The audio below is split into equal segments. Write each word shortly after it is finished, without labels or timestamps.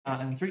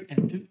And 3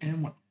 and 2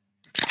 and 1.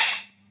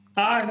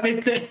 I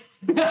missed it.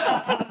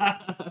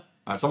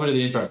 Alright, someone do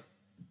the intro.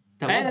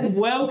 And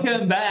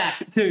welcome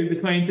back to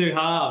Between Two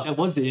Halves. That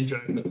was the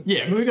intro.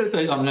 Yeah, we're going to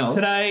say something else.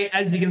 Today,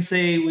 as you can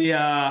see, we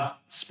are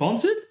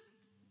sponsored,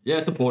 Yeah,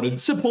 supported.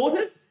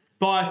 supported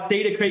by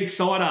Cedar Creek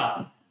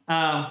Cider.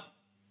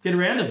 Get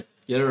around them.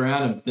 Get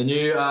around them. The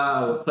new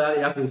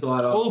cloudy apple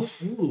cider.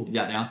 Ooh, Is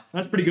out now.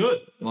 that's pretty good.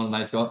 The one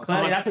Nate's got.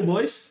 Cloudy apple,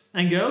 boys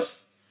and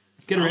girls.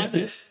 Get I around like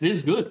this. this. This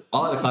is good. I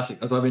like the classic.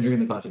 That's why I've been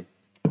drinking the classic.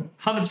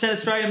 100%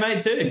 Australian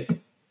made too.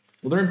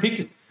 Well, they're in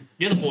pictures.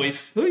 You're the boys.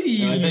 Thank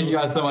you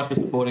guys so much for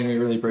supporting. We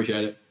really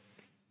appreciate it.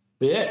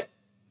 But yeah.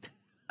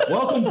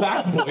 Welcome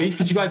back, boys,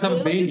 because you guys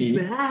haven't been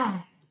here.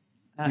 You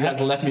guys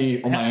left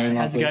me on my own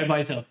last How'd you week. go by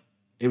yourself?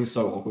 It was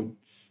so awkward.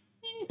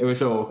 It was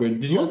so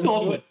awkward. Did you What's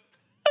awkward?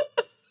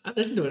 I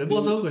listened to it. It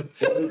was awkward.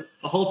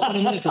 A whole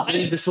 20 minutes of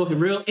Eddie just talking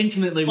real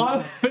intimately.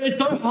 But it's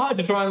so hard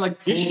to try and like.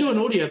 You should do an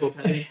audiobook,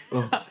 Eddie.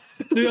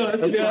 To be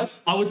honest,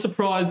 I was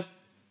surprised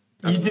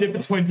you did it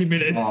for 20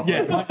 minutes. Oh,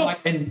 Yeah. like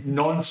and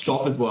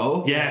non-stop as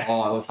well. Yeah.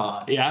 Oh, it was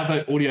hard. Yeah, I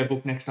have an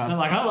audiobook next I'm time.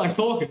 like, I like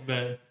talking,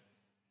 but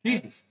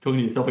Jesus. Talking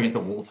to yourself against the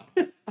walls.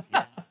 Anyway,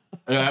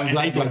 I'm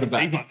glad you guys are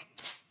back. These ones.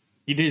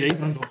 You do these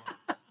ones.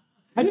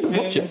 How did you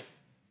watch it?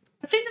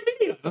 I've seen the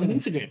video on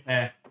Instagram.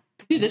 Yeah.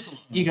 You do this.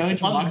 You go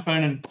into the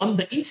microphone and On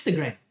the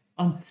Instagram.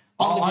 on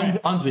Oh, the ground.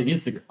 under the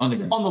Instagram. On the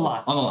ground. On the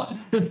line. On the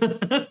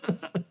line.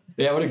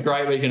 Yeah, what a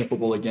great weekend of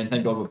football again.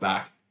 Thank God we're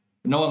back.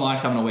 No one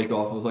likes having a week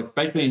off. It was like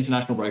basically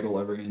international break all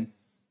over again.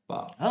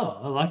 But Oh,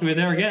 I like to be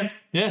there again.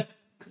 Yeah.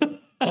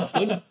 That's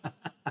good.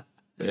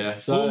 yeah,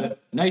 so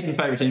Nathan's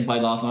favourite team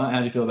played last night. How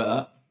do you feel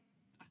about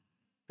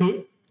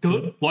Good.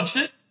 Good. Watched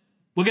it.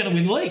 We're going to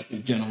win the league.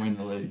 that? You're gonna win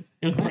the league.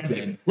 It was Brentford.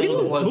 Again. We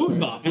looked good,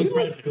 but we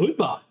looked good,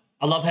 but.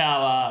 I love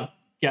how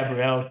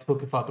Gabrielle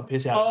took a fucking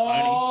piss out of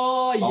Tony.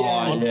 Oh, yeah. Oh,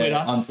 on yeah, Twitter.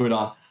 on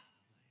Twitter.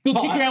 Good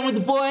kick around with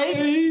the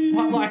boys.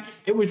 But like,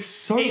 it was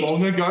so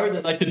long ago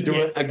that like to do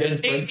it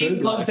against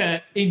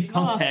Brentford. In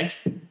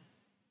context,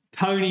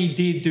 Tony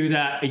did do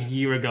that a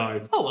year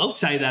ago. Oh, well.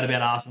 Say that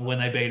about Arsenal when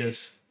they beat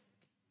us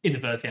in the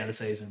first game of the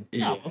season.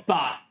 Yeah.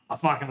 But I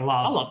fucking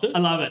love it. I loved it. I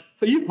love it.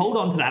 But you hold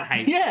on to that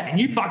hate. Yeah. And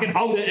you fucking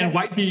hold it and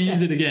wait till you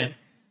use it again.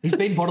 He's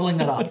been bottling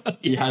that up.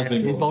 He has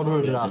been. He's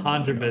bottled it up.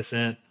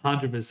 100%.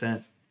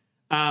 100%.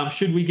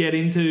 Should we get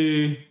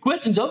into...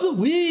 Questions of the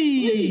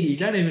week. You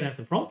don't even have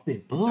to prompt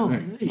it. Oh,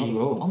 Not at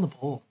all. on the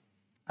ball.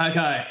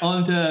 Okay,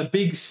 on to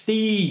Big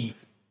Steve.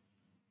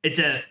 It's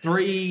a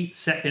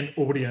 3-second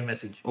audio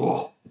message.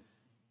 Oh,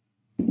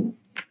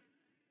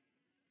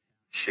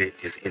 Shit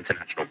is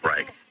international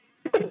break.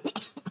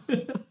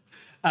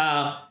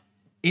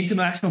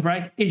 International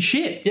break is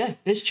shit. Yeah,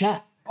 it's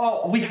chat.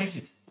 oh, we hate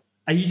it.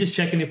 Are you just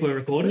checking if we're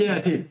recording? Yeah, I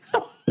did.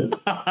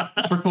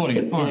 It's recording.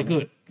 It's fine. Yeah,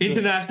 good.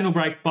 International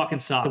break fucking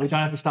sucks. So we don't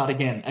have to start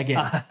again. Okay,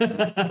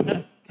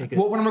 good.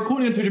 Well, when I'm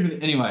recording on two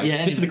different... Anyway, Yeah,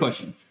 get to the anyway.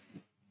 question.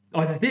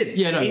 I just did.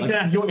 Yeah, no, like,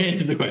 International. you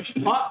answered the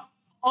question.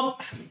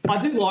 I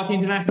do like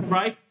international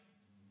break,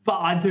 but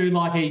I do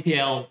like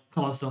EPL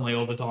constantly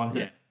all the time too.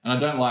 Yeah, and I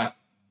don't like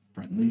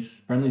friendlies.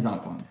 Friendlies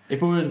aren't fun.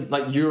 If it was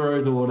like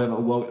Euros or whatever,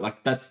 well,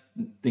 like that's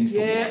things to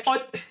Yeah,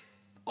 watch.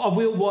 I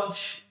will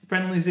watch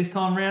friendlies this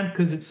time round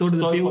because it's sort of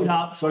the So build close-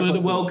 up so for close the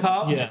to World the-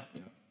 Cup. Yeah.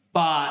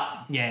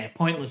 But yeah,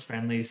 pointless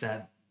friendlies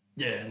that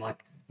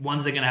like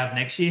ones they're gonna have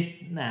next year.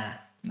 Nah.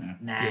 No.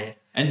 Nah. Yeah.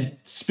 And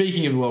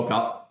speaking of the World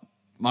Cup,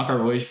 Marco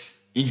Reus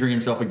injuring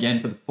himself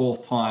again for the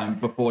 4th time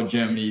before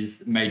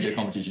Germany's major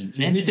competitions.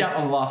 He's Man, missed out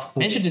on the last 4.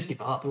 Man should just give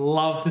up.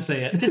 Love to see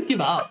it. Just give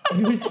up.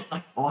 He was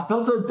like, oh, I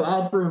felt so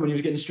bad for him when he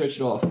was getting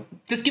stretched off.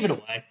 Just give it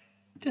away.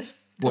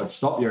 Just What?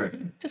 You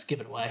reckon? just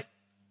give it away.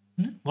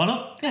 Why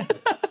not? Yeah.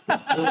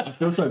 I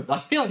feel so. I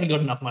feel like I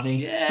got enough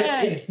money.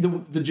 Yeah. If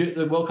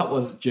the World Cup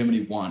was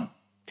Germany won,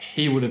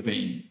 he would have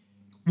been.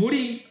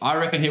 Woody. I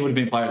reckon he would have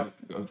been player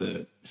of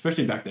the,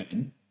 especially back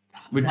then.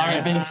 With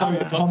Mario being so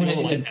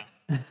dominant. Come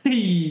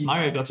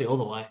Mario got you all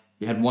the way.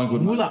 He had one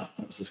good Muller. moment.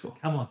 That was the score.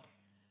 on.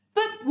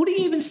 But would he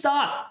even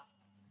start?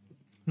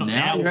 Not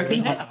Now, you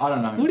reckon? Now. I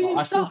don't know. Would he even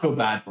I still start? feel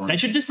bad for him. They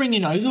should just bring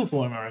in Ozil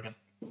for him, I reckon.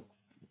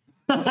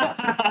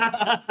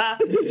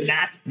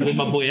 Nat. Get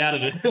my boy out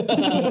of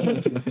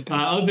it.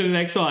 On to the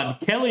next one.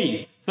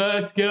 Kelly,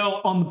 first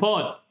girl on the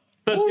pod.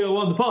 First girl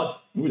on the pod.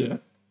 Ooh, yeah.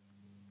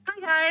 Hi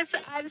guys,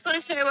 I just want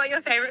to share what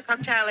your favourite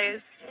cocktail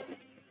is.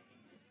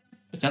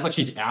 It sounds like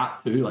she's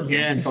out too. Like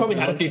Yeah, He's probably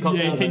had a few Yeah,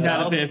 cocktails. he's had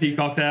a fair few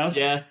cocktails.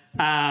 Yeah.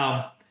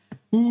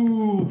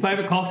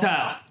 Favourite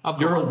cocktail.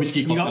 You're a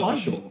whiskey You cocktail got one?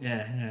 for sure.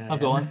 Yeah. I've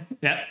got one.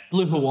 Yeah.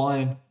 Blue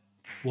Hawaiian.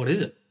 What is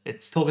it?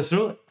 Talk us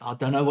through it. I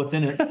don't know what's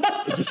in it.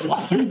 It's just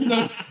like drinking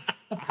it.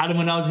 I had them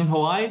when I was in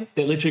Hawaii.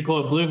 They literally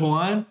call it Blue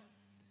Hawaiian.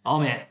 Oh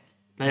man,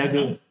 they are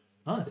good.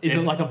 Nice. Is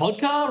it like a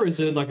vodka or is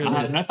it like a...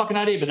 I have no fucking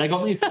idea, but they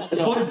got me. They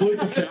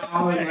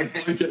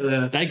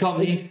got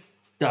me.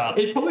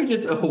 It's probably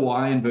just a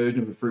Hawaiian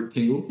version of a fruit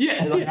tingle.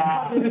 Yeah.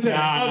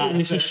 Nah,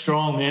 this was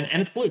strong, man,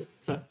 and it's blue.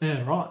 So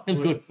Yeah, right. It was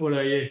good. What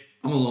are you?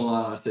 I'm a Long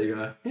Island iced tea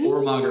guy. Or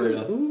a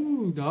margarita.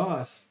 Ooh,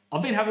 nice.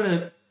 I've been having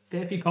a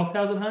fair few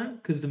cocktails at home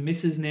because the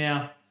missus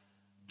now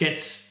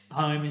gets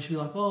home and she'll be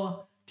like,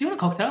 "Oh, do you want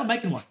a cocktail? I'm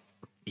making one."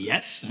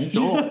 Yes.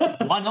 Sure.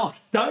 Why not?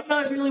 Don't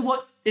know really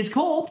what it's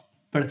called,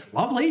 but it's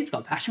lovely. It's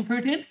got passion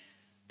fruit in.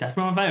 That's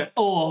one of my favorite.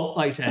 Or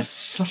like you said,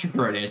 Such a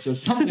great answer.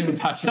 Something with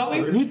passion.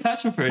 something with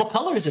passion fruit. What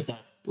colour is it though?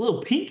 A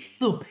little pink.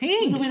 Little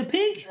pink. A little bit of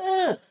pink.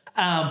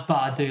 But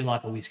I do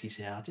like a whiskey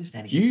sour. Just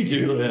any. You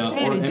do, or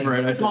an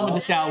amaretto. One with the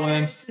sour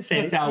worms.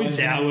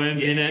 Sour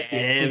worms in it.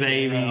 Yeah,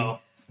 baby.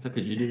 So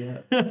could you do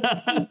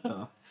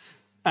that?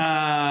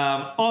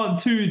 On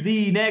to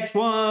the next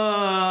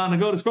one. I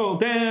got to scroll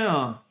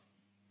down.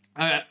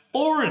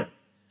 Oren.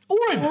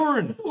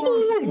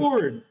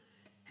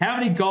 How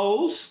many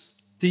goals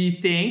do you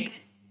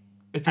think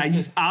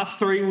us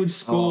three would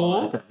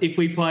score if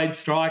we played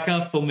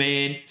striker for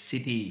Man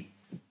City?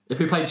 If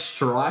we played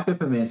striker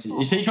for Man City,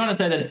 is he trying to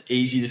say that it's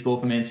easy to score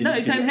for Man City? No,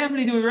 he's saying how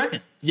many do we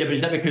reckon? Yeah, but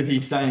is that because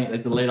he's saying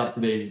like the lead up to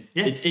being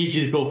it's easy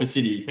to score for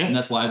City, Yeah. and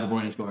that's why De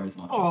Bruyne is scoring as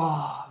much?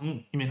 Oh,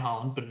 you mean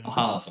Haaland?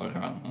 But Sorry.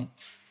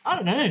 I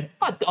don't know.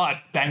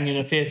 I'd bang in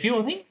a fair few,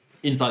 I think.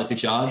 Inside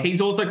 6 yards. He's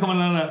also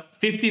commented on it.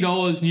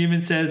 $50.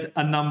 Newman says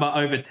a number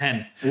over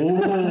 10.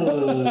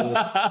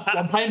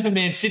 I'm playing for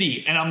Man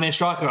City and I'm their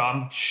striker.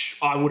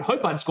 I would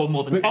hope I'd score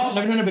more than 10.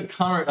 No, but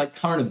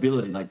current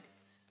ability, like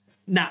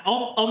Nah,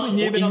 I'm with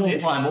Newman in on your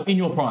this. prime, or in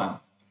your prime.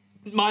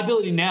 My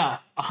ability now,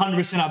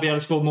 100% I'll be able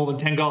to score more than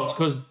 10 goals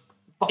because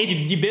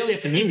you barely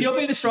have to move. If you're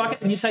being a striker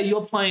and you say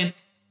you're playing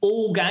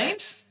all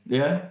games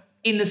Yeah.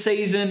 in the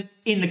season,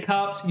 in the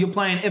cups, you're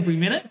playing every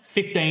minute,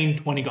 15,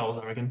 20 goals,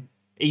 I reckon.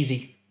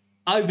 Easy.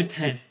 over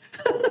 10.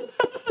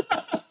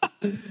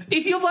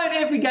 If you're playing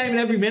every game and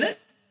every minute,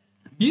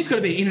 you just got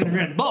to be in and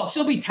around the box.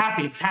 You'll be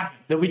tapping. It's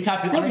happening. That we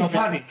tap it. You'll be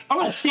tapping. I'm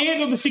going to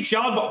stand on the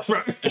 6-yard box,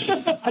 bro.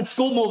 I'd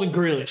score more than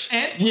Grealish.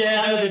 And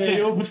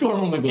We're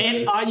scoring on the goal.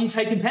 And are you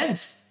taking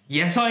pens?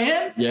 Yes, I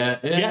am.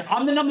 Yeah,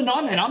 I'm the number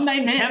 9 man. I'm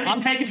main man. I'm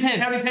taking How 10.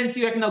 many pens do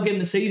you reckon they'll get in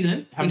the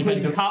season, many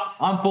including pens? cups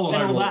I'm falling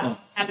and over all all the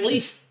that? time. At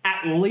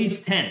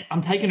least 10.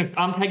 I'm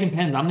taking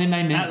pens. I'm their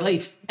main man. At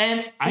least.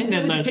 And I ain't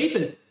with never the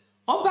keepers,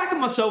 I'm backing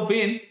myself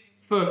in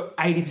for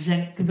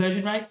 80%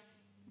 conversion rate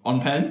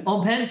On pen.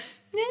 on pens.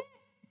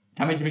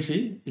 How many did we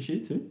see this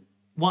year? 2?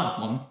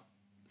 One. 1.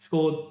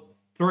 Scored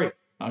 3. Okay,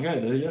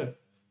 there you go.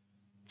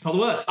 It's not the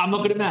worst. I'm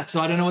not good at math,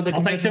 so I don't know what the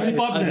I'll take 75%.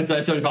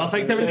 I'll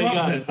take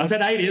 75%. I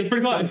said 80. It's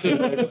pretty close.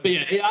 But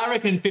yeah, I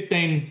reckon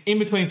 15, in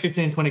between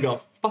 15 and 20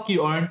 goals. Fuck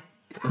you, Oren.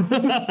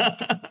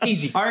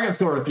 Easy. I reckon I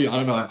scored a few. I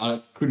don't know.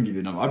 I couldn't give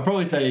you a number. I'd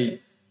probably say,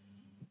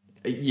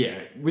 yeah,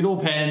 with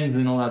all pens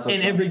and all that stuff.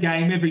 In every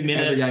game, every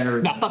minute. Every game,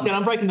 every Nah, fuck that.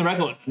 I'm breaking the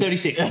record.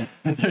 36. You're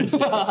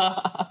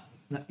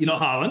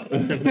not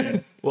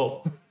Haaland.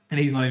 Well, And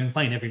he's not even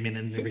playing every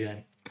minute in every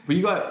game. But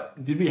you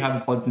got, did we have a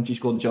pod since you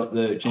scored the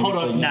Champions Hold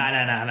on. League?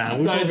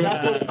 No. so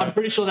that's what, I'm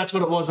pretty sure that's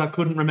what it was. I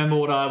couldn't remember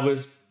what I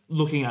was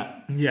looking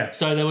at. Yeah.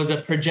 So there was a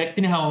project,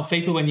 you know how on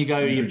FIFA when you go,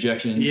 you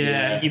Projections.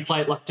 Yeah. you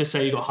play it like, just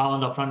say you got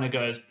Haaland up front and it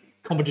goes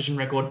competition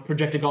record,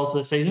 projected goals for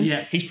the season.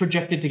 Yeah. He's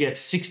projected to get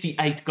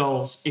 68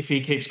 goals if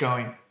he keeps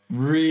going.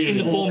 Really? In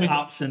the form is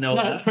Cups and all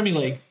no, that. Premier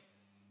League.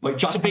 Like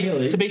just Premier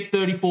League? To beat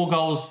 34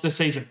 goals this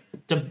season,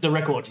 the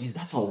record.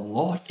 That's a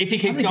lot. If he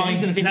keeps How many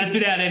going, games in a That's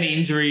without any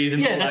injuries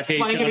and yeah, all that's that.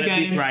 playing every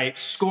game, Right.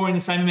 scoring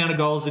the same amount of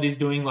goals that he's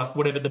doing, like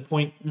whatever the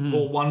point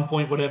or 1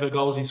 point, whatever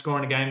goals he's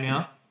scoring a game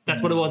now.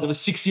 That's what it was. It was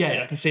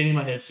 68. I can see it in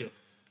my head still.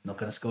 Not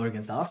going to score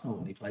against Arsenal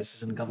when he plays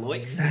us in a couple of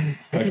weeks.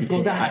 He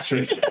scored that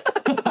hat-trick.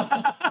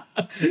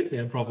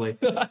 Yeah, probably.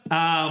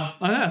 I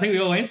don't know. I think we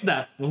all answered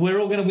that. We're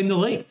all going to win the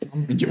league.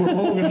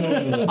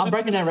 I'm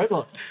breaking that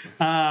record.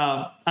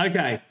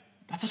 Okay.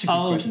 That's such a good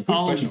question. Good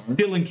question, Oren.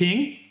 Dylan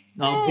King.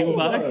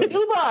 Dilbo.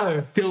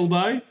 Bilbo.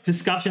 Dilbo.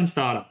 Discussion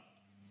starter.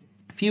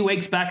 A few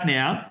weeks back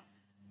now.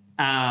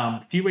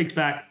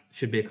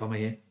 Should be a comma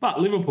here. But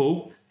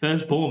Liverpool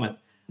versus Bournemouth.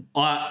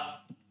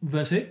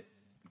 Versus who?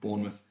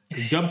 Bournemouth.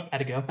 Good job. Had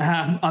to go.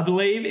 I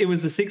believe it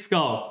was the 6th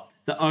goal,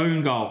 the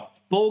own goal.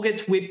 Ball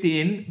gets whipped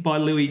in by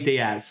Luis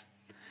Diaz,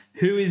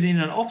 who is in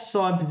an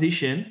offside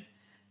position.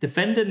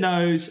 Defender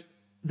knows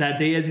that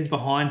Diaz is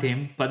behind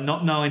him, but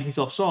not knowing he's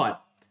offside.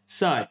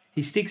 So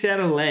he sticks out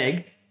a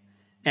leg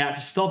out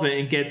to stop it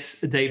and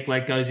gets a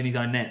deflect, goes in his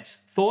own nets.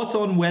 Thoughts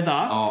on whether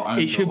own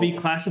it should be goal.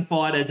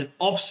 classified as an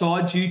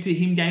offside due to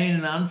him gaining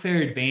an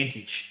unfair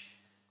advantage?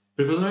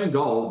 But if it was an own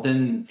goal,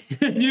 then...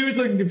 You was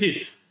looking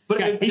confused.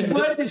 But Okay, he's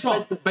worded this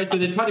wrong. Basically,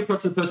 they tried to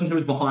cross the person who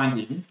was behind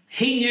him.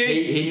 He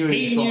knew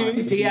He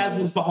knew Diaz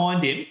was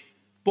behind him.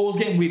 Ball's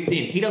getting whipped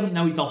in. He doesn't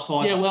know he's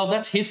offside. Yeah, well,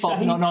 that's his fault so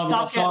for not knowing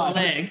he stuck out a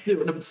outside. leg.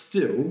 Still, no, but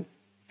still,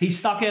 He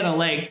stuck out a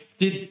leg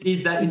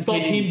is that to stop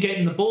impeding- him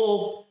getting the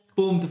ball.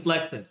 Boom,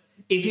 deflected.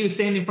 If he was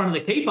standing in front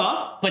of the keeper,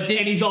 and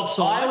he's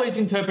offside, I always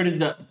interpreted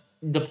that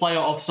the player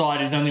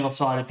offside is only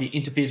offside if he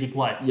interferes with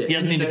play. Yeah, He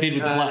hasn't interfered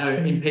with the play. No,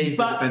 impedes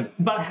the defender.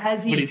 but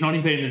has he? But he's not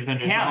impeding the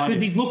defender. How?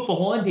 Because he's looked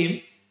behind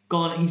him,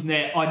 gone. He's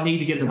there. I need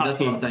to get a touch That's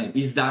what I'm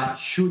here. saying.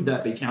 Should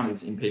that be counted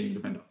as impeding the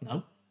defender?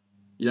 No.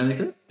 You don't think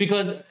so?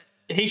 Because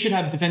he should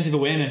have defensive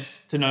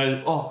awareness to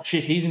know, oh,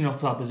 shit, he's in an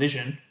offside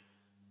position.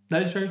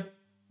 That is true.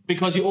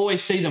 because you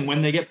always see them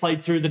when they get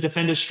played through the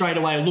defenders straight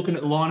away, looking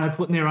at the line,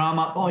 putting their arm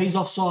up. Oh, he's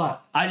offside.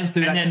 I just do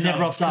that. And then 'cause never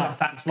I'm offside.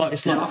 Fat and slow.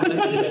 It's like,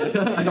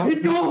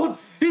 He's gone.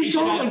 He's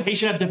gone. he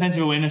should have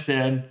defensive awareness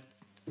there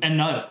and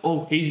know.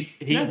 Oh, he's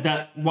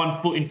that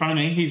 1 foot in front of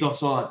me. He's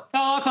offside.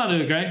 Oh, I kind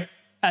of agree.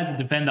 As a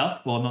defender,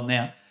 well, not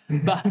now,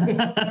 but I'm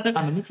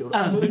a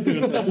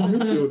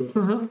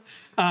midfielder.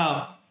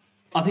 I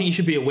think you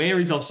should be aware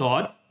he's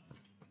offside.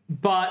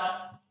 But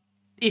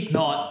if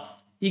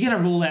not, you're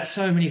going to rule out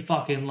so many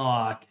fucking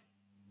like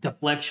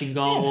deflection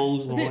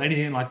goals or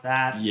anything like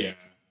that. Yeah.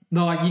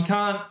 Like you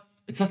can't.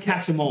 It's like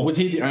catch them all. Was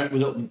he the only?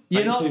 Was it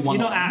You're not- basically one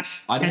you're not of them?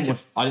 Ash I didn't. Ketchum.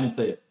 I didn't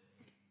see it.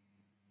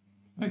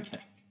 Okay.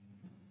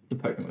 It's a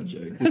Pokemon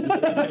joke.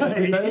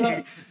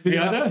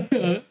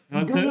 Yeah,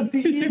 I know.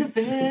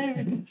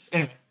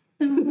 Anyway.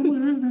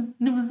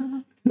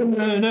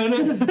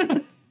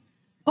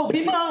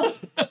 Pokemon.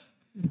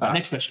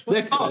 Next question.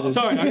 Next Oh, question.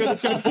 sorry,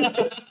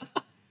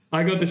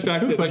 I got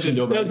distracted. Good question,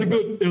 Joe. That was a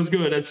good. It was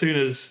good as soon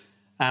as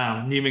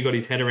Newman got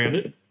his head around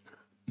it.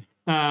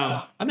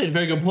 I made a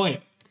very good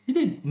point. He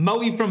did.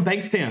 Moe from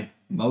Bankstown.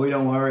 Moe,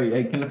 don't worry.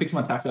 Hey, can I fix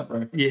my tax up,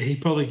 bro? Yeah, he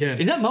probably can.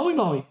 Is that Moe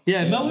Moe?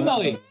 Yeah,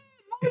 Moe.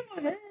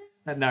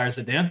 That narrows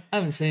it down. I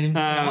haven't seen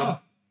him.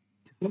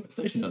 What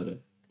station the other day?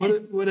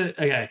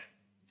 Okay.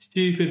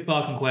 Stupid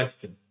fucking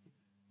question.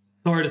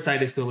 Sorry to say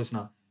this to a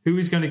listener. Who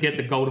is going to get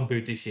the golden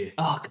boot this year?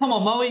 Oh, come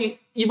on, Moe.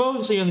 You've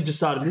obviously only just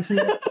started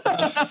listening.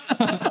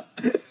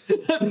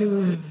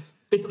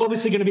 It's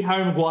obviously going to be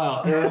Harry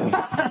Maguire.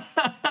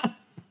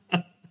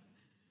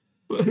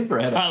 Super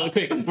ahead.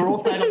 Quick. We're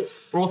all saying it at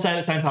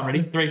the same time.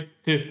 Ready? 3,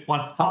 2, 1.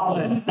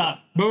 Haaland. Done.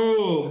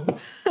 Boom.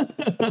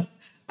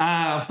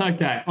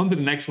 Okay, on to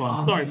the next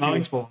one. Sorry, Moe.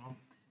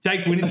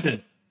 Jake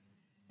Whittington.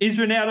 Is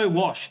Ronaldo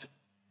washed,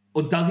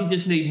 or does he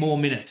just need more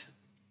minutes?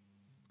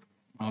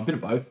 A bit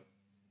of both.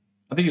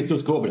 I think he'll still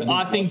score, but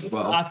I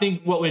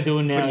think what we're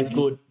doing now is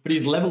good. But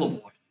his level of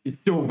watch is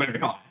still very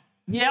high.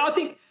 Yeah,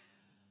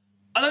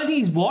 I don't think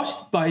he's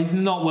washed, but he's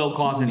not world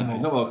class anymore.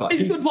 He's not world class.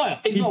 He's a good player.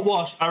 He's not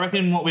washed. I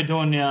reckon what we're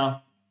doing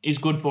now is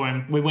good for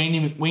him. We're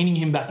weaning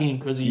him back in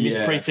because he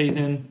missed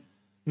pre-season,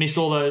 missed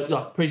all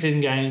the pre-season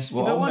games.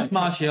 Well, But once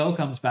Martial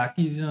comes back,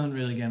 he's not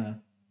really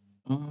gonna.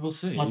 We'll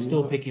see. I'd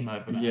still pick him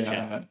over that.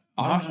 Yeah.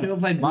 Martial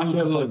played Martial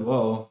really played good.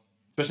 well.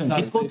 Especially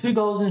He scored 2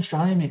 goals in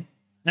Australia, man.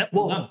 Yep,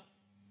 well done.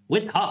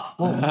 We're tough.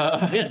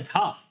 We're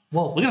tough.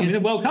 Well, We're gonna win the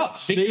World Cup.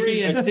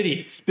 victory and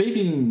City.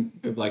 Speaking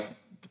of like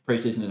the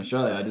preseason in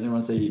Australia, I didn't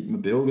want to see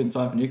Mabil getting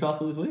signed for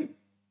Newcastle this week.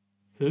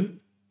 Who?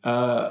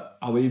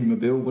 Ali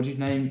Mabil, what's his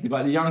name?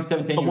 Like the young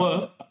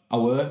 17-year-old.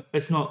 Awar.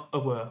 It's not a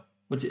word.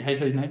 What's it? How's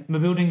his name?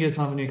 Mabil didn't get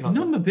signed for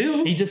Newcastle. Not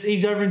Mabil.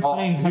 He's over in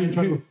Spain having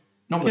trouble.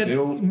 Not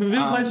Mabil.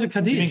 Mabil plays with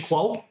Cadiz. You mean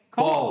Qual?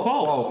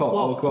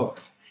 Qual.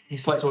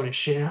 He's the sort of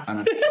shit. I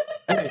know.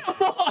 Anyway,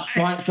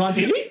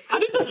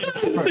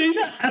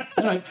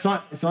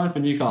 signed for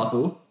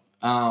Newcastle.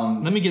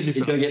 Let me get this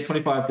He's up. going to get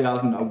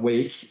 25,000 a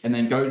week, and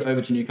then goes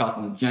over to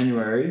Newcastle in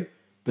January.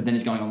 But then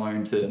he's going on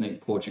loan to I think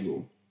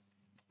Portugal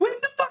When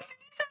the fuck did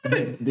this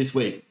happen? this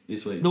week.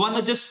 The one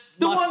that just...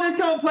 The one that's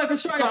going to play for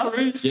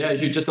Australia. Yeah,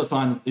 who just got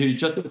signed. Who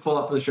just got the call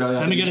up for Australia.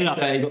 Let me get it up.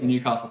 They got the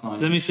Newcastle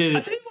sign. Let me see I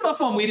this. tell you what I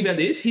find weird about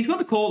this. He's got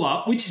the call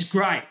up, which is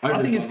great. I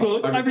Over- think it's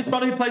good. over- Over his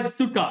brother who plays at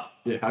Stuttgart.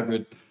 Yeah, how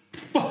good.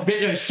 But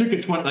no,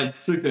 Suka 20, like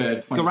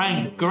Suka 20.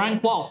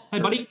 Garang Qual. Hey,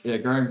 buddy. Yeah,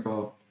 Garang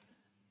Qual.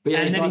 But yeah,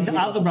 And he then signed his for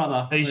other Newcastle.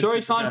 brother. Are you sure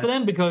he signed for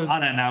them? Because I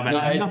don't know about No,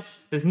 that.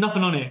 it's- there's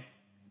nothing on here.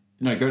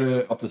 No, go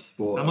to Optus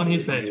Sport. I'm on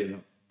his page.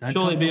 Don't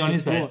Surely trust be on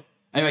his Optus page. Sport.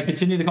 Anyway,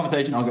 continue the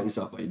conversation. I'll get this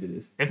up while you do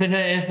this.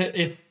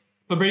 If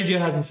Fabrizio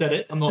hasn't said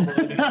it, I'm not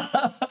believing it.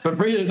 But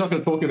Breeze's not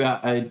going to talk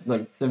about a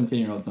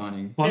 17-year-old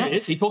signing. There it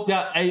is. He talked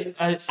about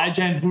Ajan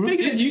Speaking of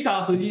Huruk.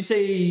 Newcastle, did you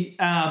see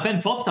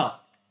Ben Foster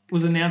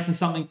was announcing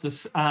something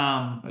this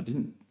I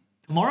didn't.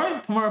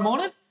 tomorrow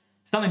morning?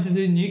 Something to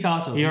do with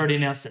Newcastle. He already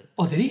announced it.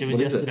 Oh, did he? It was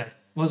What is it? yesterday.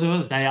 Was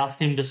it? They asked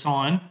him to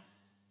sign,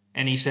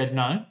 and he said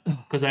no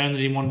because they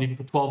only wanted him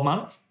for 12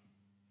 months.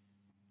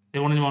 They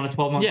wanted him on a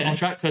 12-month Yeah.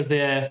 contract because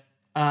they're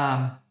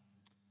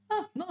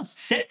Nice.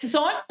 Set to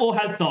sign or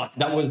has signed?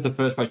 That was the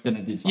first place then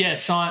it did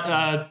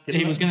sign.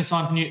 He was going to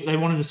sign for New. They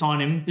wanted to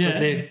sign him because Yeah.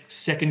 their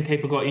second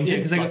keeper got injured. Yeah,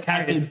 because they got Like, Carrius.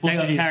 absolutely They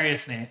got butchered his-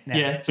 Carrius now.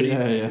 Yeah, but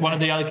Yeah. one of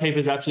the other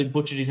keepers absolutely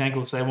butchered his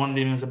ankle, so they wanted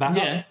him as a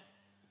backup. Yeah.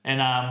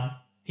 And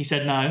he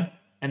said no,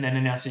 and then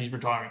announced that he's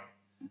retiring.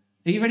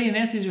 He already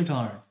announced he's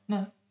retiring.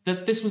 No,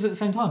 this was at the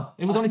same time.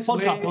 It was on his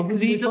podcast.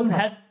 Because he doesn't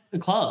have a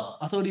club.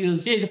 I thought he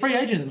was. Yeah, he's a free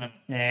agent at the moment.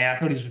 Yeah, I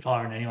thought he was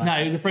retiring anyway. No,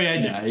 he was a free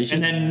agent. Yeah, he should-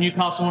 and then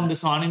Newcastle wanted to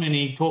sign him, and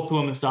he talked to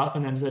him and stuff,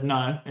 and then said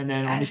no. And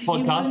then on his He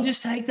wouldn't podcast,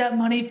 just take that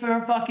money for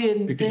a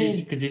fucking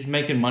Because thing. he's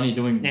making money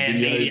doing Yeah,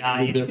 videos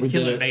media, he's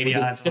killing media,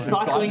 that's the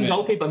cycling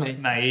goalkeeper, mate.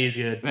 Mate, he is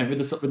good. Man, with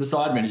the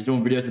Sidemen, he's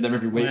doing videos with them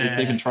every week. Yeah. He's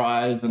taking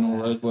tries and all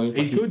those boys.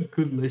 He's good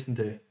to listen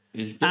to.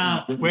 He's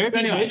good.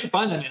 Where'd you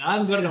find that, man? I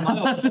haven't got it on my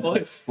office,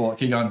 boys. Sport,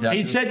 keep going down.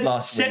 He said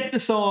last set week. to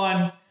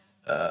sign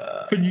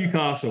for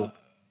Newcastle.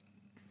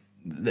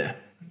 There.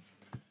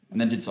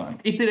 And then did sign.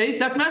 If it is,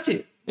 that's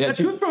massive. Yeah,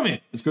 That's it's- good from him.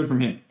 It's good from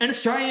him. An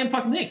Australian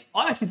fucking thing.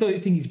 I actually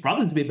think his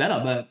brother's a bit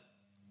better, but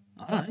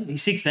I don't know.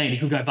 He's 16. He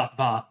could go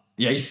far.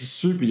 Yeah, he's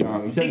super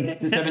young. He's 7.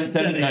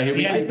 No, he'll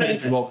be Yeah, 18 at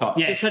the World Cup.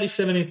 Yeah. Just had his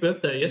 17th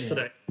birthday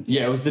yesterday.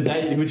 Yeah, it was the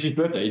day. It was his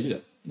birthday. He did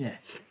it. Yeah.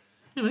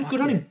 Yeah, man,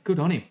 good on him. Good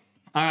on him.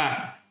 All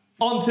right.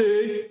 On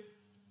to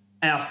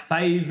our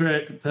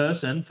favourite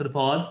person for the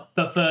pod.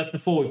 But first,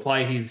 before we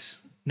play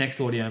his next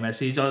audio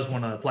message, I just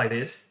want to play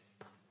this.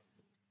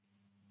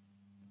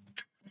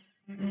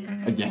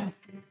 Again.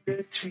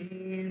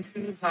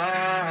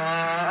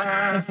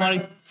 Thanks,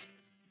 Marty.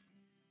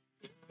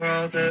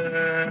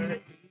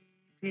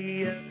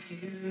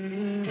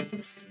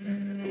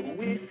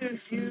 With the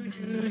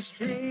future's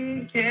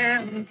drink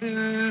and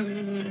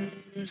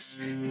booze,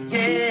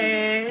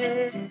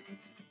 yeah.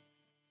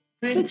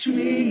 Between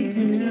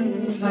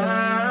two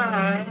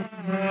hearts.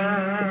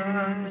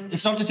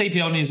 It's not just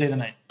EPL news either,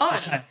 mate.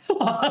 Just saying.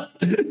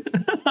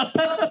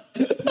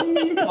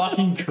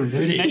 Fucking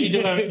critic. Maybe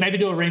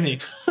do a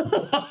remix.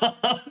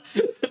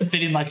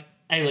 Fit in like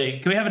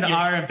A-League. Can we have an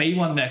R&B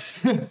one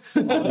next?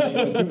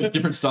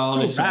 Different style.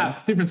 next time.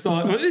 Rap, different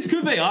style. Well, this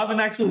could be. I haven't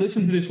actually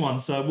listened to this one,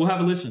 so we'll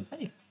have a listen.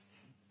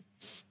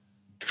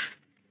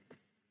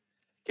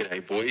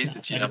 G'day, boys.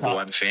 It's your number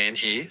one fan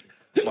here.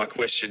 My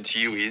question to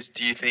you is,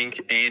 do you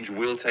think Ange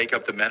will take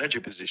up the manager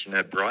position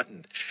at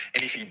Brighton?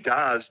 And if he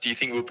does, do you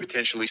think we'll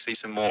potentially see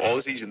some more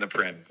Aussies in the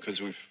Prem?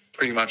 Because we've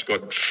pretty much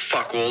got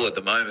fuck all at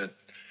the moment.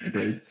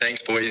 Agreed.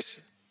 Thanks,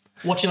 boys.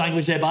 Watch your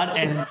language there, bud.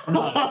 And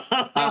no.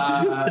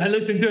 Don't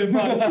listen to him,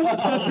 bro.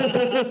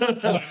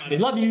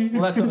 Love you.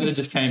 Well, that's something that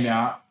just came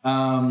out.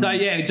 So,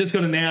 yeah, it just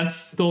got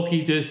announced.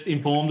 Storky just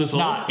informed us all.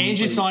 Nah,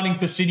 Andrew's signing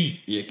for City.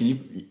 Yeah, can you?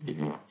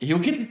 He'll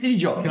get the City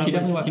job.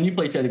 Can you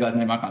please say the guy's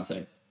name? I can't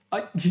say.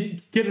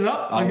 Get it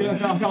up?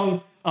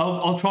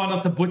 I'll try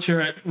not to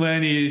butcher it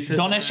when he said...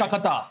 Donesh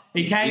Shakata.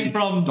 He came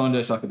from... Donde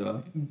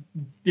Sakada.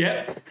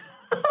 Yep.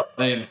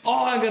 Yeah,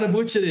 Oh, I'm going to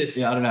butcher this.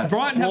 I don't know.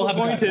 Brighton have We'll have a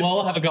go. appointed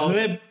We'll have a go.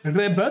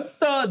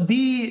 Roberto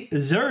Di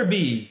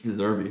Zerbi.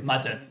 Deserve My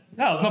turn.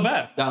 That was not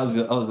bad. That was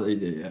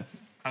easy. Yeah.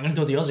 I'm going to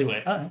do it the Aussie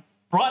way.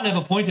 Brighton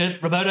have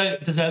appointed Roberto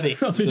De Zerbi.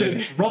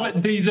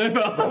 Robert Di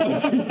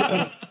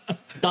Zerbi.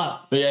 Done.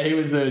 But yeah, he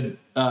was the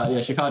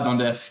Shakhtar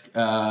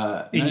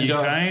Donetsk In manager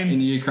Ukraine. in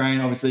the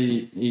Ukraine.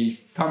 Obviously, he's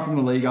come from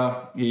the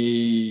Liga.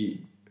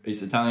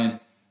 He's Italian,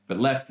 but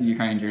left the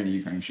Ukraine during the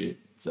Ukraine shit.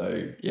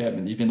 So yeah,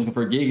 but he's been looking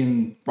for a gig,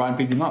 and Brighton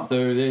picked him up.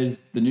 So there's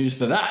the news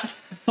for that.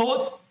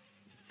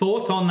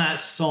 Thoughts on that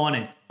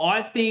signing?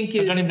 I think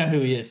I don't even know who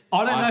he is.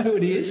 I don't know who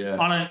it is. Yeah.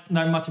 I don't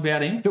know much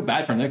about him. I feel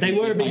bad for him. Though, 'cause They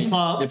were they're a big playing-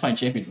 club. They're playing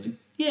Champions League.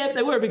 Yeah,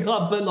 they were a big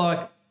club, but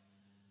like,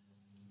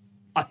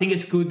 I think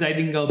it's good they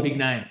didn't go a big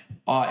name.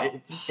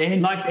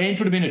 Ange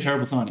would have been a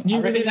terrible signing. You I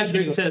reckon really they have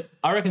should to. have.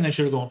 I reckon they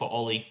should have gone for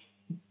Ollie.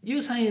 You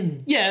were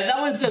saying Yeah, that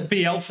was a.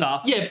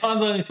 Bielsa. Yeah,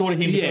 I've only thought of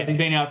him Yeah. because he's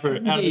been out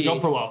of the Yeah.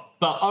 job for a while.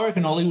 But I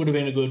reckon Ollie would have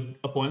been a good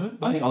appointment.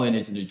 I think Ollie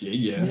needs a new gig.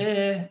 Yeah.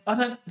 Yeah, I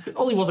don't.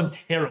 Ollie wasn't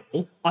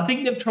terrible. I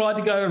think they've tried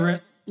to go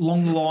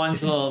along the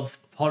lines of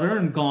Potter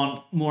and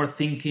gone more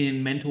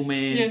thinking mental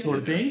man sort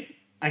of thing,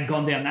 and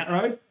gone down that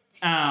road.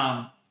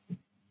 I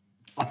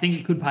think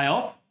it could pay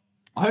off.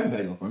 I hope it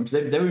pays off for him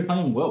because they were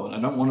playing well, and I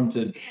don't want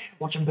him to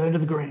Watch him burn to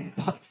the ground.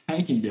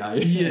 tank him, guy.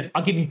 Yeah.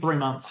 I'll give him 3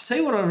 months.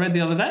 See what I read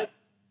the other day?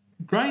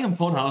 Graham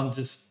Potter, I'm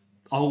just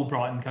old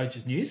Brighton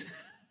coaches news.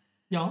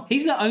 Yeah.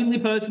 He's the only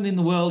person in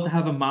the world to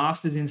have a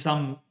master's in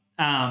some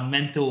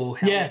mental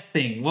health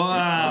thing.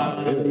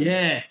 Wow. really?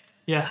 Yeah.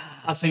 Yeah.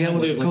 I've seen Yeah, that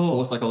what too. it's Like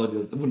called. sports psychology.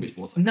 It wouldn't be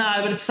sports psychology.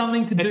 No, but it's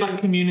something to do It's like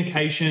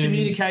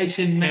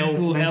communication.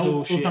 mental health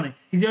or shit. something.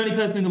 He's the only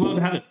person in the world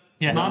to have it.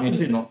 Yeah. Does that mean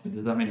Masters it's in it. not?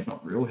 Does that mean it's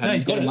not real? How, No, do,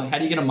 he's you get got a, it. how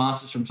do you get a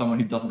master's from someone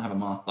who doesn't have a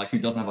master? Like who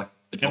doesn't have like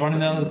a job? Everyone in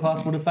the other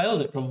class would have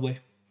failed it probably.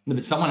 No,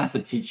 but someone has to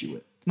teach you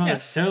it. Not Yeah.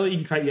 necessarily. You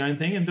can create your own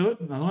thing and do it.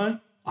 I don't know.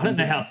 I don't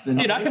know how.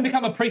 Dude, I can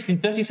become a priest in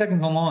 30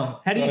 seconds online.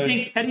 How do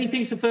you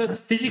think the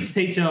first physics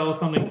teacher or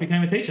something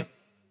became a teacher?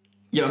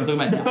 Yeah, I'm talking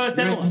about The first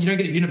you ever don't, one. you don't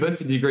get a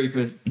university degree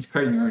for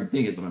creating your own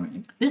thing. Is what I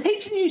mean. There's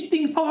heaps of new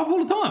things pop up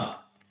all the time.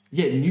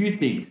 Yeah, new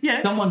things.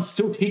 Yeah. Someone's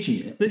still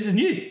teaching it. This is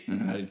new.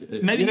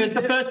 Maybe he's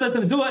the first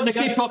person to do it. Just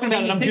keep talking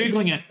about it. I'm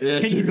Googling it. Yeah,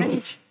 Can you Google it.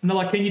 teach? And they're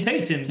like, can you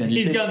teach? And Can you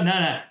he's teach? going,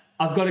 no.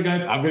 I've got to go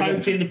gotta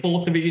coach go. in the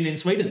 4th division in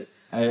Sweden.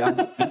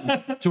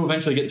 To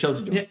eventually get the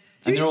Chelsea job. Yeah.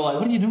 And they're all like,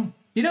 "What are you doing?"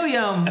 You know, he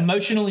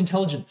Emotional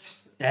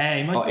intelligence. yeah,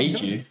 he might Oh,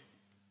 EG.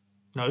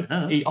 No.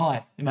 Oh.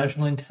 EI.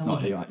 Emotional Oh,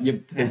 intelligence. yeah.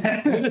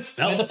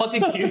 Yeah. Where the fuck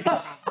did you?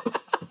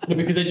 No,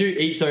 because they do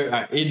each.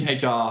 So in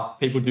HR,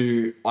 people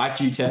do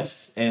IQ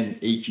tests and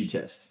EQ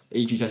tests.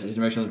 EQ test is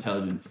emotional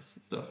intelligence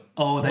stuff.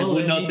 Oh, they Well,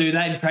 would not he- do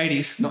that in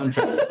tradies. Not in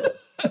trouble.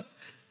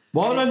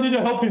 Why would I need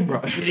to help him,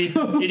 bro? It is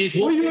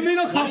What do you mean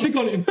I can't pick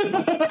on him?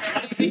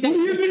 What do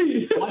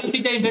you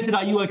think they invented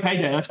Are You Okay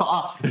Day? That's for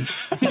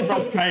us.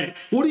 Bro,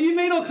 traders. What do you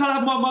mean I can't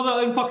have my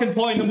mother in fucking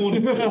pie in the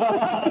morning?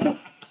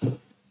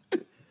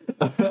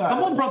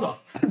 Come on, brother.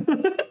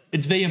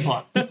 It's V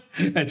Empire.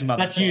 That's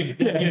mother. That's you.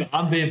 It's you.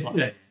 I'm V Empire.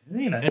 Yeah,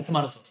 you know. It's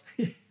tomato sauce.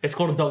 It's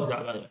called a dog's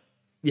eye, by the way.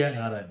 Yeah,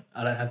 no,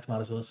 I don't have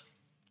tomato sauce.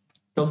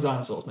 Dog's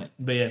dinosaurs, mate.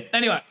 But yeah.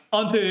 Anyway,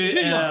 on to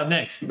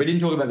next. We didn't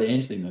talk about the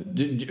Ange thing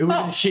though. It would have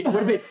been a shit.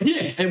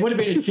 It would have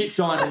been a shit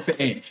sign for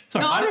Ange.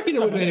 Sorry, No, I reckon it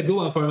would have been a good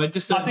one for him. I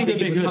just don't I think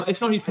think it'd be good.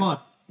 It's not his time.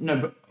 No,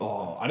 but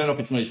I don't know if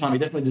it's not his time. He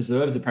definitely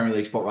deserves the Premier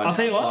League spot right now. I'll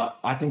tell you what.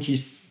 But I think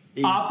he's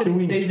After the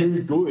doing season-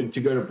 too good to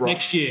go to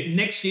Brighton.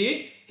 Next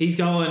year, he's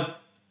going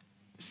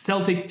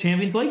Celtic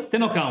Champions League.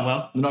 They're not going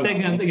well. They're not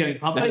going well. They're going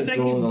pub. They had a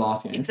draw in the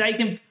last game. If they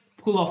can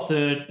pull off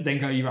third, then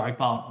go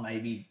Europa,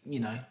 maybe,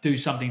 do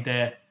something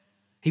there.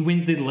 He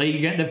wins the league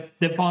again.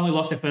 They've finally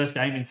lost their first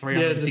game in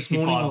Yeah, this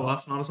morning or 365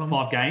 last night or something.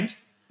 5 games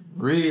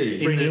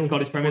Really? in the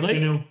Scottish Premier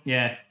League. 2-0.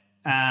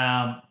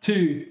 Yeah.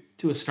 Two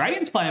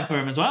Australians playing for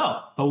him as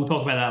well, but we'll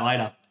talk about that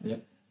later.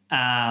 Yep.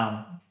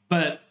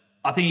 But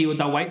I think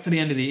they'll wait for the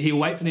end of the year. He'll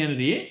wait for the end of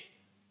the year.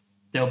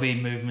 There'll be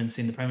movements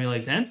in the Premier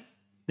League then.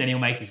 Then he'll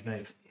make his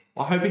move.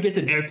 I hope he gets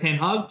it. Eric Ten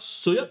Hag,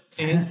 see ya.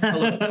 And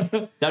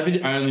hello. That'd be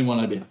the only one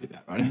I'd be happy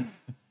about, right?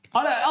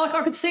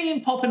 I could see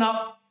him popping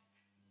up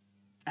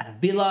at a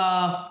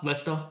Villa,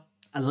 Leicester.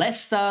 a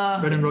Leicester,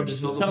 Brendan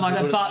Rodgers not something like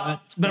looking that. good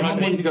at the But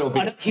moment. He's got a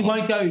big he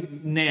won't go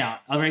now.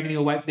 I reckon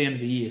he'll wait for the end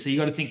of the year. So you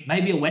got to think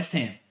maybe a West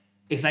Ham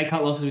if they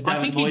cut losses with David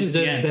I think he Moyes at the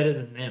deserves end. better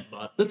than them,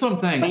 but That's what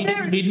I'm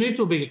saying. he'd move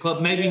to a bigger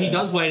club. Maybe he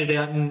does wait it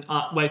out and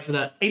wait for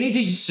that. He needs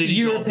a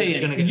City job that's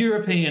gonna get-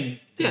 European.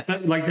 Yeah.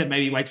 But like I said,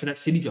 maybe he waits for that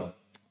City job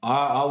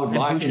I would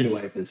like him pushes- to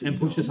wait for this. and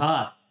pushes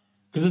hard.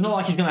 Because it's not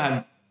like he's going to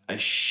have a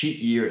shit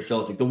year at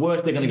Celtic. The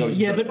worst they're going to go is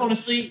Yeah, but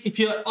honestly,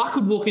 I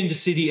could walk into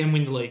City and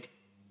win the league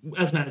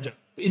as manager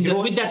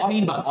with that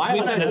team. But I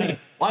with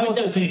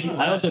that team.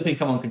 I also think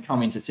someone could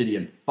come into City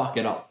and fuck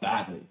it up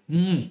badly.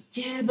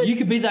 Yeah, but You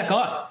could be that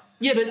guy.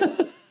 yeah,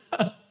 but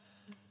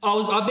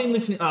I've been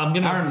listening. I'm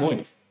gonna Aaron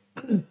Moyes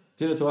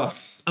did it to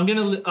us. I'm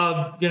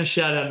gonna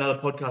shout out another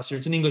podcast here.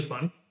 It's an English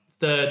one,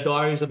 the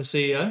Diaries of a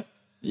CEO.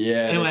 Yeah.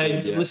 Anyway, they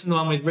did, yeah. listen to the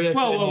one with Rio.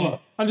 Whoa.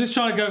 I'm just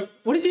trying to go.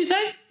 What did you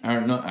say?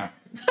 Aaron, not Aaron.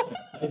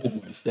 David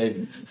Moyes.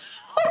 David.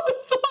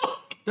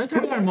 Don't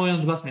throw Aaron Moy on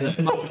the bus, man. That's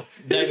too much.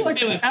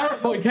 Anyway,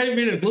 Aaron Boy came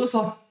in and blew us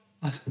off.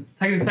 I was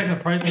taking a second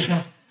to process.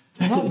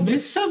 Did I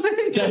miss something?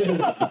 David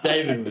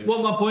Moyes.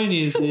 What my point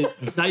is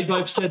they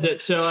both said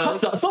that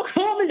Stop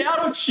calling me out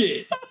on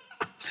shit.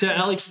 Sir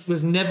Alex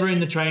was never on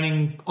the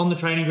training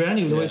ground.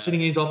 He was always sitting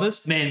in his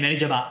office. Man,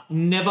 manager, but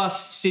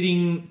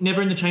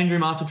Never in the change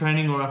room after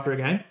training or after a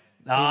game.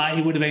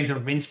 he would have been to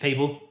convince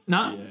people.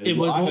 No, Yeah, it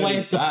was I heard always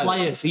it's the bad.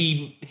 players.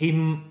 He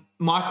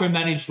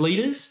micromanaged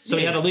leaders. So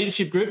he had a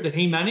leadership group that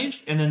he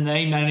managed, and then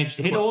they managed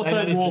the He'd club. They also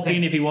managed walk the team.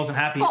 in if he wasn't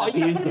happy. Oh,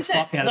 yeah, Abuse the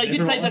fuck out of they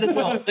did say that as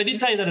well. They did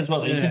say that as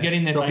well. That you could get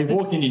in there. So if you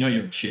walk in, you know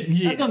you're in shit.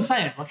 That's what I'm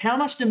saying. Like, how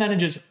much do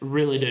managers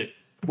really do?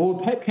 Well,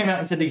 Pep came out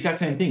and said the exact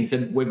same thing. He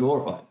said, we're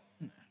glorified.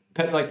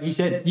 Pep, like he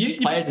said,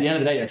 players at the end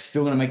of the day are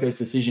still going to make those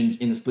decisions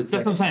in the split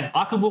That's what I'm second. saying.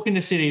 I could walk into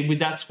City with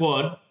that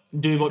squad,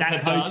 do what That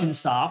Pep coaching does,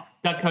 staff.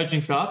 that coaching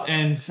staff,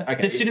 and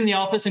Okay. just sit in the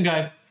office and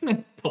go, top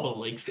of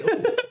the league still.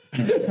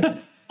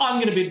 I'm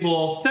going to bid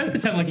for Don't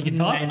pretend like you can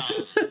type.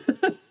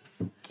 Neymar.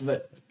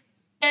 But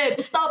Hey,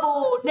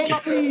 Gustavo,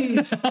 Neymar,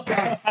 please.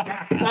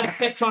 That's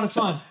Pep trying to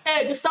sign.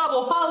 Hey,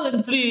 Gustavo,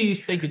 Haaland,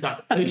 please. Thank you,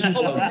 done.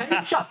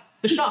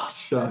 The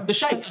Sharks. Shark. The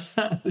Shakes.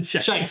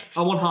 Shakes.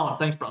 I want Haaland.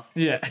 Thanks, bro.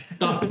 Yeah.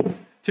 Done.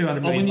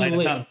 200 I'll million win you the later.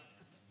 league. Done.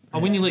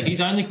 I'll win your league.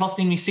 He's only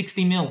costing me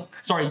 60 mil.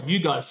 Sorry, you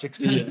guys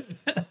 60 mil.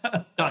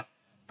 Done.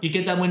 You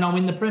get that when I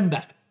win the Prem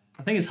back.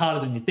 I think it's harder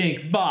than you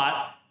think, but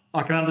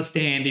I can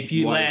understand if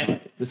you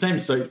let the same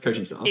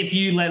coaching staff.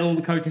 all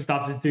the coaching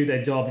staff to do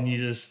their job and you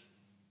just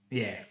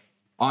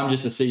I'm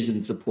just a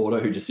seasoned supporter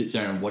who just sits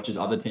there and watches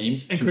other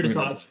teams And to bring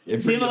criticise. it-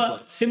 yeah, bring it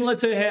up. similar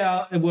to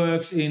how it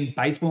works in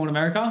baseball in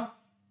America.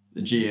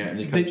 The GM,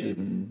 the coaches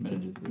and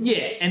managers. Yeah,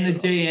 and the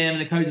GM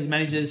and the coaches,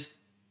 managers,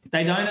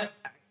 they don't.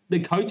 The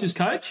coaches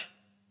coach,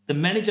 the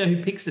manager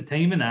who picks the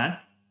team and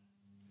that,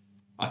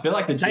 I feel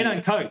like the they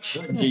don't coach.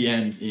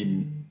 GMs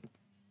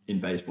in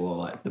baseball are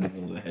like the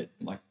more the head,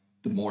 like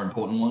the more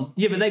important one.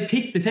 Yeah, but they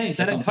pick the teams.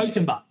 They don't coach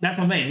them, but that's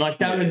what I mean. Like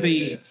that would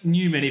be Yeah.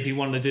 Newman if he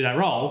wanted to do that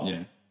role.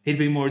 Yeah. He'd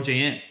be more a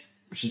GM.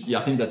 Which is,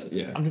 I think that's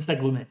I'm just that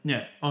good, man.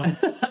 Yeah.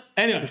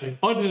 Anyway,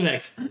 on to the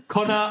next.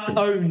 Connor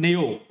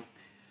O'Neill.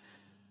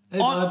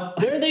 Where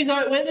are these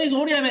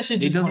audio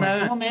messages? He doesn't Connor? have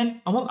it. Come on,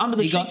 man. I want under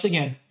the sheets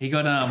again. He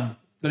got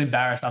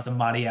embarrassed after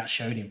Marty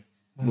outshowed him.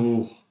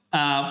 Ooh.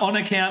 On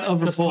account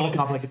of Just Connor reports.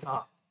 can't play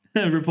guitar.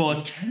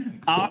 reports.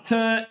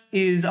 Arthur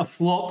is a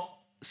flop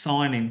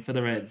signing for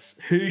the Reds.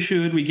 Who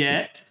should we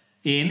get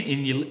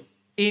in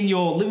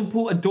your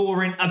Liverpool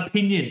adoring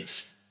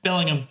opinions?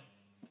 Bellingham.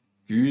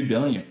 Jude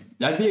Bellingham.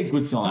 That'd be a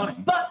good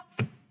sign. But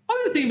I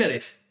got to think about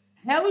this.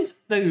 How is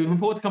the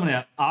reports coming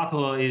out?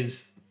 Arthur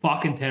is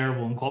fucking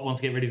terrible and Klopp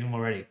wants to get rid of him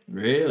already.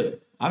 Really?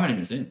 I haven't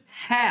even seen it.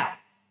 How?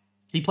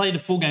 He played a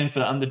full game for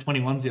under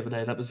 21s the other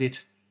day. That was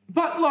it.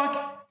 But like,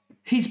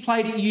 he's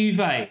played at Juve.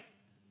 Like,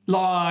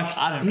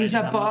 I don't he's rate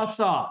him at that much.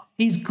 Barca.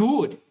 He's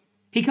good.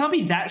 He can't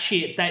be that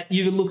shit that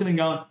you're looking and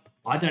going,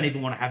 I don't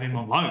even want to have him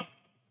on loan.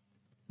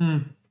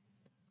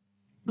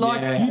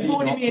 Like, Yeah, you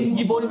bought you're him in, not-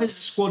 you bought him as a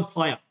squad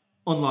player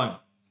on loan.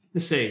 To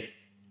see.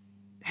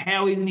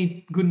 How isn't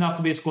he good enough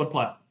to be a squad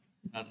player?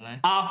 I don't know.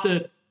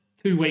 after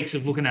 2 weeks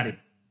of looking at him?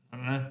 I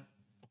don't know.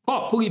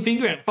 Oh, pull your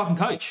finger out, fucking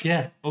coach.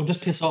 Yeah, or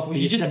just piss off with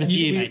You your just- 7th you-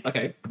 year, we- mate.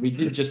 Okay, we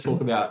did just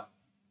talk about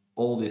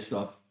all this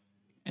stuff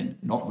and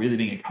not really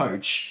being a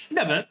coach.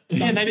 No, but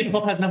Yeah, maybe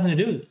Klopp has nothing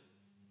to do with it.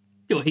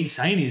 well, he's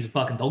saying he's a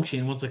fucking dog shit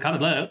and wants to cut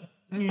it out.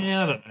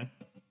 Yeah, I don't know.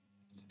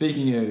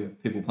 Speaking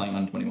of people playing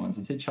under 21s,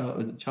 you said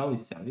was it Charlie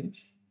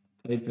Savage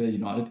played for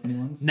United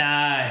 21s?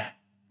 No.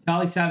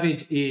 Charlie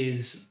Savage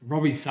is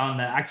Robbie's son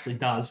that actually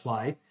does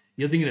play.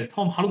 You're thinking of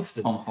Tom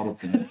Huddleston, Tom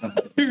Huddleston.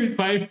 who's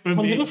playing for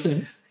Tom me.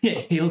 Hiddleston.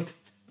 Yeah, Hiddleston.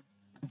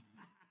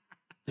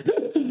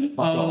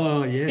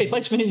 Oh, He yeah.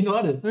 plays for Man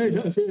United. He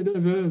does, he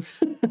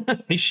does.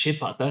 He's shit,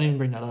 but don't even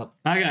bring that up.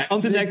 Okay,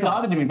 on to the They next one.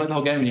 started him. He played the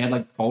whole game and he had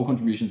like goal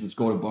contributions and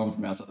scored a bomb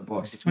from outside the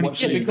box. Yeah,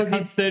 because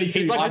he's 32.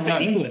 He's like I know.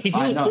 for England. He's I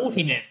nearly know.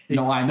 40 now.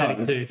 no, I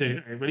know.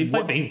 32, but he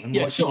played for England.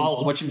 Yeah, Watch still him,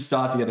 old. watch him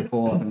start to get a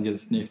call up and get a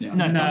sniff now.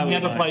 No, No, he'll he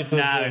never won't. play for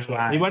No, the he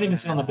won't. He won't even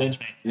sit on the bench,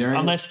 mate. You reckon?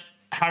 Unless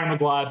Harry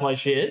Maguire plays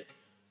shit,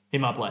 he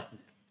might play.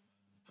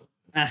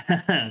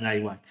 No, he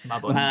won't. My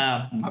boy.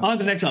 On to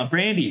the next one.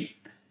 Brandy.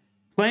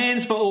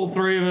 Plans for all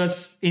three of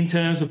us in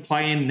terms of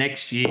playing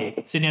next year.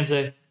 Sydney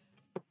FC.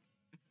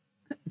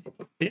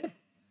 Yeah.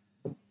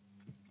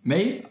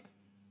 Me?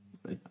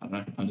 I don't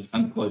know. I'm just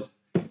undisclosed.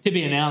 To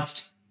be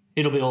announced.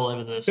 It'll be all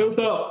over the socials.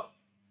 up.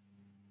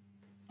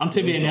 I'm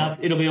to be announced.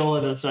 It'll be all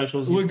over the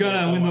socials. We're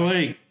going to win the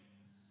league.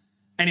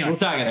 Anyway, We'll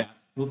tag it out.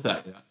 We'll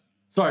tag it out.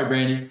 Sorry,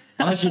 Brandy.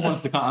 Unless she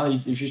wants to come.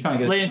 If she's trying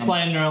to get Liam's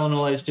playing Neural and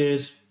all those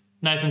dudes.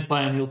 Nathan's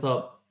playing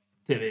Hilltop.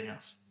 To be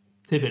announced.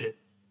 To be.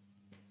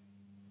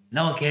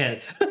 no one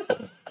cares.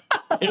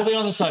 It'll be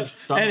on the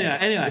socials. Don't worry.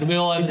 Anyway, It'll be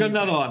all over he's got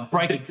the- another one.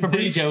 Breaking.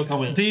 Fabrizio will come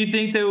with Do it. you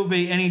think there will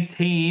be any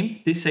team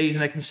this season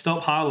that can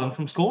stop Haaland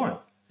from scoring?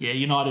 Yeah,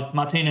 United.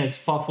 Martinez,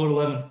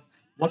 5'11".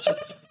 Watch it.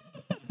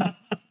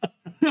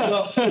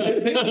 Well,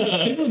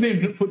 people have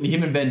been putting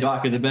him and Van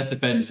Dijk as the best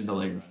defenders in the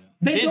league right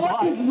now. Van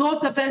Dijk is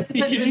not the best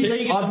defender in the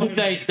league. I'm just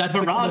saying that's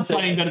Varane's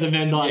playing better than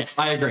Van Dijk. Yes,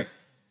 I agree.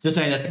 Just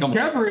saying that's the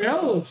competition.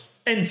 Gabriel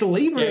and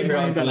Saliba are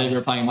Gabriel and playing better. Saliba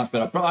are playing much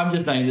better. But I'm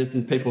just saying this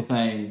is people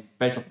saying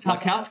based off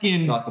Tarkowski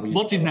and Last couple years.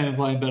 what's his name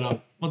playing better?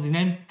 What's his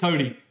name?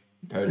 Cody.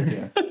 Cody,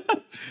 yeah.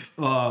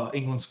 Oh,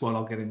 England squad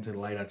I'll get into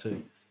later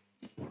too.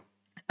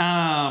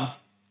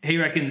 He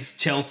reckons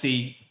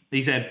Chelsea,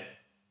 he said,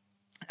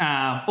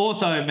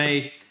 also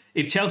me,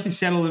 if Chelsea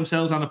settle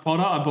themselves under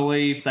Potter, I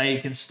believe they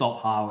can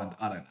stop Haaland.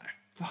 I don't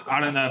know. I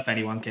don't know if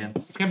anyone can.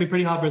 It's going to be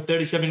pretty hard for a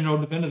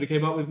 37-year-old defender to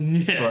keep up with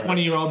Yeah.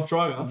 20-year-old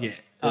striker. Yeah.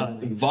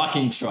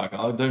 Viking striker.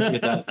 Oh, don't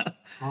forget that.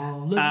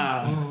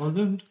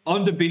 Haaland.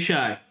 On to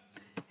Bishay.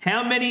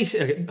 How many,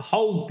 a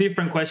whole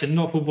different question,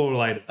 not football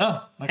related.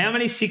 Oh, okay. How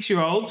many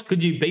 6-year-olds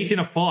could you beat in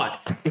a fight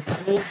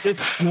if all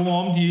just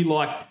swarmed you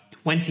like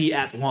 20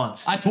 at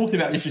once? I talked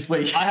about this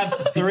week. I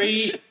have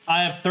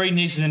three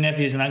nieces and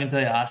nephews, and I can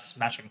tell you, I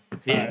smash them.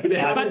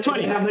 Yeah, but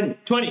 20. How many?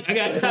 20.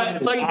 Okay, so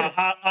like you said,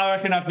 I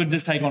reckon I could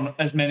just take on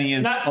as many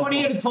as. no,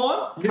 20 at a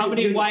time, coming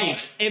in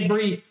waves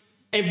every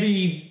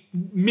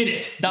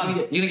minute. Done.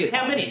 You're gonna get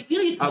How many?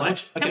 You're going to get tired.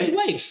 which- How okay. many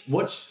waves?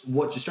 What's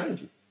your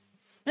strategy?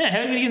 Yeah, how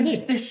many are you going to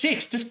get? There's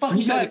 6. Just You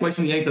fucking said the go.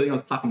 question again because I think I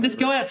was plucking. Just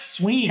go out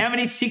swinging. How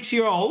many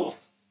 6-year-olds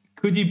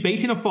could you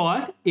beat in a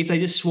fight if they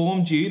just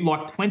swarmed you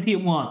like 20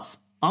 at once?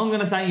 I'm going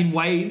to say in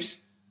waves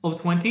of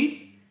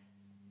 20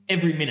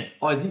 every minute.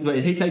 Oh,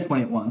 wait, he said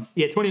 20 at once.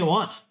 Yeah, 20 at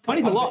once.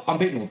 20's a lot. I'm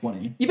beating all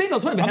 20. You've beaten on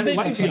 20, but how many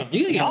beating waves you on got?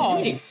 You're going to get Oh. on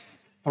 20.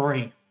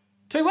 3.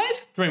 2 waves?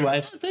 3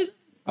 waves.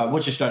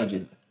 What's your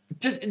strategy?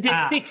 Just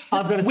 6.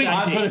 I've got a Win.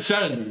 strategy. I've got a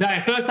strategy.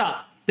 No, first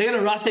up, they're going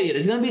to rush at you.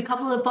 There's going to be a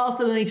couple that are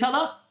faster than each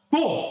other.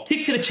 Boom!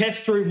 Kick to the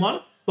chest through one.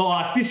 But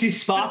like, this is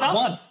Sparta. That's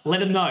one.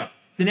 Let him know.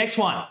 The next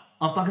one,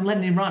 I'm fucking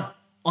letting him run.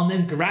 I'm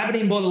then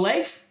grabbing him by the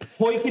legs,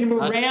 poking him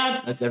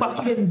around, that's everyone.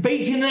 fucking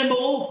beating them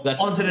all That's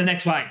onto the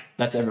next wave.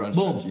 That's everyone's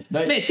Boom. strategy.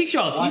 No, Man,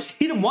 6-year-olds, you just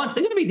hit them once,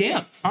 they're going to be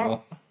down.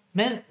 well,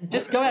 Man,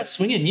 just go out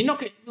swinging. You're not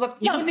going like,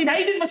 Yeah, I've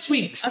stayed in my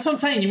swings. That's what I'm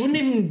saying. You wouldn't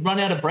even run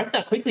out of breath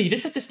that quickly. You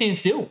just have to stand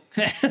still.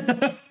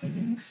 You're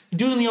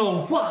doing the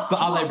old, what? but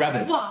are they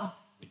rabid? What?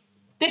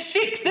 They're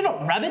 6. They're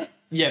not rabid.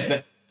 Yeah,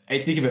 but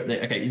hey, think about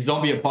it. Okay,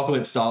 zombie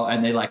apocalypse style,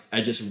 and they like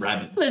are just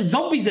rabid. There's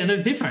zombies then,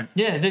 it's different.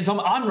 Yeah,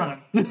 I'm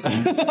running.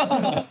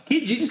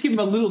 Kids, you just give them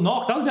a little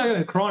knock. They'll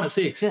go crying at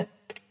 6. Yeah.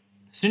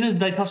 As soon as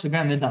they touch the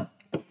ground, they're done.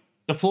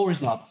 The floor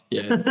is lava.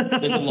 Yeah,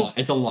 there's a lot.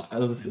 It's a lot.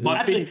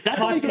 Actually, that's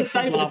what you can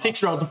say with a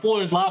 6-year-old. The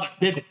floor is lava.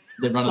 They're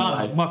They're running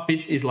done. away. My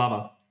fist is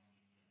lava.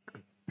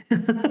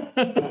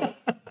 I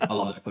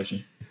love that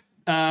question.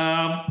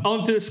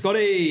 On to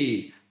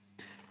Scotty.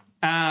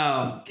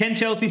 Can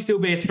Chelsea still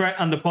be a threat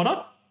under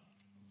Potter?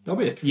 They'll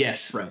be a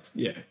Yes. threat.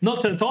 Yeah,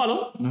 Not to the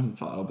title. not the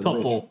title, but Top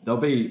they'll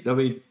be- four. They'll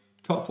be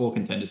top 4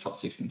 contenders, top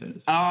 6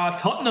 contenders.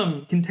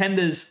 Tottenham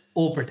contenders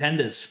or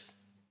pretenders?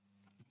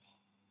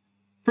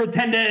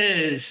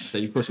 Pretenders. So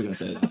of course you're going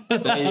to say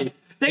that.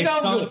 They're if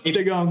going Son- good. If,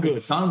 They're going if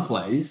good. Son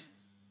plays,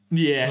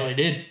 Yeah. Well, he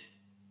did.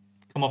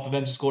 Come off the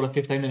bench and scored a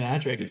 15-minute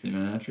hat-trick.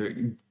 15-minute hat-trick.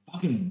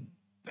 Fucking,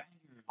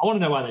 I want to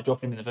know why they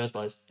dropped him in the first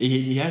place.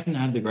 he hasn't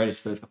had the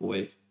greatest first couple of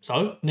weeks.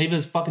 So,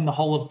 neither's fucking the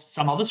whole of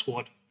some other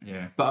squad.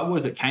 Yeah, but what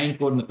was it? Kane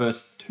scored in the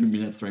first 2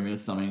 minutes, 3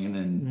 minutes, something, and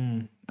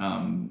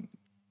then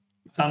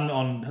Son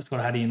on Scott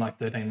Hattie in like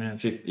 13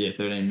 minutes.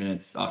 13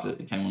 minutes after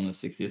it came on the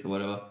 60th or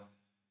whatever.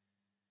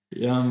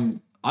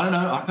 I don't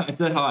know. It's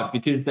that hard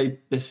because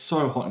they're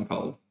so hot and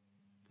cold.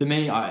 To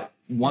me,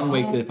 one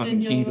week they're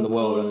fucking kings of the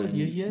world, and then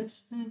Yes,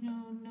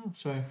 no.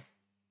 Sorry.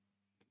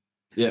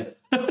 yeah,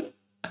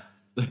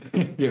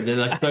 yeah,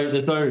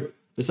 they're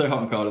so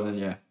hot and cold,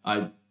 and then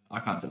I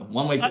can't tell.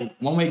 One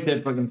week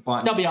they're fucking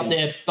fighting. They'll be up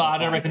there, but I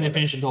don't reckon they're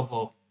finishing top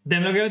 4.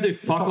 Then they're going to do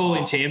fuck all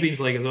in Champions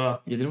League as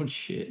well. Yeah, they're doing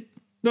shit.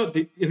 No, have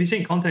you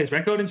seen Conte's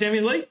record in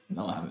Champions League?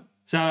 No, I haven't.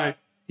 So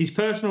his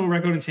personal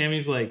record in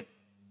Champions League,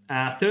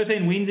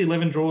 13 wins,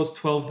 11 draws,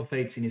 12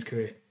 defeats in his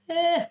career.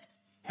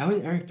 How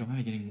is Eric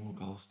Dyer getting more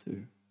goals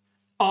too?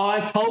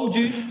 I told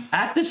you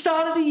at the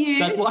start of the year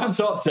That's why I'm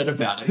so upset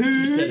about it.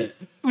 You said it.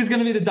 was going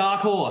to be the dark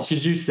horse.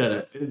 Because you said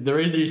it. The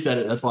reason you said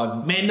it, that's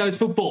why. Man knows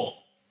football.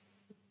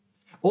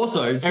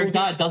 Also, Eric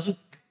Dyer doesn't.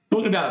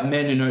 talking about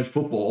men who knows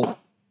football,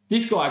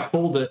 this guy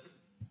called it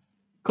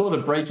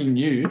breaking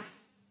news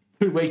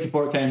 2 weeks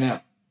before it came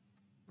out.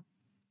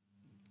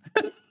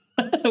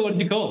 What did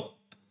you call?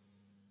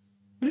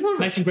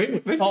 Mason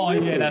Greenwood. Oh,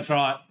 yeah, that's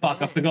right.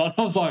 Fuck, I forgot.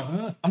 I was like,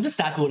 I'm just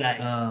that good, eh?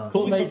 Called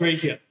Call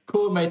Fabrizio.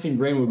 Mason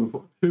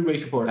Greenwood 2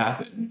 weeks before it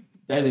happened.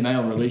 Daily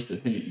Mail released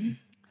it. they've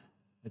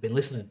been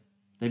listening.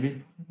 They've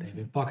been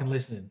Fucking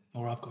listening.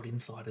 Or I've got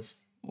insiders.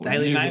 or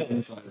Daily you Mail. got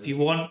insiders. If you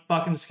want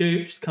fucking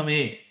scoops, come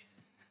here.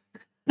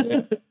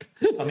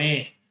 Come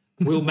here.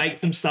 We'll make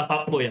some stuff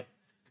up for you.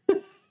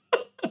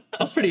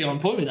 I was pretty on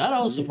point with that.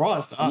 I was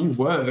surprised. I You just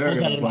were very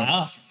pulled that out of on my point.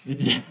 ass.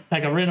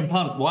 Take a random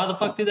punt. Why the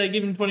fuck did they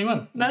give him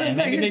 21? No,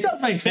 it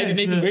does make sense. Maybe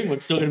Mason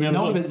Greenwood's still going to be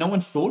on the board. No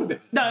one's thought about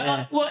it.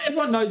 No, well,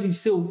 everyone knows he's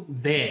still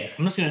there.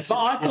 I'm just going to say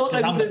But I thought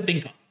they I'm a would've-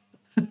 thinker.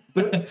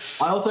 But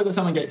I also got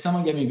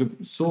someone gave me a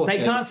good source. They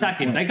there. can't sack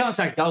him. They can't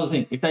sack That was the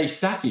thing. If they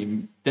sack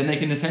him, then they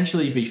can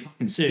essentially be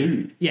fucking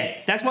sued. Yeah,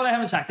 that's why they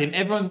haven't sacked him.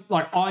 Everyone,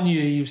 like, I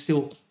knew he was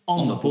still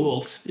on the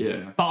books.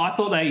 Yeah. But I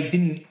thought they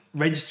didn't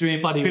register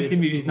him, But he script was him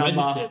with his number.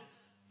 registered.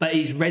 But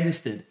he's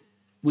registered,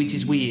 which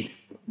is weird.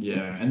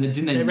 Yeah. And then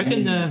didn't they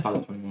reckon name the- part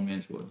of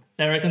 21-man squad?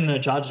 They reckon the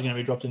charge is going to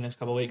be dropped in the next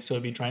couple of weeks, so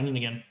it'll be training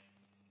again.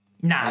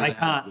 Nah, they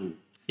can't.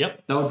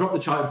 Yep. They'll drop the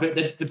charge, but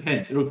that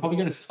depends. It'll probably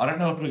go to. I don't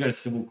know if it'll go to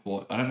civil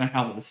court. I don't know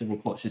how the civil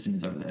court system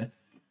is over there.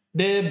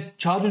 They're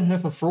charging her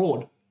for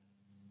fraud.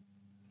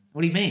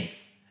 What do you mean?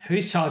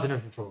 Who's charging her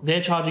for fraud?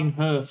 They're charging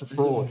her for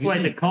fraud.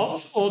 Wait, the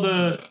cops or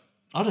the...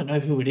 I don't know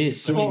who it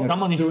is. Suing her-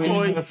 Someone is suing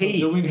fraud. her-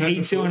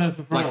 He's suing her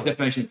for fraud. Like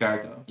defamation of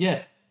character.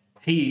 Yeah.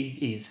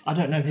 He is. I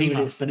don't know who it is,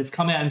 must. but it's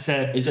come out and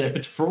said If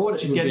it's fraud,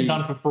 she's it would getting be,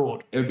 done for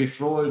fraud. It would be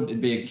fraud.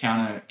 It'd be a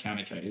counter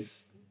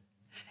case.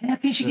 How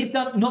can she get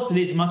done? Not for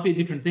this. It must be a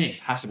different thing.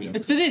 Has to be.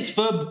 It's for this,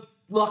 for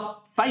like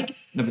fake.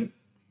 No, but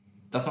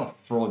that's not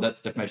fraud.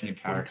 That's defamation of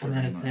character. Come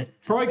out and said.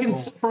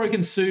 Probably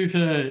can sue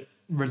for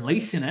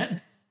releasing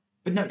it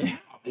But no, how?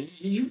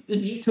 You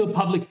to a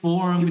public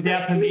forum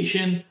without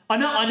permission. I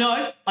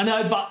know,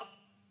 but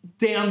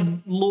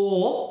down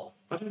law,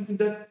 I don't think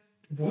that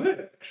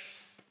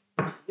works.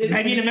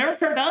 maybe in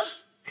America it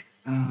does.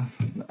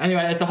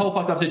 Anyway, it's a whole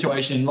fucked up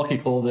situation. Lockie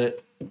called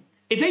it.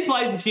 If he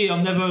plays this year,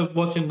 I'm never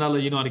watching another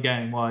United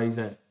game while he's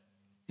there.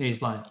 He's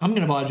playing. I'm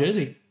going to buy a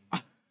jersey.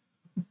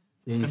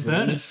 He's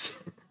burn it.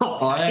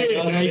 Oh,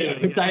 yeah,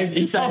 he saved it.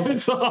 He saved it.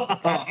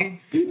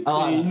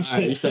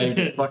 He saved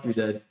it. Fuck me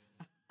dead.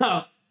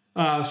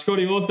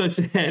 Scotty also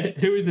said,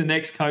 who is the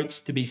next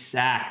coach to be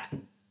sacked?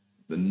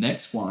 The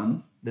next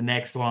one. The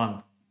next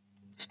one.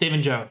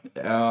 Stephen Joe.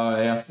 Oh,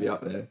 it has to be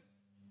up there.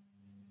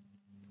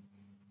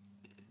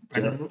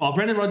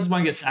 Brendan Rodgers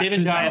won't get sacked.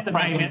 Stephen They have Joe, to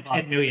pay him Frank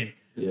 10 million.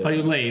 Yeah. But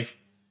he'll leave.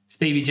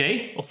 Stevie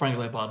G. Or Frank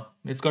Lampard.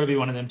 It's got to be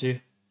one of them two.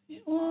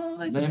 Well,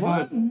 they just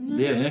Lampard, won.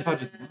 yeah, Lampard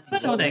just. I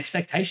don't know what the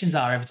expectations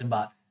are, Everton,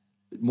 but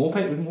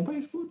Morpay was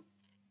Morpay scored.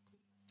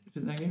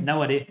 In that game?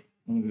 no idea.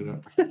 I'm gonna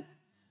look it up.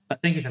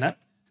 But thank you for that.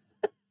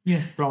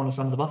 Yeah. Throwing us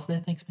under the bus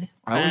there. Thanks, man.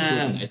 I always do it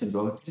to Nathan as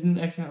well. Didn't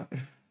X out.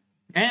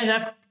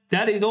 And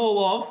that is all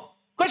of.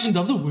 Questions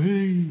of the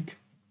week.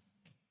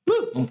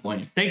 1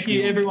 point. Thank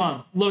you, everyone.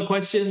 A lot of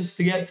questions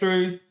to get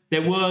through.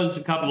 There was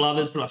a couple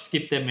others, but I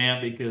skipped them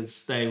out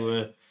because they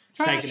were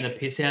taking the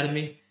piss out of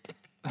me.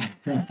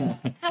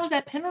 How was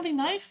that penalty,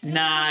 Nate?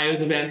 Nah, it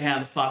was about how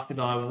the fuck did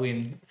I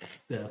win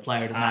the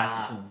player of the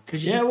match.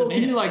 Yeah, well,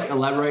 can you like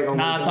elaborate on?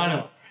 Nah, what don't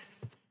know.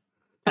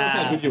 Tell us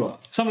how good you are.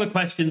 Some of the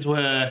questions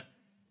were,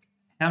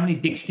 how many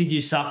dicks did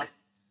you suck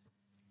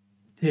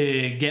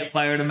to get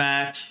player of the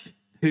match?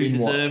 Who In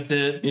what? deserved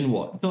it? In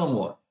what? Tell them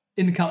what.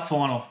 In the cup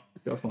final.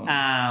 Go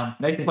on.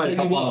 Nathan played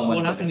a What, couple on what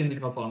Wednesday. happened in the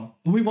cup final?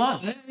 We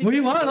won. We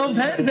won on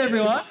pens,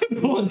 everyone.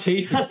 Pulling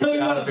teeth. I don't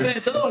want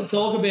to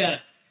talk about it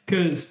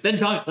because Then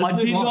don't. I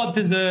did not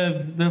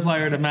deserve the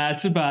player of the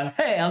match, but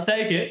hey, I'll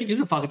take Who it. gives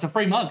a fuck? It's a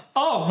free mug.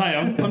 Oh, mate,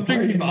 I'm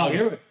drinking mug.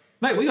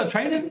 Mate, we got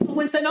training on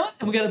Wednesday night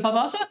and we go to the pub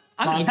after.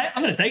 I'm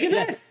going to take it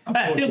there.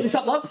 Hey, fill this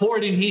up, love. Pour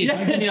it in here.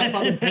 Don't give me a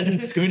fucking peasant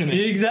schooner, man.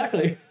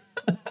 Exactly.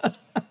 All right,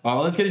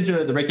 well, let's get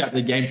into the recap of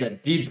the games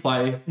that did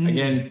play.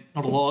 Again,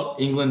 Not a lot.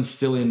 England's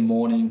still in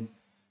mourning.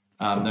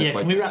 No Yeah,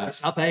 quotes can we on wrap that.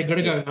 this up? Hey,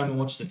 gotta go home and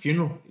watch the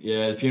funeral.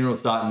 Yeah, the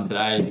funeral's starting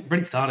today.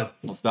 Already started.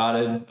 Or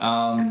started.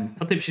 I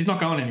think she's not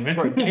going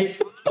anywhere.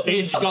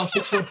 She's going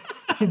 6 feet.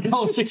 She's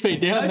going 6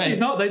 feet down, No, she's mate.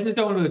 not. They just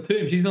go into the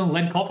tomb. She's in a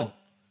lead coffin.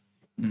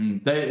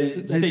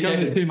 They They go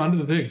in the tomb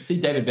under the tomb. see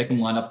David Beckham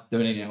lined up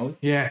 13 hours.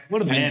 Yeah,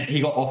 what a And man. he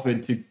got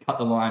offered to cut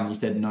the line. He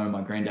said, no,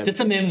 my granddad. Just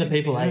a man of the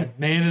people, eh?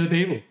 Man of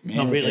the people. Man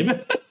Not of the really,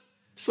 people. but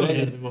just a man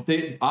of the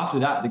people. After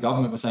that, the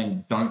government was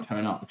saying, don't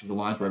turn up because the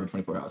lines were over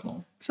 24 hours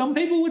long. Some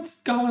people would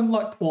go in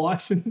like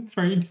twice and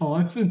 3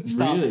 times and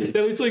stuff. Really?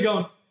 They're literally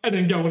going and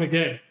then going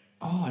again.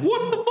 Oh, I didn't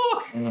What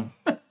the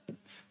fuck?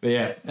 But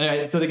yeah,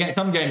 anyway, so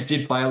some games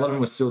did play. A lot of them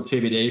were still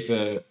TBD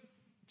for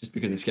just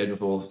because the schedules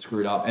were all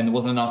screwed up and there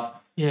wasn't enough.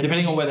 Yeah.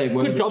 Depending on where they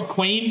were. Good job,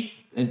 Queen.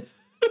 And,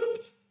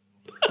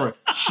 bro,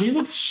 she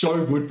looked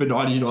so good for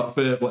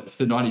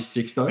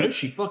 96 though. No,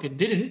 she fucking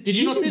didn't. Did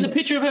you not see the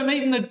picture of her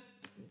meeting the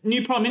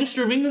new Prime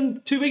Minister of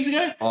England 2 weeks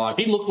ago? Oh,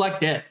 She looked like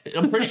death.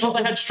 I'm pretty sure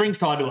they had strings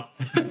tied to her.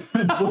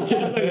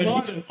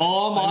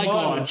 Oh my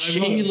god,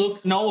 she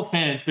looked. No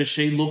offense, but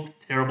she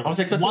looked terrible. was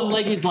like, so- One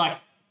leg is like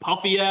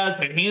puffy ass.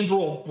 Her hands are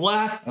all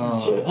black.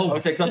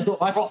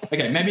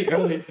 Okay, maybe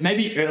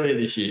earlier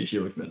this year she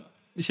looked better.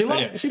 She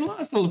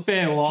lasted a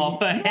fair while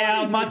for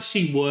how much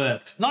she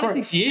worked.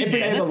 96 years, every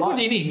man. day of That's her good life.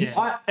 innings.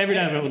 Every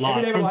day of her life.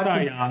 Every day of From her so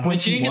life. young. When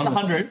she didn't get the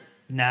 100,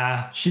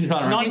 Nah. She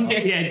didn't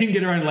 96, yeah, didn't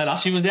get her own letter.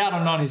 she was out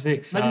on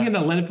 96. Imagine getting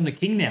a letter from the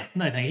king now.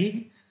 No, thank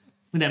you.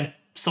 With them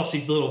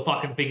sausage little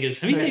fucking fingers.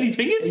 Have you seen his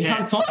fingers? He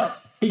can't sign it.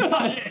 He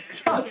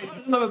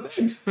can't.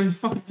 His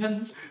fucking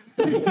hands.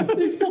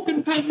 These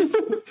fucking pens.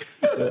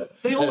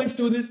 They always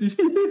do this.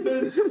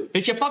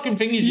 It's your fucking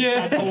fingers.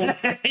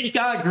 Yeah. You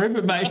can't grip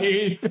it,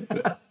 mate.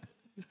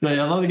 So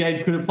yeah, a lot of the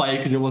games couldn't play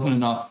because there wasn't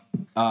enough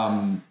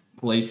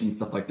police and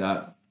stuff like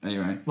that.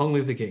 Anyway, Long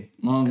live the king.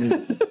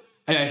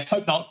 anyway,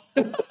 Hope not.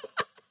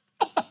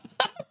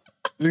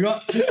 we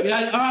got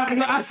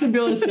Aston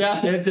Villa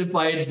Southampton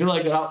played.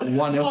 Villa got up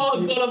 1-0.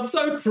 Oh god, I'm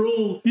so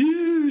cruel.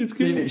 Yeah, it's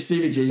good.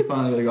 Stevie G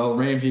finally got a goal.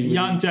 Ramsey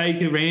Young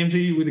Jacob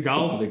Ramsey with a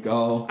goal. with a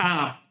goal.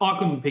 I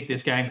couldn't pick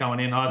this game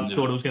coming in. I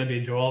thought it was going to be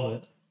a draw,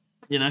 but,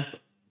 you know,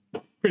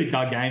 pretty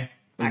dud game.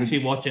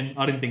 Actually watching,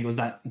 I didn't think it was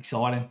that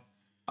exciting.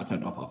 I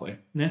turned it off halfway.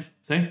 Yeah,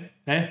 see?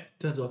 Yeah.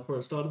 Turns off before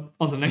it started.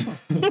 On to the next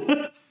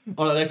one.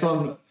 On the next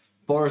one,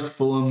 Forest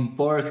Fulham.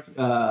 Forest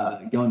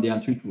going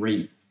down 2-3.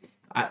 Who's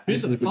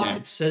This was a the good fuck game.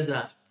 that says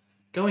that?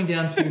 Going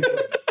down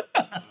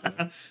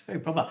to Very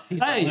proper.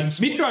 the Hey, home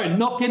squad. Mitro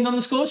not getting on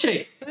the score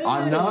sheet.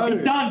 I know.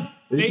 He's done.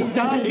 He's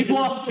done. He's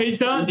washed. He's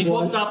done. He's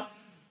washed up.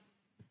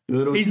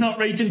 Little, He's not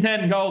reaching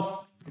 10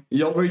 goals.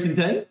 You're not reaching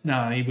 10?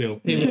 No, he will.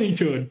 He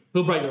should.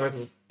 He'll break the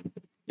record.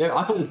 Yeah,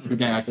 I thought this was a good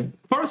game actually.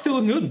 Forrest still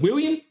looking good.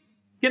 William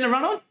getting a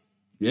run on?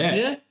 Yeah.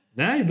 Yeah.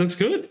 No, he looks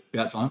good.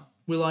 About time.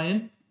 Will I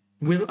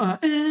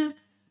in?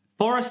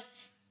 Forrest,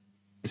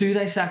 do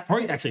they sack?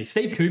 Probably, actually,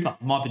 Steve Cooper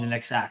might be the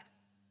next sacked.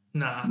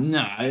 Nah.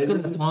 No. Good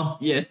at the time.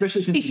 Yeah,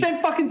 especially since He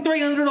spent fucking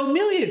 300 odd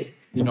million.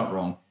 you're not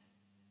wrong.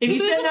 If you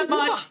So spend they're that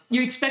not much,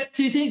 you expect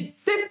 2 things.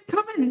 They're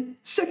coming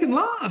second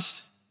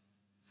last.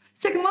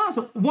 Second last.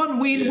 1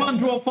 win, Yeah. 1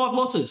 draw, 5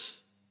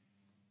 losses.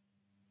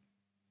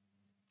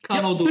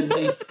 Can't all do a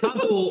lead.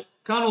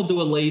 Can't all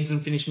do a Leeds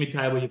and finish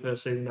mid-table your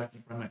first season back in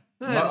the Premier.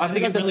 No, I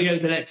think I'd really go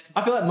to the next.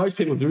 I feel like most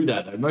people do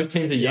that though. Most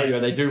teams are yo-yo.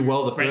 They do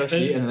well the first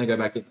Brentford. year and then they go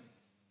back to.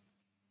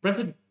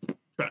 Brentford.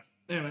 Trash.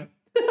 Anyway.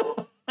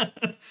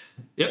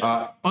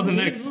 On to the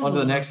next. On to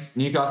the next.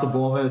 Newcastle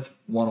Bournemouth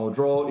 1-1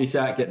 draw.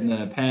 Isak getting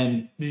the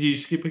pen. Did you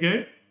skip a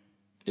game?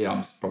 Yeah,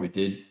 I probably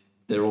did.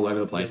 They're all over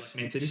the place.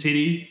 Manchester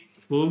City,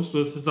 Wolves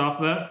was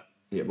after that.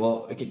 Yeah,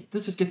 well, okay,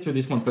 let's just get through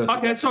this one first.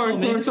 Okay, sorry.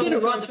 Let's get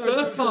it right the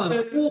first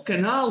time.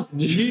 Fucking hell.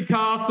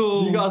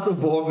 Newcastle. Newcastle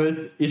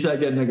Bournemouth. Isak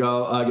getting a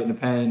goal, getting a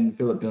pen.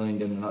 Philip Billing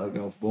getting another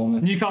goal for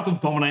Bournemouth. Newcastle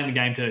dominating the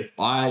game too.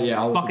 I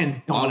was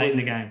Fucking dominating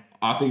the game.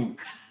 I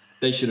think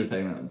they should have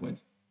taken out the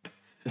points.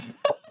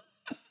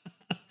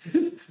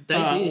 They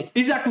did.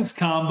 Isaac looks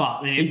calm,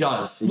 but man, He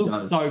does. He looks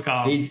does. so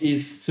calm.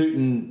 He's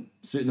suiting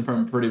the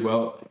Prem pretty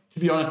well. To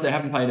be honest, they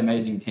haven't played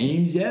amazing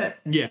teams yet.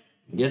 Yeah,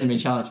 He hasn't been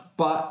challenged,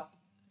 but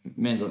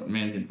man's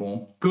in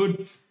form.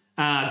 good.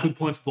 Good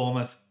points for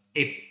Bournemouth.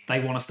 If they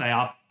want to stay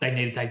up, they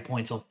need to take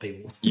points off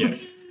people. Yeah.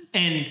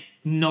 And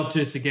not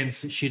just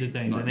against shitter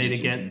teams. Not They need to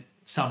just get shitty.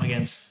 some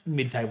against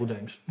mid-table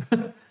teams.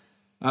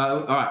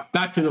 All right,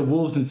 back to the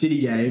Wolves and City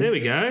game. There we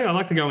go. I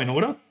like to go in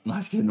order.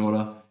 Let's get in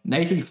order.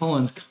 Nathan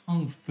Collins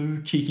kung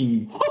fu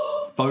kicking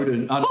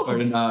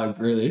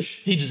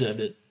Grealish. He deserved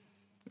it.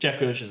 Jack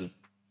Grealish is a...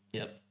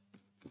 Yep.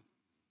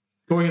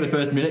 Scoring in the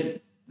first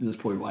minute. This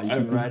is probably why you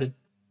kicked him. Overrated.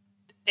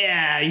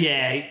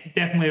 Yeah,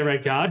 definitely a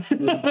red card.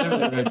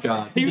 Definitely a red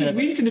card. He was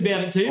whinging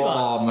about it too, man.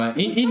 Oh man,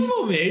 Come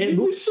on, man. it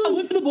looks I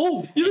went for the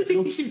ball. You don't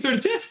think he through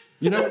the chest?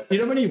 you know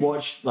when you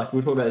watch, like we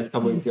were talking about this a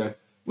couple of weeks ago,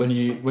 when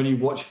you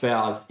watch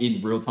fouls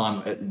in real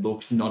time, it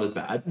looks not as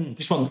bad.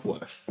 This one looks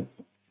worse.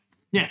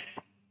 Yeah.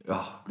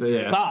 Oh,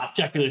 yeah. But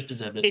Jack Grealish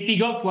deserved it. if he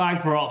got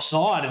flagged for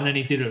offside and then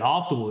he did it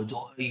afterwards,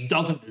 he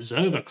doesn't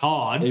deserve a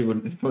card. He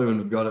probably wouldn't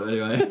have got it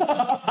anyway.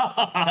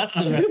 That's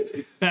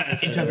the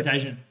That's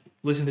interpretation.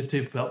 Listen to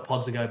 2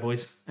 pods ago,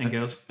 boys and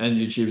girls. And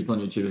YouTube, it's on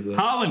YouTube as well.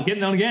 Haaland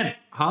getting on again.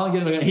 Haaland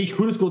getting again. He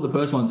could have scored the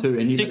first one too.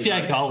 And he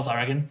 68 goals, I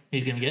reckon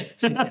he's going to get.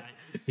 68.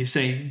 You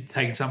see,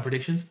 taking some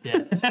predictions. Yeah.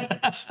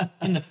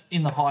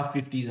 in the high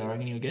 50s, I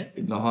reckon he'll get.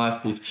 in the high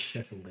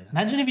 50s.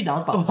 Imagine if he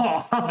does, but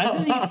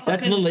imagine,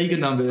 That's La Liga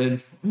number.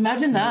 And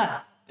imagine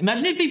that.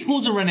 Imagine if he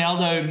pulls a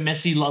Ronaldo,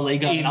 Messi, La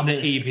Liga In the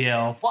numbers.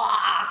 EPL.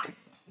 Fuck.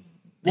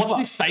 Watch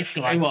this space,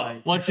 guys.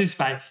 won't. Watch this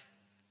space.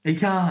 He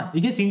can't. He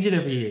gets injured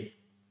every year.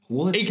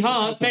 what? He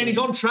can't. Man, he's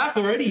on track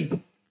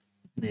already.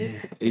 Yeah.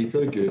 He's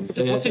so good.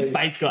 Watch this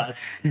space,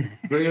 guys.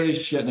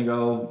 Grealish getting a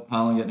goal.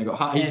 Haaland getting a goal.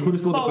 He And could have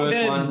scored the first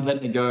Foden. one,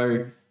 letting it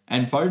go.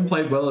 And Foden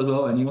played well as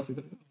well, and he also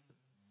got a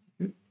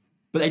goal.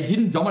 But they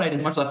didn't dominate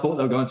as much as I thought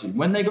they were going to.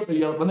 When they got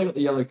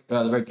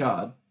the red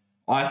card,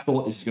 I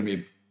thought this was going to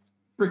be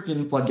a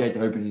freaking floodgates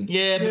open.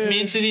 Yeah, but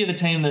Man City are the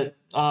team that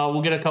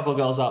will get a couple of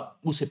goals up.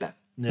 We'll sit back.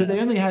 But they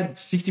only had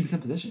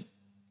 60% possession.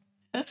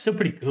 That's still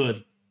pretty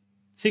good.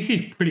 60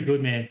 is pretty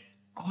good, man.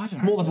 Oh, I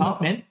don't know. More than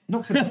half, man.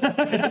 Not for them.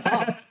 It's a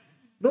pass.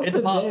 Not It's a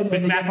for pass. them,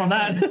 Big but back on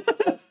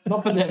that.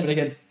 Not for them, but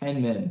against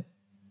 10 men.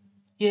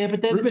 Yeah, but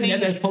they're the Ruben team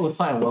Neves that probably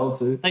playing well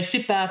too. they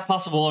sit back,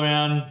 pass the ball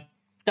around.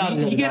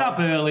 You get up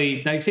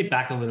early, they sit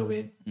back a little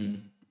bit.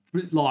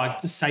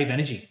 Like, just save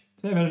energy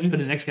Same energy. for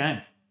the next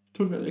game.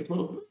 Talk about the next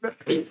one.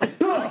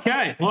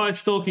 Okay, well, it's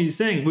Stalky's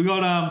thing. We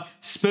got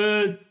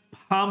Spurs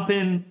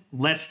pumping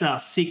Leicester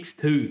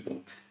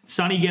 6-2.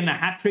 Sonny getting a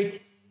hat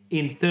trick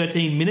in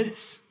 13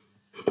 minutes.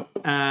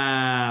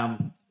 Yeah,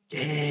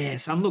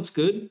 Son looks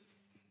good.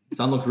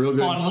 Son looks real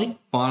good.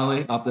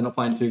 Finally. After not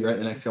playing too great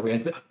the next couple of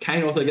games. But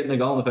Kane also getting a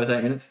goal in the first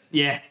 8 minutes.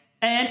 Yeah,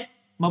 and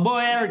my boy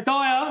Eric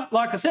Dyer,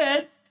 like I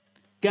said,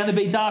 going to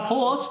be dark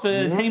horse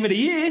for team of the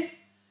year.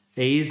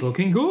 He's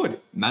looking good.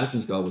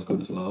 Madison's goal was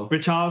good as well.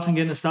 Richarlison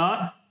getting a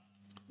start.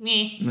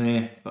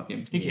 Nah, fuck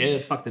him. Who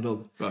cares? Fuck the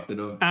dog. Fuck the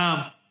dog.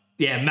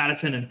 Yeah,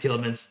 Madison and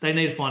Tillemans. They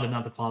need to find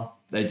another club.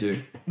 They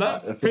do.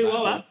 But pretty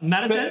well,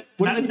 Madison. But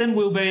what did Madison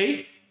will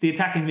be the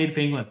attacking mid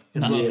for England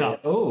in the World Yeah.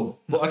 Cup. Oh.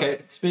 Well,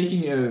 okay,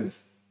 speaking of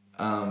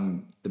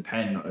the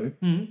pen though,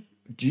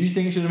 do you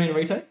think it should have been a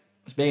retake?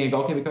 As being a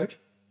goalkeeper coach?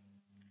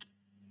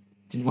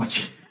 Didn't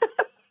watch it.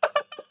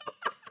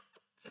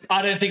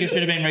 I don't think it should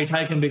have been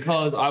retaken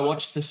because I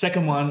watched the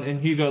second one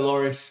and Hugo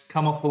Lloris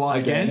come off the line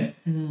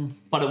again,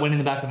 but it went in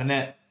the back of the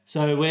net.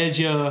 So where's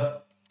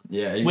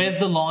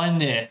the line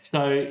there?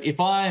 So if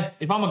I'm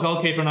a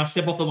goalkeeper and I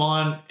step off the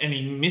line and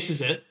he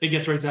misses it, it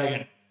gets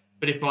retaken.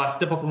 But if I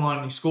step off the line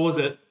and he scores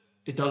it,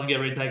 it doesn't get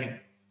retaken.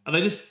 Are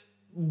they just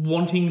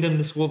wanting them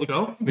to score the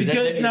goal? It's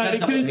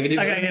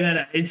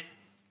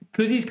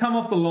because he's come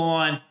off the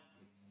line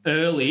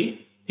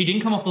early. He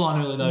didn't come off the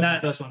line early though. No.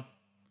 The first one.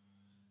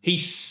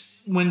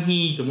 When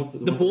the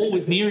what's ball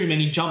was near him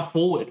and he jumped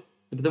forward.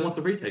 But then what's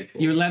the retake for?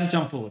 You're allowed to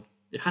jump forward.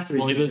 It has to be.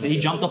 Well, he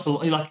jumped off the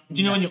line.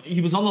 Do you know when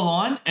he was on the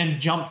line and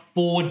jumped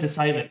forward to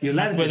save it? You're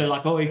allowed That's to where do they're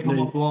like, oh, he come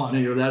off the line. No,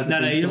 you're allowed to. No,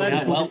 you're allowed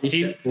to. well,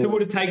 He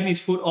would have taken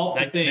his foot off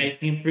the thing.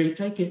 Him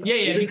retake it.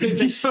 Yeah, because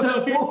they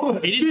step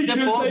forward. He didn't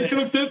step forward. They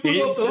took their foot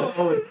off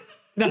the line.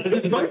 No,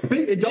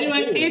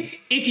 anyway,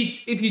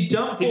 if you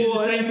jump He did the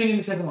forward same thing in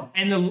the second one.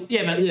 and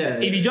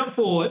if you jump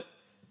forward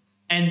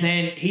and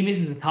then he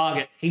misses the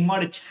target, he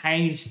might have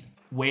changed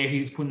where he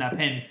was putting that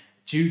pen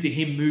due to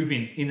him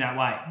moving in that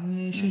way.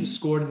 He should have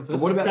scored in the But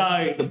first what one.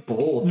 about So, the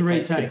balls? the To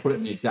retake. put it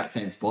in the exact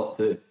same spot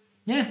too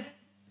Yeah,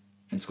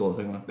 and score the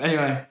second one. But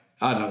anyway,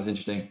 I don't know. It's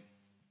interesting.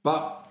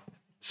 But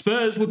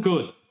Spurs look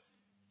good.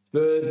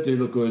 Spurs do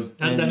look good.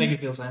 How does that make you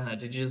feel saying that?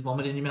 Did you just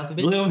vomit in your mouth a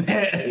bit? A little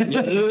bit.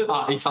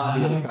 It's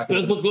hard to get a crack.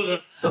 Spurs look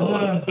good.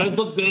 Spurs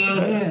look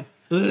good.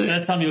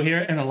 First time you'll hear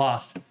it and the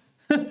last.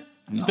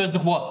 Spurs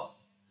look what?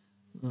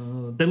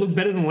 They look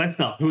better than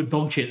Leicester, who are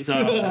dog shit. So,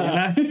 you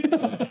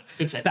know,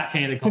 Good set.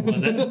 backhanded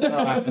compliment.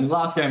 All right, and the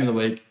last game of the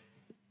week.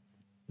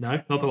 No,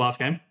 not the last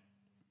game.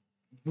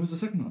 Who was the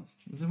second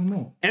last? Was there one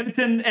more?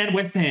 Everton and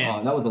West Ham.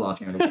 Oh, that was the last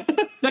game of the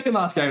week. Second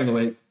last game of the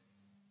week.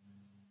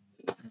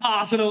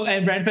 Arsenal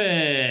and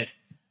Brentford.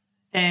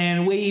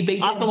 And we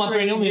beat Arsenal won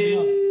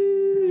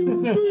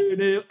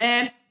 3-0.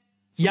 And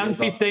young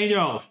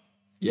 15-year-old.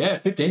 Yeah,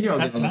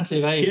 15-year-old. That's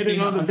massive, eh? Get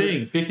him on the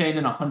thing. 15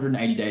 and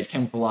 180 days.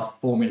 Came for the last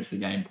 4 minutes of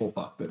the game. Poor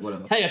fuck, but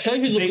whatever. Hey, I tell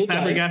you who looked Beat good, though.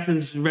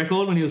 Fabregas's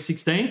record when he was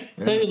 16.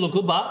 Tell you who looked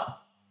good, but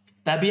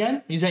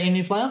Fabian, is that your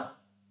new player?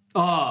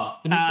 Oh,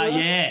 you see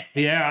that?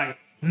 yeah. Right.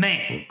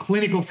 Man,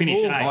 clinical finish.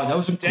 Oh, eh? that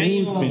was a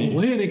Damn. cool finish.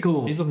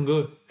 Clinical. He's looking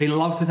good. He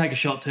loves to take a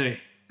shot too.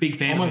 Big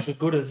fan Almost of as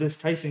good as this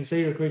tasting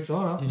Cedar Creek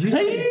cider.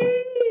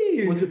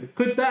 him. Was it?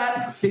 Clip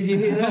that. Did you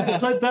hear that?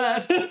 Clip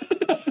that.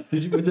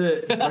 Was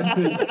it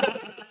Brentford?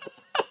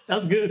 That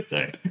was good.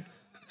 Sorry.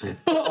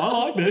 I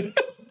liked it.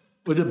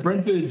 Was it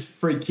Brentford's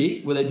free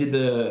kick where they did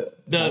the?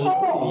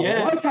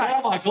 Yeah. Okay.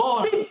 Oh my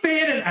god. Big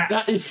fan of that.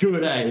 That is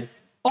good, eh?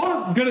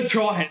 I'm gonna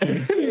try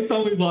it. It's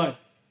only like.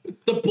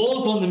 The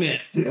ball's on the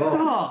net.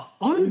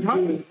 I'm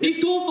hoping. He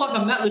scored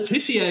like a Matt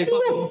Letizia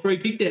fucking free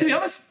kick To be there.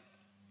 honest,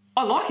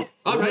 I like it.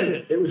 I rated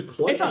it. It was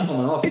close to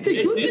coming off. It's a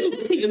good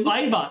distinct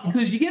flavour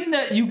because you get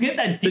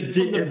that dip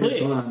from the every flip.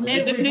 time.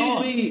 It just needed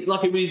to be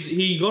like it was.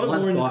 He got it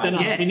One more in the side.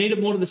 centre. Yeah. He needed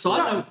more to the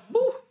side.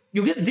 No,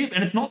 you'll get the dip,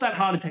 and it's not that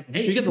hard a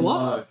technique. You get the what?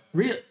 No.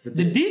 Real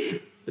the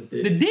dip, The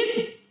dip. the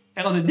dip,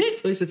 or the dip.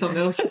 At least it's something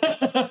else.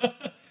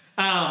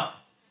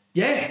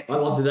 Yeah, I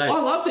loved the day. I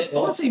loved it. I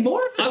want to see more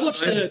of it.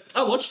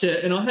 I watched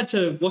it, and I had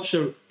to watch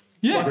the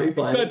Yeah,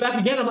 Replay. go back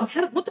again. I'm like,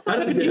 what the fuck How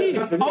did happened it here?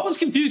 happen? I was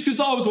confused because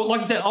I was,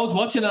 like I said, I was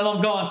watching it and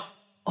I'm going,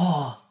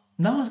 oh,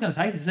 no one's going to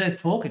take this. There's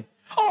talking.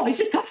 Oh, he's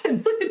just touched it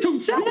and flicked it to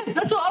himself.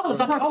 That's what I was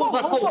like.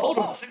 Hold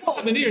on. What's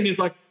happening here? And he's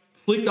like,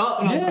 flicked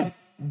up, and I'm Yeah. like,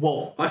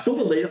 whoa. I saw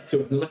the lead up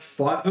to it. There's like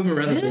 5 of them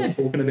around the Yeah. board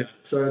talking about it.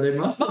 So they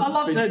must. But I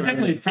love been that. trying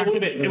Definitely, to-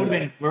 It would have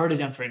been. We're already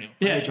down 3-0.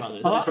 Yeah, Let me try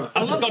this.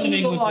 I've just got an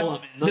England call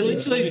up, man. They're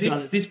literally Let me try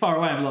this far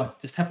away. I'm like,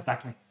 just tap it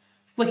back to me.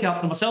 Flick it up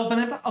to myself and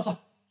everything. I was like,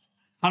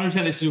 100%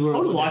 this is where I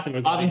would have liked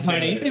it. Ivan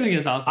Toney. Even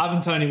against Arsenal.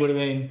 Ivan Toney would have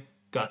been,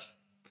 guys,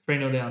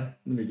 3-0 down.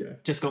 Let me go.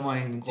 Just got my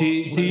England Do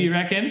you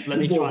reckon? Let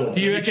me try it.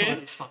 Do you Let me try reckon?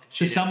 this fucking For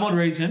shit. some odd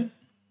reason,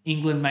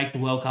 England make the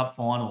World Cup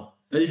final.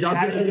 And he does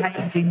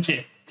it.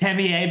 injured.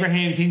 Tammy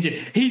Abraham's injured.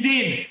 He's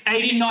in.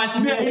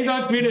 89th minute.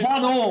 89th minute.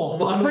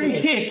 1-1. Free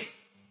kick.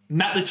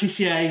 Matt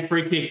Letizia,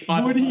 free kick.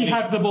 Would he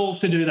have the balls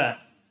to do that?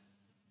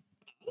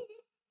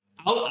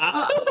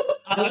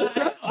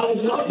 I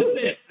would love to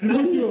see it.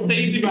 It's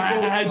easy,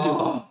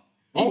 Oh.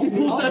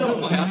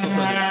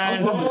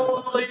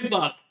 Holy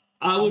fuck.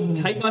 I would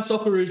take my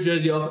Socceroos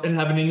jersey off and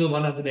have an England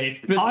one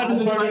underneath. But Ivan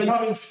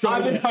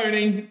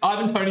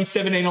Toney,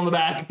 17 on the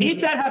back.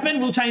 If that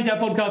happened, we'll change our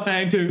podcast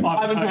name to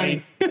Ivan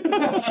Toney.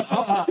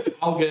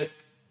 I'll get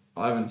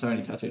Ivan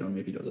Toney tattooed on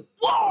me if he does it.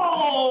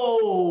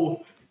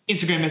 Whoa!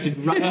 Instagram message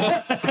right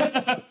now.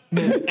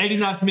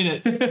 89th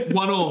minute,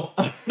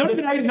 1-1. Not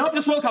even 80, not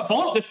just World Cup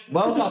final. Just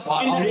World Cup.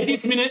 In the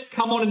 80th minute,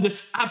 come on and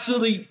just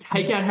absolutely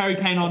take out Harry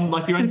Kane on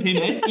like your own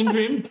teammate, injure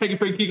him, take a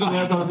free kick on the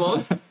outside of the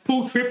ball.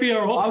 pull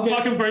Trippier off,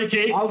 fucking free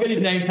kick. I'll get his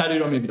name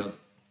tattooed on me if he does it.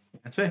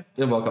 That's fair.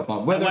 The World Cup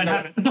final. That won't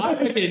happen. I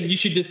reckon you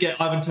should just get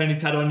Ivan Toney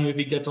tattooed on you if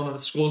he gets on and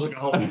scores like a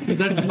goal. Because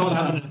that's not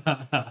happening.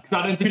 Because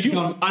I don't think he's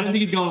going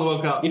to the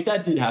World Cup. If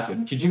that did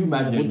happen, could you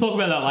imagine? We'll talk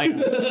about that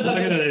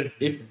later.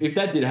 If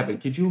that did happen,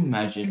 could you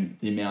imagine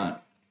the amount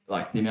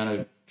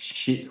of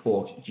shit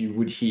talk you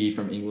would hear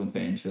from England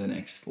fans for the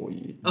next 4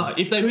 years? Oh,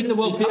 if they win the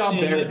World It'd be Cup,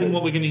 unbearable. then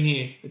what we're going to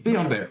hear. It'd be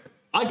unbearable.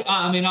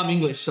 I mean, I'm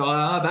English, so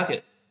I back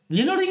it.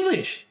 You're not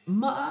English.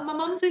 My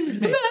mum's English,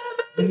 mate.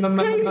 My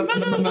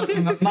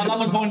mum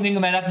was born in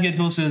England, mate. I can get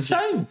Dawson's.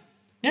 Same.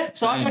 Yeah,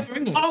 so I go for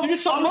England. Oh,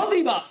 just I'm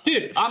Aussie, but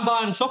Dude, I'm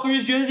buying a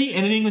Socceroos jersey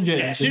and an England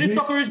jersey. As soon as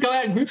Socceroos go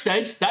out in group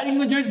stage, that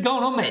England jersey's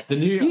going on, mate. The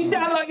new, you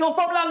sound like you're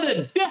from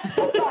London. Yeah.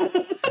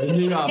 the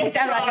new, You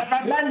sound like you're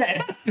from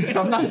London.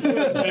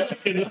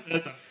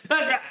 That's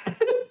right.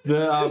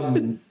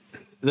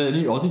 the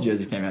new Aussie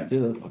jersey came out too.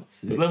 That was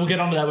sick. We'll get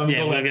onto that when we Yeah,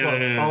 talk about we'll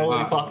get- it. Holy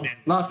Alright. fuck, man.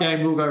 Last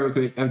game, we'll go real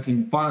quick.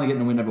 Everton finally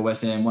getting a win over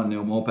West Ham.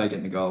 1-0. Morpay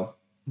getting the goal.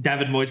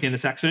 David Moyes getting the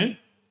sack soon.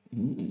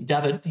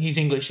 David, he's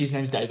English. His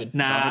name's David.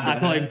 Nah, I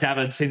call him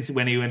David since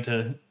when he went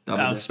to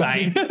David.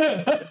 Spain.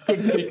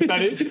 Couldn't speak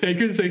Spanish. He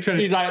couldn't speak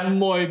Spanish. He's like,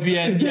 muy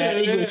bien. Yeah,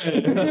 English.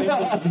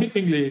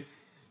 English.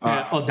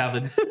 Yeah, or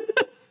David.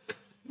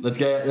 Let's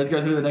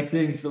go through the next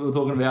things that we're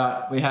talking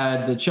about. We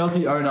had the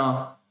Chelsea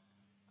owner,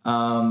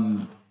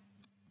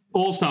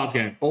 All-Stars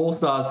game.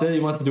 All-Stars, said he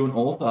wants to do an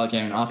All-Star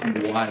game and ask him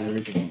why there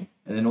isn't one.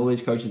 And then all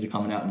these coaches are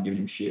coming out and giving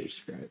him shit, which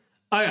is great.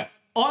 Okay.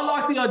 I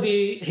like the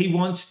idea he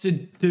wants to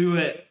do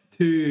it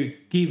to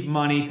give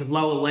money to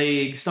lower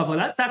leagues, stuff like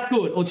that. That's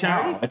good. Or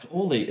charity.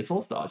 It's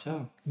All-Stars, yeah.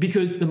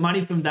 Because the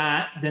money from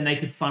that, then they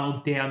could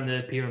funnel down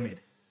the pyramid.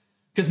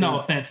 Because no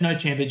offense, no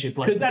championship.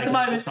 Because at the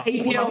moment,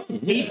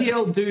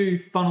 EPL do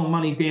funnel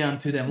money down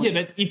to them. Yeah,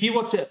 but if you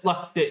watch it,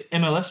 like the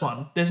MLS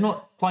one, there's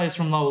not players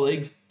from lower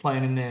leagues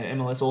playing in their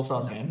MLS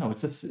All-Stars game. No, it's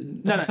just...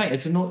 No.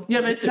 It's not...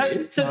 Yeah, but so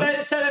It's that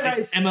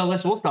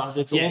MLS All-Stars.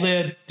 It's Yeah. all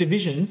their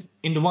divisions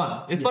into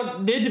one. It's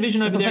like their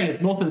division over there.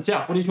 It's north and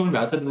south. What are you talking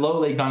about? I said the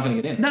lower leagues aren't going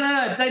to get in.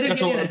 No, they don't That's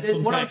get all- in that's it.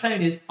 what What I'm I'm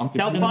saying is, I'm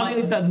they'll confused.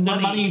 funnel the The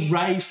money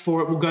raised for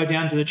it will go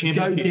down to the go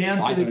championship. down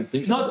I to don't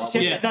think so. not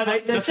to Yeah, no,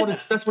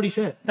 that's what he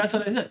said. That's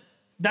what they said.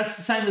 That's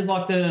the same as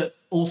like the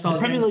All-Stars. The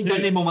Premier game League too.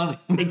 don't need more money.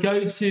 It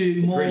goes to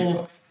Greedy more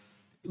fucks.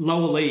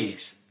 lower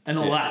leagues and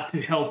all that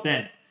to help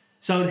them.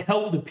 So it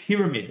helped the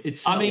pyramid.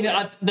 It's I mean,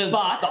 the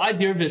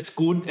idea of it's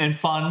good and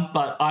fun,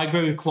 but I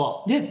agree with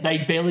Klopp. Yeah. They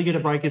barely get a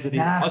break as it is.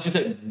 I was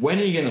going to say, when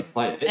are you going to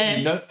play it?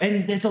 And-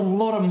 And there's a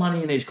lot of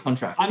money in these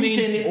contracts. I mean, you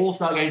see in the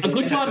All-Star games. A in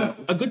good the time to do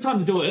it. A good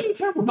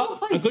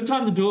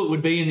time to do it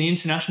would be in the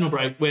international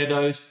break where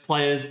those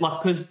players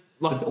because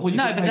no, but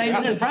they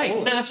need a break.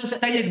 No, that's what I'm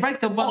saying. They need a break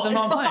to ones that it's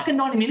not for playing. fucking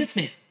 90 minutes,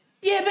 man.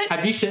 Yeah, but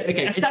Have you said,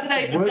 okay, A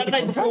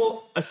Saturday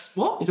before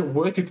what? Is it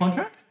worth your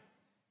contract?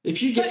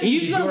 If you get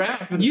injured, you're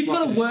out for the you've got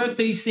to fucking- work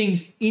these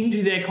things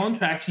into their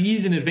contracts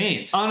years in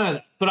advance. I know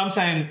that, but I'm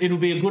saying it'll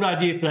be a good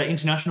idea for that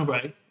international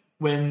break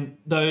when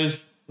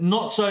those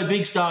not so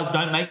big stars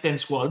don't make them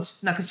squads.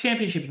 No, because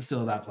championship is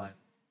still about playing.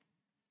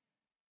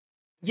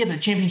 Yeah,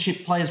 but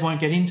championship players won't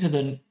get into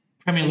the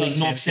Premier League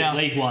North South.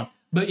 League One.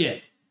 But yeah,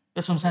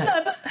 That's what I'm saying.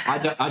 no, but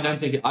I don't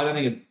think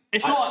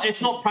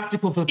It's not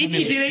practical for the if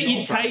you Premier did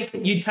League.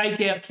 it, you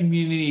take out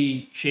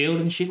Community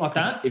Shield and shit like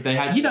that. if they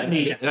had, you don't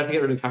need it. They'd have to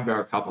get rid of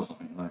Capybara Cup or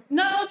something. Like,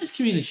 No, just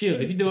Community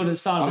Shield. If you do it at the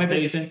start of the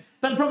maybe- season.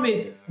 But the problem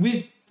is,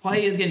 with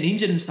players getting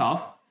injured and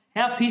stuff,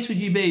 how pissed would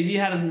you be if you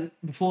had it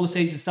before the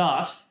season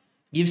starts?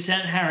 You've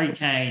sent Harry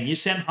Kane, you've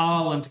sent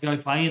Haaland to go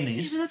play in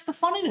this, That's the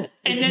fun in it.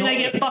 and then they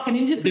get fucking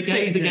injured for the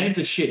season. games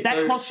are shit. That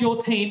So- costs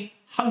your team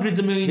hundreds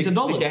of millions of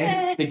dollars.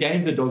 The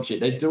games are dog shit.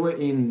 They do it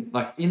in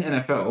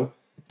NFL.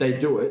 They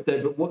do it.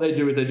 But what they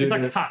do is they do It's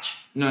like the,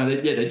 touch. no,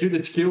 they do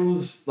the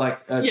skills Yeah,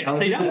 challenges.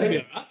 they don't do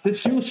it, right? The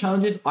skills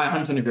challenges. I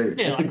 100% agree.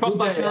 Yeah, It's like a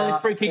crossbar good day challenge,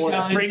 out, free kick all that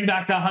challenge. shit. Bring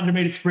back the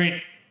 100-meter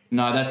sprint.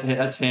 No,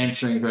 that's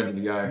hamstrings ready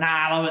to go. Nah,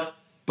 I love it.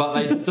 But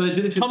they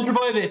do this. Tom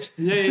Trbojevic.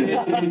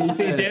 Yeah.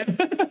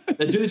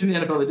 They do this in the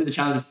NFL. They do the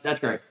challenges. That's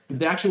great.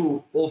 The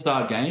actual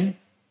All-Star game,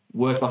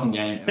 worst fucking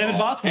game. Same with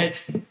basketball.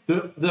 It's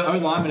the O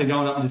linemen are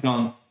going up and just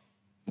going.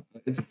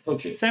 It's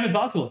dog shit. Same with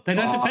basketball. They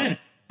don't defend.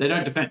 They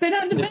don't defend. They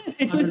don't defend.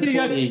 It's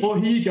literally go, oh,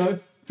 here you go.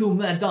 Do a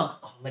mad dunk.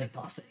 Oh, let it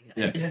pass. There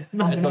you go.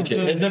 Yeah. It's dog shit.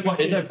 There's no point.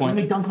 There's no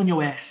point. dunk on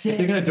your ass. If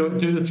they're going to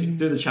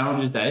do the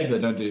challenges day,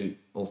 but don't do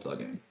All-Star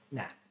game.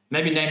 Nah.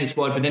 Maybe name the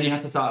squad, but then you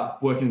have to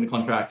start working in the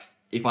contracts.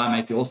 If I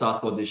make the All-Star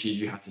squad this year,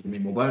 you have to give me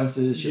more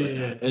bonuses. Shit like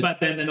that. It's- But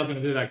then they're not going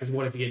to do that because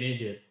what if you get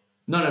injured?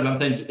 no, but I'm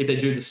saying if they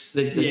do this,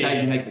 they say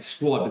Yeah. you make the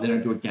squad, but they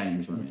don't do a game.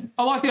 Is what I mean.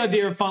 I like the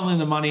idea of funneling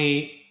the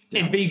money.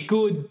 It'd be a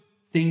good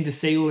thing to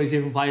see all these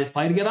different players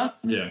play together.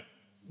 Yeah.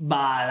 But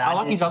I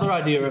like his other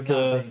idea of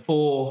the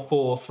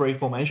 4-4-3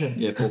 formation.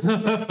 Yeah. Cool.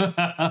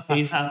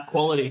 He's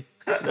quality.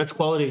 That's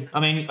quality. I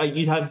mean,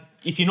 you'd have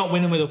if you're not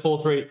winning with a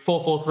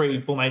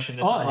 4-4-3 formation.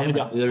 There's nothing wrong with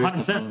that. There is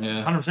 100%. something,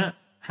 yeah. 100%.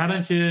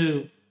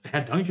 How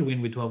don't you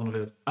win with 12 on the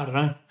field? I don't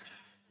know.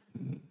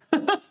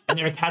 And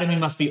their academy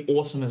must be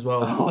awesome as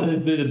well. Oh,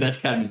 they're the best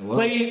academy in the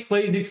world.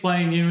 Please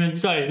explain, Newman.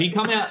 So he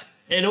come out.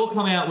 It all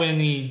come out when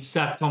he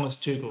sacked Thomas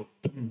Tuchel,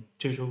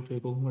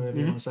 whatever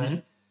you want to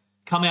say.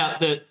 Come out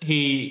that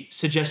he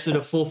suggested a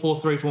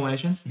 4-4-3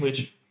 formation,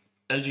 which,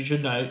 as you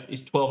should know,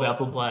 is 12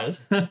 outfield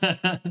players.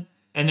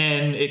 And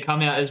then it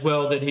come out as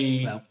well that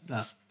he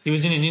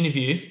was in an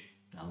interview.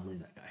 I'll leave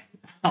that guy.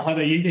 Oh,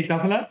 that you kicked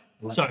up on that?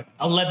 Sorry,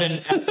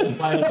 11 outfield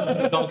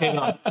players,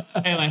 goalkeeper.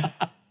 Anyway,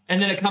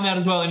 and then it come out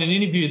as well in an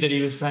interview that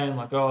he was saying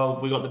like, "Oh,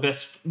 we got the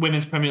best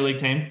women's Premier League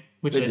team,"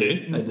 which they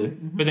do. They do.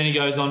 But then he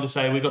goes on to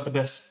say, we've got the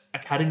best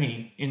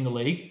academy in the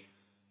league.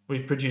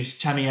 We've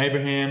produced Tammy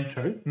Abraham,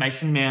 True.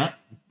 Mason Mount,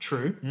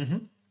 true.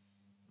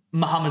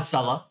 Mohamed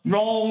Salah,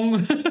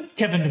 Wrong.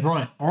 Kevin De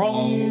Bruyne,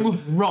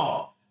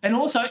 wrong. And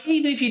also,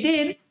 even if you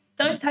did,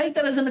 don't take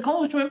that as an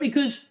accomplishment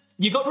because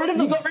You got rid of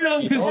them. you got rid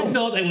of them because they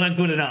thought they weren't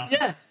good enough.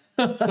 Yeah.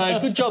 So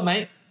good job,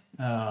 mate.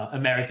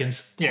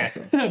 Americans. Yeah.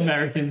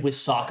 Americans. With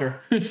soccer.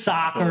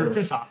 Soccer.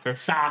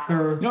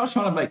 Soccer. You know, I was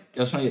trying to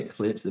get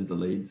clips of the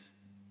Leeds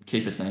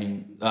keeper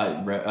saying,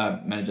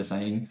 manager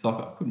saying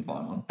soccer. I couldn't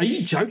find one. Are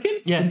you joking?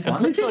 Yeah.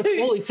 find That's like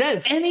all he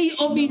says. Any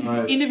of his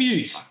No.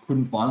 interviews.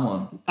 Couldn't find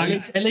one.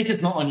 Okay. At least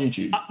it's not on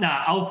YouTube.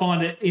 Nah, I'll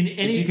find it in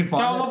any. you can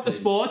find go it, off the please.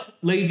 sport,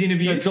 Leeds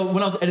interviews. So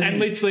when I was editing, And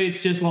literally,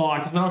 it's just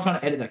like, when I was trying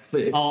to edit that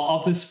clip,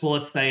 off the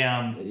sports, they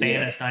ban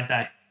Yeah. us, don't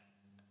they?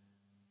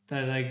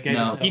 So they gave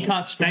No. us. You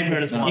can't screen. They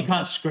put us You on.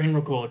 can't screen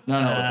record. no,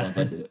 it was fine.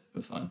 They did it. It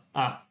was fine.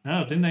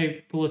 No, didn't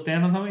they pull us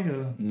down or something?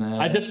 Or? No.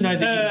 I just know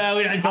that.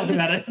 We don't talk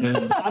about it.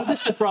 I'm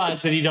just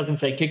surprised that he doesn't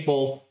say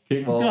kickball.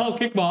 Kickball. Oh,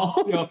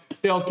 kickball.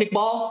 The old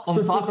kickball on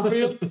the soccer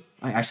field.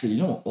 Hey, actually, you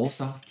know what?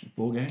 All-Stars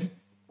kickball game?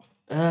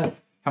 Uh,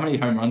 How many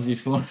home runs do you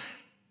score?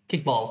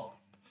 kickball.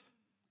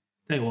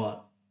 Tell you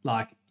what,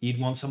 like you'd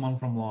want someone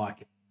from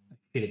like a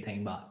fitter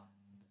team, but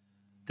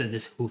to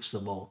just hoofs the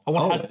ball. I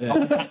want,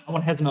 yeah. I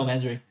want Hazem El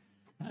Masri.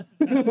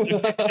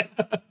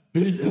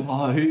 Who's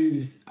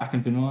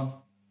Akinfinwa?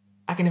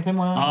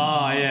 Akinfenwa.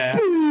 Oh yeah.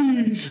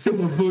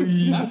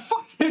 That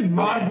fucking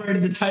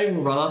vibrated the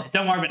table, brother.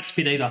 Don't worry about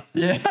spit either.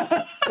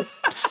 Yeah.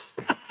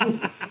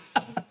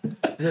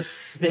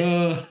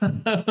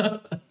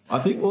 I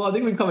think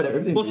we've covered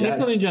everything. What's next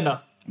on the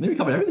agenda? I think we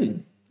covered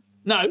everything.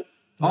 No.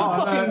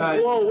 Oh,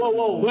 no.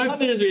 Whoa. I think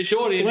there's be a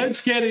short here.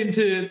 Let's get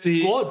into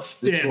the Squads.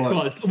 Yeah,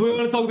 squads. squads. We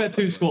want to talk about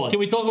two squads. Can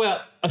we talk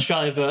about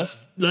Australia first?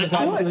 Let's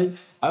Actually,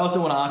 I also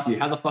want to ask you,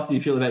 how the fuck do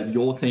you feel about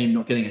your team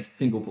not getting a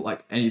single,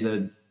 like any of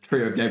the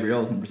trio of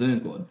Gabriels in the Brazilian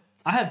squad?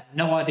 I have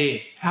no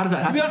idea. How does that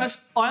To happen? be honest,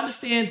 I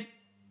understand.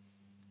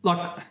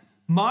 Like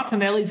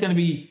Martinelli's going to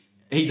be.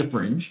 He's a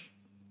fringe.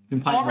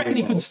 Been playing I reckon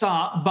he really well. could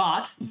start,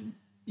 but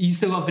you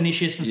still got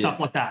Vinicius and stuff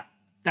Yeah. like that.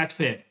 That's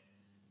fair.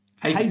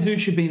 Jesus.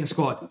 Jesus should be in the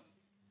squad.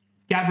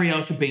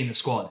 Gabriel should be in the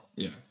squad.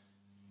 Yeah.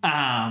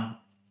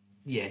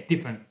 Yeah,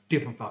 different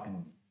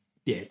fucking.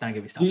 Yeah, don't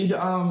get me started. Did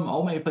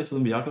old mate who plays for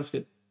Olympiacos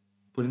get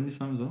put in this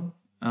time as well?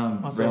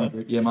 Marcelo.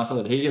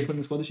 Marcelo. Did he get put in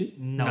the squad this year?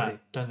 No, No,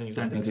 don't think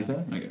so. I think so.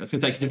 Okay, I was going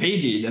to say, 'cause if he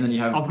did, and then you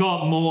have... I've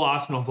got more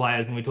Arsenal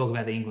players when we talk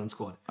about the England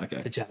squad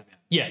Okay. to chat about.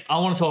 Yeah, I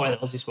want to talk about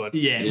the Aussie squad.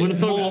 Yeah, we're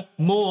just talking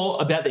More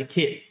about their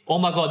kit. Oh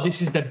my god,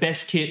 this is the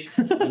best kit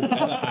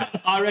I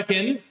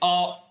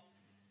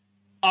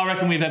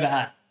reckon we've ever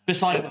had.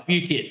 Besides a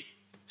few kit.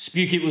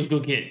 Spew kit was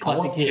good kit. I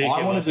Classic want kit.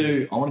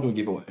 to do a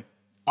giveaway.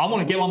 I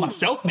want to get one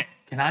myself, man.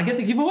 Can I get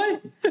the giveaway?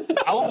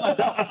 I want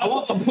myself. I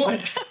want the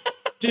point.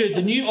 Dude,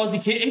 the new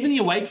Aussie kit, even the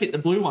away kit, the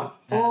blue one.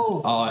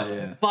 Oh. Oh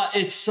yeah. But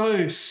it's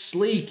so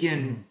sleek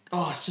and,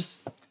 it's just,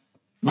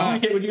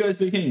 Would you guys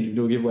be keen to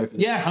do a giveaway for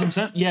this? Yeah,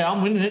 100%. yeah,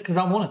 I'm winning it because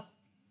I want it.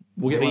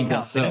 We'll get We one for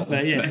can't win it, ourselves.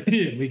 but yeah,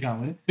 yeah, we can't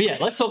win it. But yeah,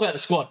 let's talk about the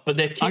squad. But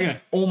their kit, Okay.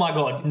 oh my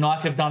God,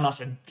 Nike have done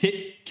us a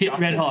Kit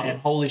Justice, red hot. man.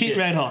 Holy Kit shit.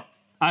 red hot.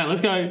 All right,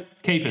 let's go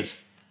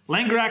keepers.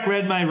 Langrak,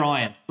 Redmay,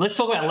 Ryan. Let's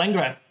talk about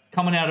Langrak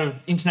coming out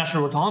of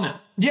international retirement.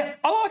 Yeah,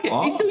 I like it.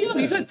 He's still young.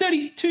 He's like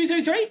 32,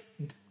 33.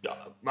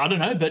 I don't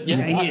know, but yeah.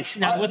 Yeah, he is.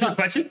 No, what's that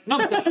question? No,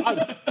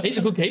 he's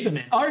a good keeper,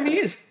 man. Oh, he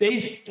is.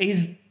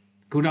 He's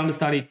good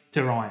understudy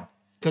to Ryan.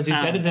 Because he's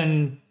better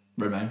than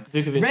Red man.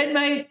 Vukovic.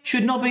 Redmay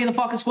should not be in the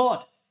fucking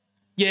squad.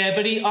 Yeah,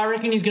 but I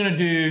reckon he's going to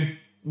do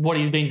what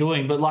he's been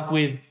doing. But like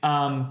with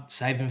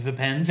Save him for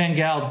pens. Van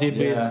Gaal did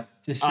Yeah. with,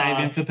 Just save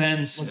him for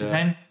pens. what's his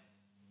name?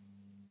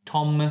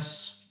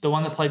 Thomas, the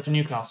one that played for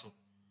Newcastle.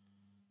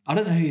 I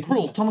don't know who you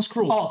Krul, Thomas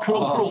Krul. Oh,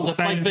 Krul. Krul, that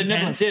Save played him for for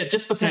Netherlands. pens. Yeah,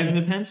 just for Save him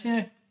pens. for pens,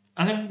 yeah.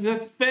 I think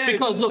that's fair.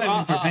 Because look, Save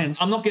him for pens.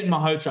 I'm not getting my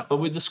hopes up, but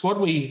with the squad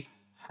we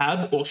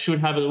have or should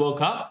have at the World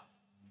Cup,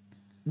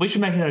 we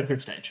should make it out of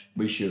group stage.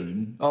 We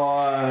should.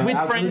 Oh, With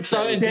our France,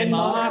 group though, stage- and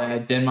Denmark. Yeah,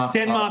 Denmark.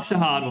 Denmark's a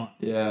hard one.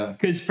 Yeah.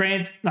 Because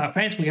France were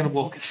going to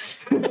walk us.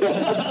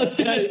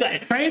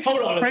 France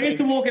Hold on a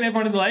are walking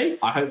everyone in the league.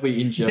 I hope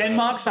we injure.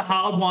 Denmark's the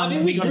hard one. I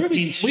mean, we got drew, to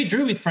pinch. we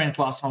drew with France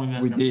last time we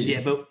met We them. did.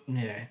 Yeah, but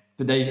yeah.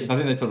 But I think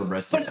they sort of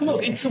rested. But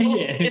look, it's the World,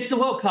 it's the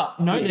World Cup.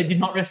 No, they did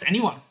not rest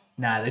anyone.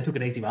 Nah, they took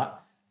it easy,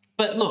 but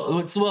But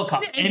look, it's the World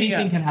Cup.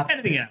 Anything can happen.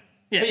 Anything can happen.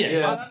 Yeah, But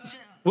Yeah.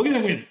 We're gonna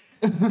win.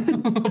 If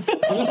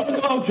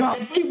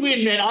we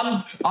win, man,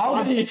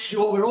 I'll be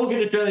sure we're all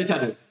getting Australia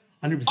tattooed.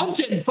 100%. I'm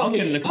getting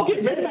fucking. I'll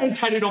get red man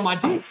tattooed on my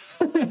dick.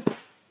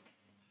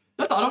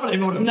 I don't want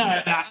anyone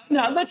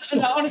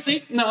to.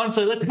 Honestly,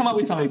 let's come up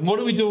with something. What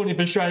are we doing if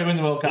Australia win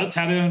the World Cup?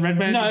 Tattoo on red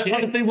man. No,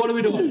 honestly, what are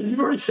we doing? You've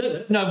already said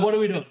it. No, what are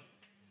we doing?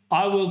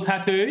 I will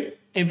tattoo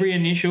every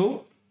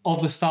initial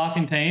of the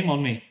starting team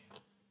on me.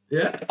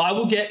 Yeah. I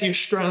will get the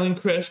Australian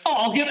crest. Oh,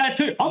 I'll get that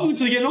too. I'm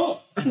literally getting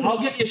all. I'll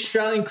get the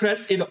Australian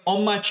crest either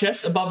on my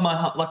chest, above my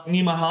heart, like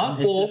near my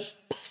heart, or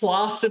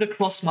plastered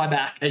across my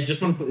back. I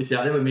just want to put this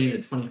out there. We're meaning the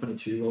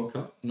 2022 World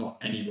Cup, not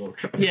any World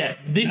Cup. Yeah,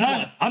 this No,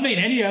 one. I mean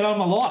any of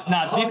my life.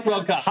 Nah, this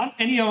World Cup.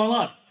 Any of my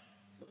life.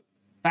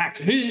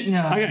 Facts. Who's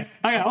no? Okay,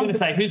 I was I'm gonna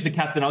say who's the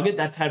captain. I'll get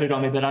that tattooed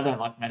on me, but I don't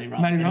like Matty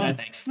Ryan. Matty No Ryan.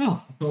 thanks.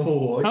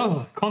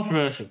 Oh,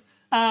 controversial.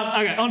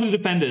 Okay, on to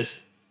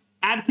defenders.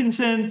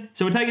 Atkinson.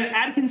 So we're taking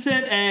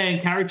Atkinson and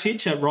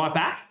Karacic at right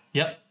back,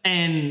 Yep.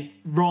 and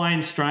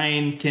Ryan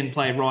Strain can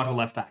play right or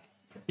left back.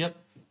 Yep.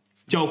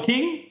 Joel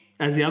King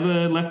as the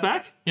other left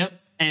back, Yep.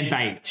 and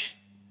Bates.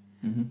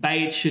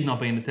 Bates should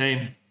not be in the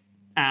team.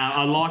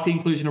 I like the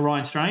inclusion of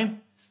Ryan Strain.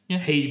 Yeah.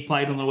 He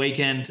played on the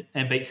weekend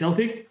and beat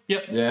Celtic.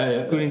 Yep.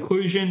 Yeah. Good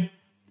inclusion.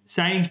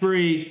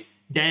 Sainsbury,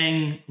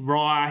 Dang,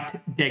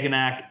 Wright,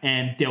 Degenack,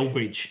 and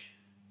Delbridge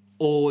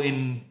all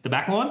in the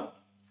back line.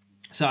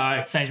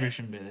 So, Sainsbury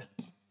shouldn't be there.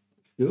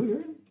 Still,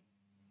 you're in?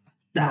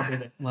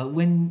 well,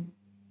 when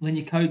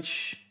your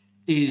coach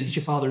is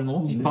Your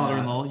father-in-law. your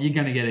father-in-law, you're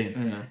going to get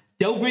in.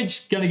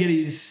 Delbridge going to get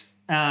his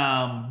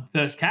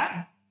first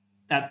cap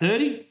at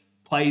 30.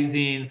 Plays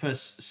in for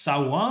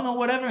Suwon or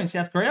whatever in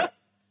South Korea.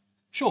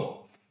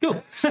 Sure.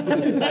 Cool.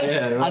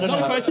 Yeah. I don't Not a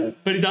know. question,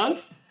 but he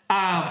does.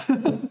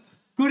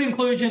 Good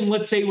inclusion.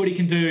 Let's see what he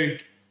can do.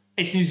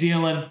 It's New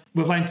Zealand.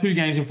 We're playing 2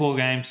 games in 4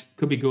 games.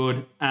 Could be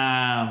good.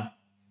 Dang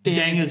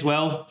as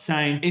well.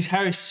 Same. Is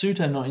Harry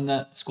Suter not in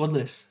that squad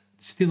list?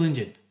 Still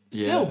injured.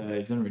 Yeah.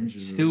 He's never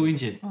injured. Still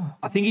injured.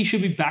 I think he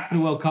should be back for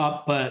the World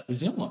Cup, but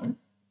Was he on loan?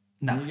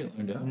 no. Did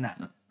he get loaned out?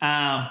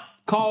 No.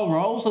 Kyle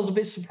Rolls, I was a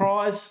bit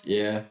surprised.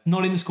 Yeah.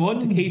 Not in the squad,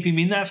 to keep him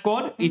in that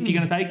squad if you're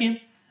going to take him.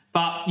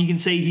 But you can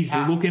see he's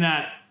looking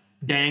at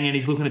Dang and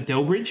he's looking at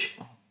Delbridge.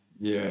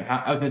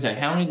 Yeah. I was going to say,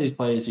 how many of these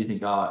players do you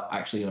think are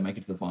actually going to make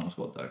it to the final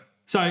squad, though?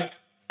 So,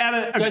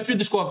 Go through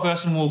the squad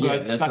first and we'll go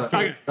that's back right. through.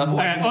 Okay, That's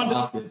what I was on gonna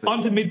ask you,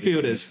 but- to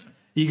midfielders.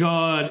 You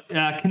got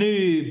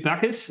Canoe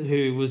Bacchus,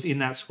 who was in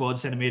that squad,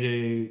 sent me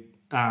to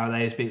the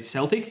ASB at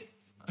Celtic.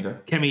 Okay.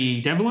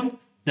 Kemi Devlin,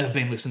 they've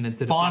been listening to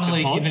the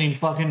Finally fucking pod. giving him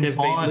fucking They've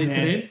time, been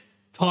listening. man.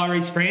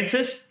 Tyrese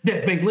Francis,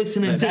 they've been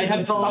listening to They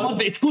have someone.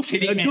 It's good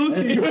hitting, man.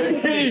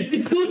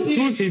 It's good.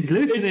 He's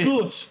listening.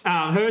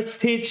 Hertz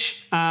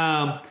Titch.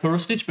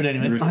 Stitch, but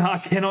anyway. I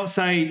cannot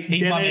say.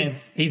 He's my man.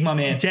 He's my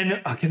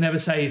man. I can never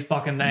say his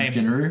fucking name.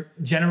 General.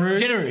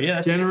 Generu. Yeah,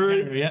 that's it.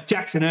 Generu. Generu, yeah.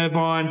 Jackson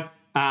Irvine.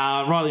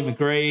 Riley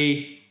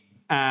McGree.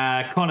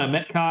 Connor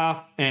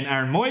Metcalf and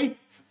Aaron Moy.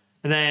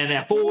 And then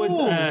our forwards.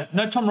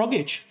 No, Tom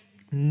Rogic.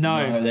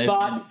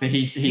 No, but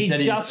he he's said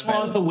just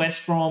fine for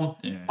West Brom.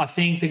 Yeah. I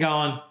think to go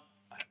on.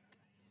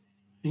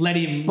 Let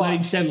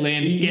him settle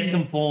in, get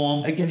some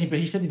form. Again, but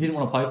he said he didn't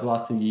want to play for the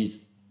last 2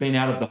 years. Been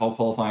out of the whole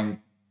qualifying,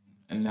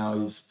 and now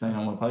he's saying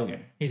I want to play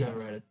again. He's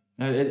overrated.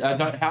 I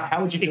don't. How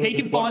would you? If feel he as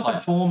a can squad find some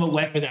player? form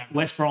at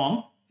West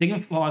Brom, he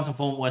can find some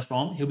form at West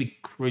Brom, he'll be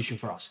crucial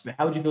for us.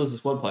 How would you feel as a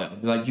squad player?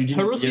 Like you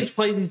didn't. Perisic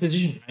plays his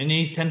position, and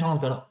he's 10 times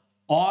better.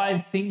 I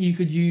think you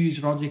could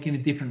use Roderick in a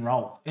different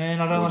role.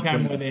 And I don't like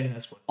Aaron Moy being in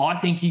that squad. I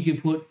think you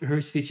could put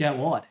Hrustic out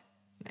wide.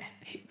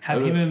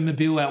 Have him and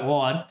Mobile out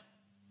wide.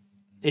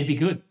 It'd be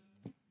good.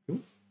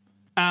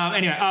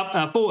 Anyway,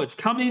 up forwards.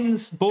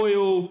 Cummins,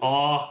 Boyle,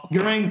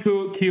 Garang,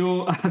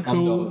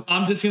 Cool.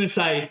 I'm just going to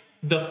say,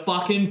 the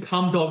fucking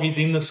cum dog is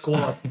in the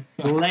squad.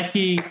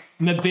 Lecky,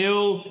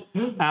 Mobile, He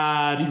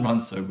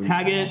runs so weird.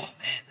 Taggart,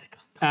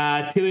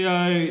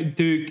 Tilio,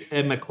 Duke,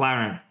 and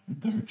McLaren.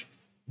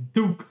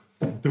 Duke.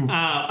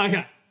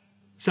 Okay.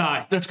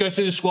 So, Let's go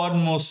through the squad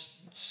and we'll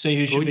see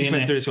who should we be just in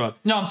went there. through the squad.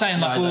 No, I'm saying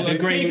like No, we'll no,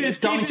 agree.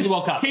 Going to the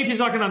World Cup. Keepers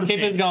I can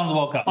understand. Keepers going to the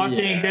World Cup. I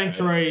think them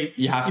three,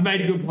 You have you to.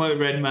 made a good point,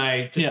 Red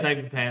May. Just Yeah.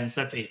 save the pens.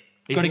 That's it.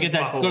 Got to get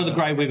that. Go to the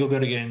grey wiggle. Got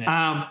to get in there.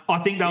 I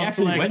think they'll He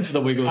actually went select. to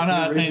the Wiggles. I know,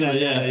 I've seen that,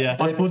 yeah.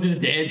 They pulled you to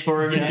dance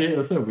for him and shit.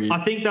 That's so weird.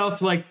 I think they'll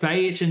select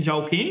Bajic and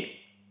Joel King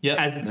Yep.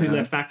 as the two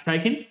left backs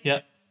taken.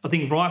 Yep. I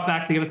think right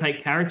back they're going to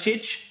take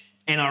Karacic,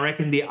 and I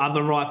reckon the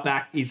other right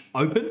back is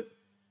open.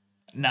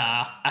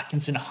 Nah,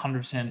 Atkinson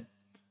 100%.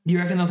 You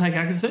reckon they'll take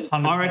Atkinson?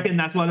 100%. I reckon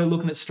that's why they're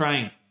looking at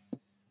Strain.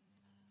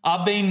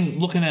 I've been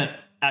looking at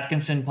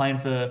Atkinson playing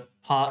for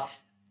Hearts.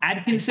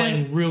 Atkinson,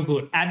 Playing real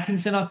good.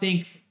 Atkinson, I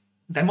think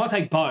they might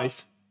take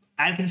both.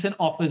 Atkinson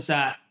offers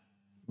that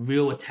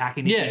real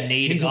attacking. If Yeah, you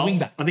need he's a a goal. wing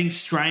back. I think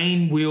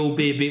Strain will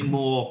be a bit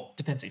more,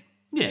 Defensive.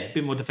 a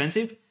bit more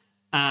defensive.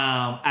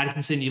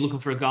 Atkinson, you're looking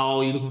for a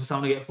goal, you're looking for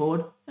someone to get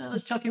forward. Yeah,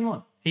 let's chuck him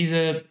on. He's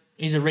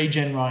a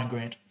regen Ryan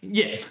Grant.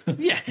 Yeah,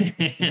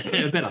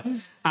 better.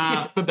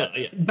 But better,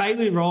 yeah.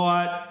 Bailey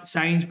Wright,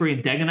 Sainsbury,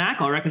 and Degenack.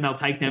 I reckon they'll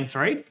take them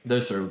three.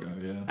 Those three will go,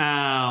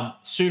 yeah.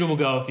 Suter will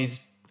go if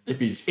he's If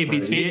he's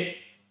If fit,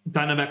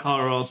 don't know about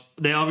Kyle Rolls.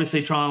 They're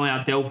obviously trying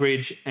out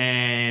Delbridge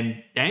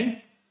and Dang.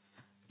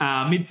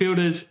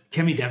 Midfielders,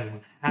 Kemi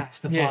Devlin has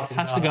to fucking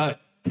has to go.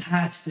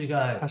 Has to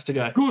go. Has to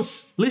go.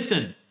 Goose,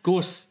 listen.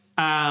 Goose.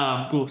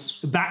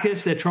 Goose.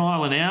 Bacchus, they're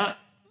trialling out.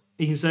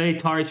 You can see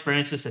Tyrese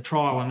Francis, they're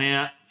trialling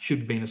out.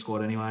 Should be in the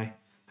squad anyway.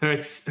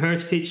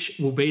 Hertztich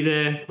will be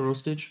there.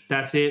 Rostage.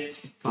 That's it.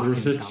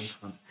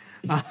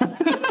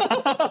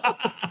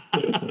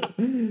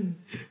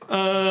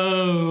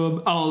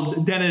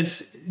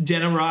 Dennis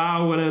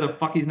General, whatever the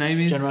fuck his name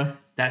is. Genero.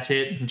 That's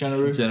it.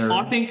 Genero.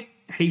 I think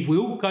he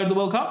will go to the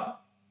World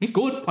Cup. He's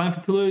good. Playing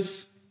for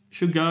Toulouse.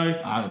 Should go.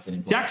 I haven't seen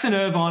him play. Jackson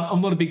Irvine, I'm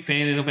not a big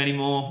fan of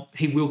anymore.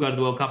 He will go to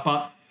the World Cup,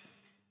 but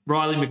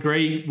Riley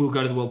McGree will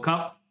go to the World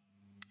Cup.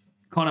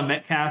 Connor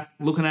Metcalf,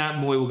 looking at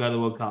Moy will go to the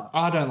World Cup.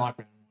 I don't like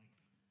him.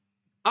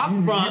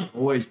 Up front,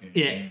 Always been.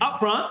 yeah, up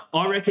front,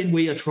 I reckon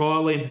we are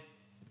trialing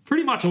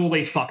pretty much all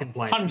these fucking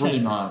players. 100%. Pretty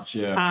much,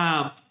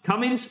 yeah.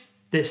 Cummins,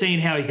 they're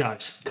seeing how he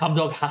goes. Cum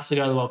Dog has to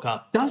go to the World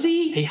Cup. Does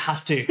he? He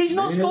has to. He's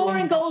not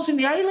scoring goals in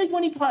the A-League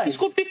when he plays. He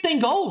scored 15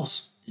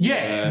 goals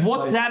Yeah,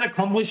 what's plays- that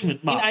accomplishment,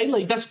 in Mark?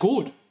 A-League. That's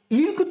good.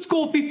 You could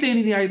score 15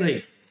 in the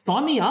A-League.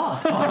 Sign me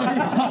up.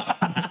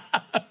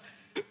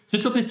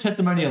 Just off his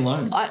testimony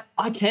alone.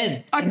 I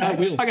can. And I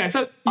will. Okay,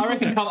 so I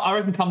reckon Cum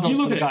Dog's you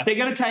look gonna at it. go. They're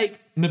going to take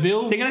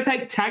Mobile. They're going to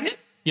take Taggart.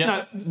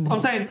 Yeah. No, I'm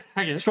saying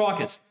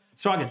strikers.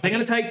 Strikers. They're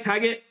going to take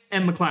Taggart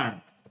and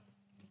McLaren.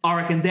 I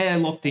reckon they're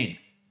locked in.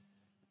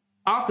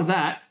 After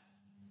that,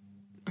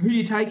 who are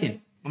you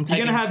taking? You're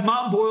going to have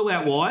Martin Boyle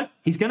out wide.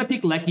 He's going to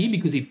pick Lecky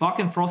because he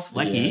fucking frosts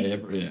Lecky.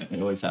 Yeah,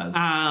 he always has.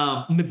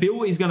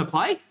 Mobile is going to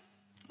play.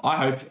 I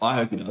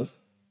hope he does.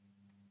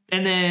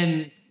 And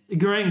then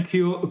Garang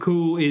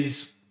Cool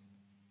is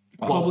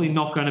probably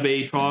not going to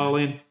be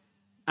trialing.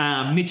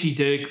 Mitchy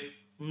Duke,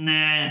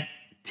 nah.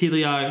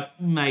 Tilio,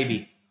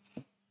 maybe.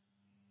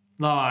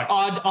 Like,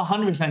 I'd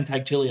 100%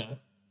 take Tilio.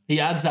 He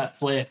adds that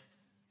flair.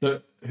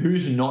 So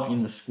who's not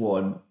in the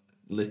squad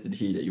listed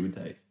here that you would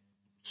take?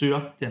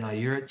 Suter. Deno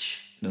Juric.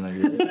 No,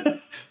 no,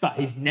 But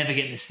he's never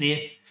getting a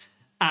sniff.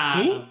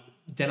 Deno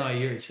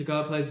Juric, the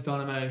guy who plays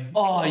Dynamo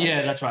Oh,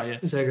 yeah, that's right, yeah.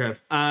 Zagreb.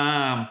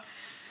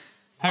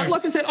 Harry,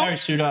 Like I said, Harry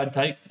Suter I'd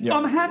take. Yeah.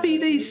 I'm happy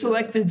that he's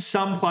selected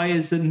some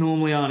players that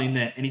normally aren't in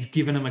there and he's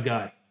given them a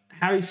go.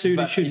 Harry Suter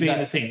But should is be in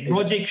that- the team. is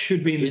Rogic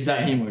should be in the Is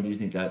that team. him or do you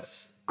think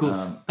that's Good.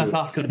 That's good?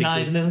 us. gotta be No,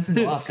 good. he's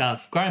listening to us.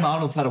 Us. Graham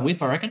Arnold's had a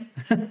whiff, I reckon.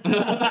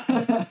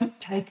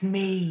 Take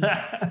me.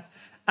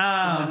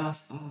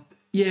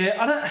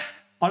 Yeah,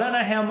 I don't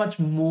know how much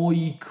more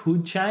you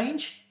could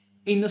change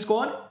in the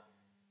squad,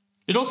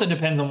 It also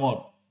depends on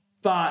what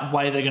but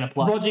way they're going to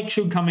play. Rogic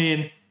should come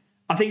in.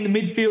 I think the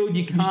midfield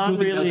you can't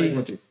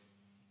really.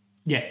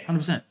 Yeah,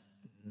 100%.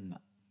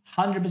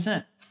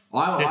 100%.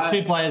 There's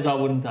two players I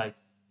wouldn't take.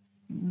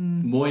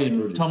 Moy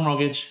and Rudy. Tom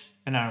Rogic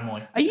and Aaron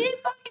Moy. Are you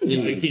fucking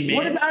joking, man?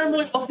 What does Aaron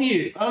Moy offer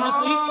you?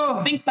 Honestly,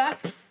 Oh.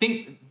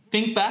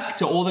 think back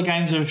to all the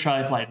games that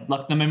Australia played,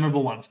 like the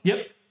memorable ones.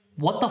 Yep.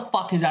 What the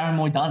fuck has Aaron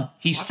Moy done?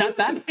 He sat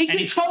back He and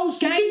controls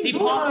games. he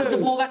passes the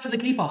ball back to the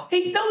keeper. No,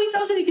 he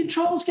doesn't. He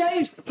controls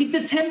games. He's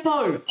the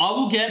tempo. I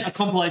will get a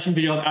compilation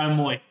video of Aaron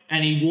Moy,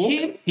 and he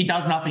walks. Him- he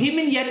does nothing. Him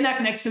and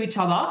Yednak next to each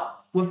other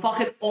were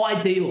fucking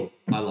ideal.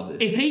 I love this.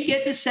 If he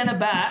gets a centre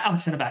back,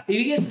 if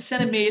he gets a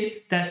centre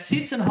mid that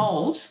sits and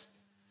holds,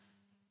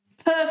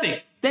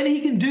 perfect. Then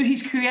he can do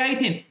his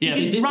creating. Yeah,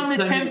 he can run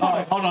the tempo.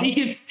 Hold on. He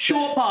can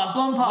short pass,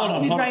 long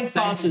pass, mid-range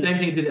passes. Same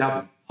thing did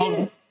Albert.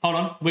 Hold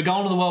on. We're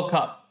going to the World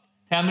Cup.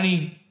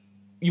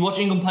 You watch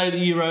England play the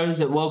Euros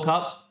at World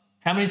Cups,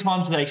 how many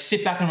times do they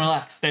sit back and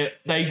relax?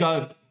 They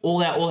go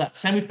all out.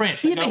 Same with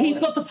France. Yeah, but he's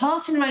got the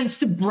passing range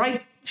to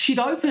break shit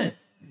open.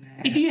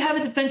 If you have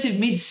a defensive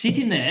mid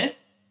sitting there,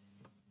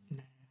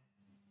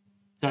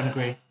 Don't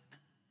agree.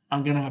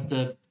 I'm going to have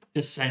to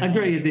just say no.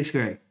 agree or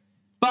disagree.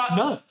 But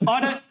No. I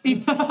don't.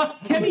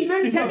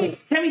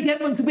 Kemi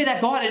Devlin could be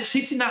that guy that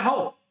sits in that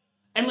hole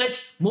and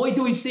lets Moy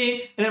do his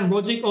thing, and then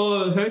Roderick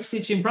or Hurst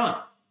stitch in front.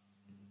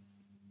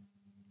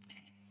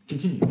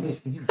 Continue, please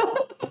continue.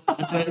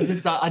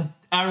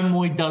 Aaron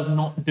Moy does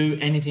not do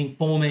anything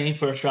for me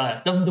for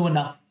Australia. Doesn't do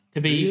enough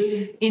to be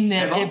Really? in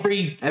there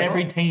Ever?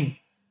 every team.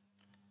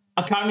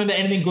 I can't remember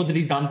anything good that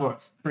he's done for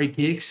us. Free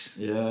kicks,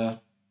 Yeah.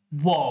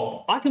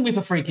 Whoa. I can whip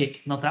a free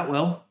kick. not that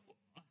well.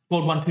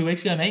 Scored one 2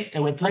 weeks ago, mate.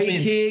 And we're Free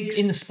top kicks.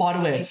 in the spider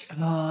webs.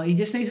 He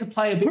just needs to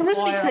play a bit Barista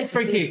higher. takes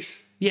free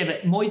kicks. Yeah,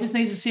 but Moy just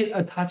needs to sit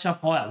a touch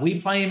up higher. We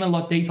play him a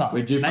lot deeper.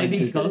 We do play Maybe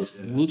too because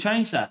deep, yeah. we'll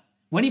change that.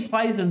 When he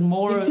plays as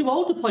more... He's too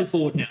old to play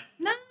forward now.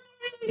 No,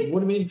 really. What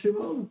do you mean too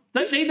old?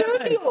 Don't need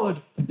that.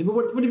 odd. Yeah, but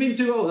what do you mean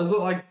too old? It's not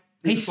like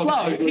He's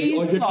slow. He's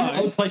You're too slow.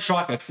 old to play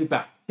striker. Sit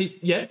back.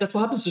 Yeah, that's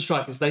what happens to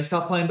strikers. They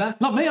start playing back.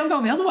 Not me, I'm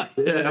going the other way.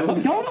 Yeah.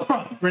 I'm going up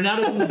front.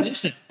 Ronaldo on the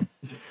bench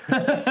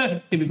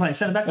now. He'll be playing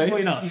centre back before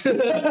you know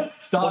it.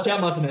 Start Watch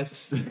out,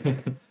 Martinez.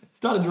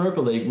 started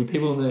Europa League with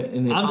people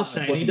in the I'm just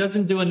saying, he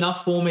doesn't do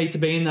enough for me to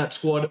be in that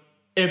squad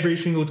every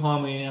single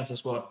time we announce a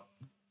squad.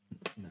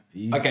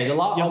 Okay,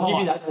 I'll give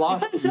you that. The He's last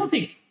playing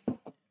Celtic.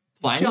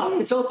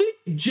 playing Celtic.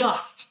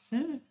 Just.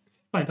 Yeah,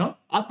 playing time.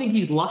 I think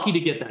he's lucky to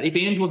get that. If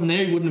Ange wasn't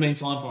there, he wouldn't have been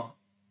signed for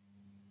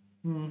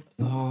him.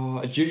 Oh,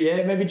 maybe do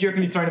you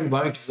reckon he's throwing him a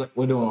bone because like,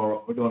 we're doing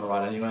all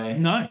right anyway.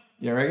 No.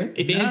 You reckon?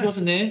 If Ange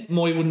wasn't there,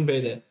 Moy wouldn't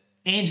be there.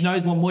 Ange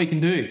knows what Moy can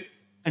do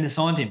and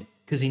assigned him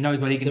because he knows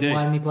what he can Then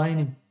why do. isn't he playing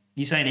him?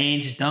 You're saying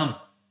Ange is dumb.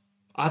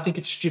 I think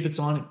it's stupid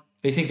signing.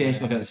 He thinks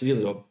Ange's not going to see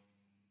the job.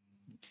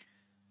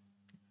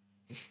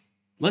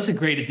 Let's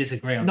agree to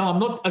disagree on No, this. I'm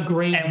not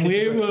agreeing. And to we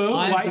disagree. will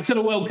I'm- wait till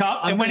the World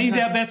Cup, I'm and when he's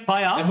saying- our best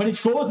player, And when he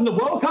scores in the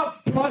World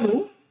Cup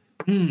final,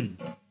 you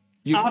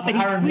after get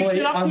he Aaron flicked Moy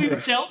it up to under.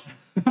 himself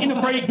in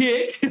a free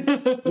kick,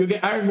 You'll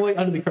get Aaron Moy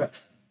under the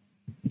crest.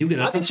 he'll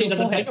get I up. think she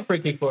doesn't take a free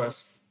kick for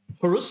us.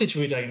 Perusic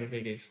will be taking the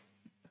free kicks.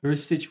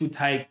 Hrustic will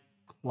take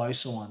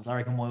closer ones. I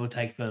reckon Moy will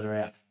take further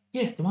out.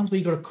 Yeah, the ones where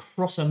you got to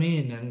cross them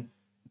in and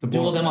do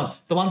ball all them down. ones.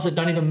 The ones that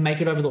don't even make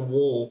it over the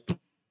wall.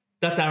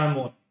 That's Aaron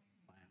Moy.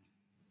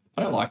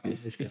 I don't like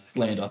this. It's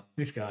slander.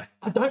 This guy.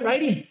 I don't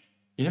rate him.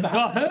 You never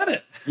Oh, have. I heard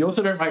it. You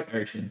also don't rate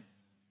Ericsson.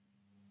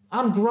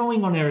 I'm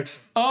growing on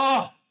Ericsson.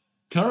 Oh,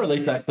 Can I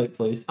release that clip,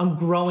 please? I'm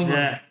growing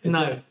Yeah. on him.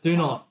 No, do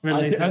not.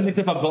 release It's the only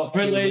clip I've got.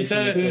 Release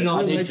it. Do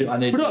not. I need to.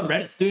 Put it on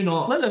Reddit. Do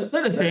not. Let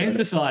the fans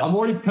decide. I'm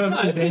already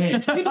permanently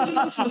banned. People didn't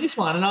listen to this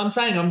one, and I'm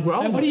saying I'm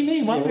growing. What do you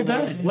mean? Why we're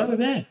banned? Why we're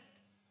banned?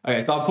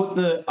 Okay, so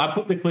I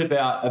put the clip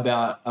out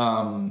about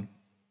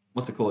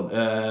what's it called?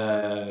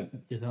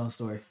 Just tell a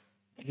story.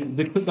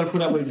 The clip that I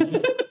put out with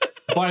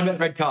fighting about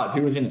red card.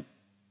 Who was in it?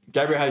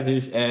 Gabriel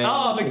Jesus and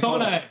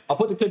McTominay. I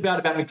put the clip out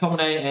about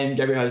McTominay and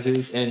Gabriel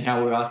Jesus and how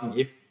we were asking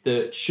if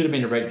there should have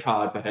been a red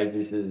card for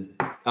Jesus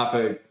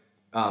for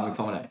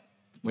McTominay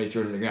when he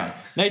threw it on the ground.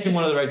 Nathan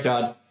wanted the red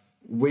card.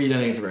 We don't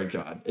think it's a red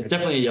card. It's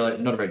definitely a yellow,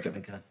 not a red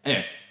card. card.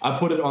 Anyway, I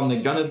put it on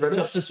the Gunners Reddit.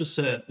 Justice was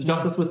served.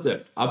 Justice was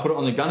served. I put it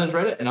on the Gunners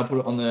Reddit and I put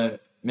it on the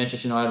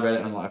Manchester United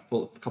Reddit and like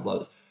a couple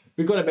others.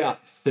 We've got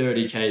about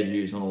 30k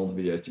views on all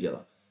the videos together.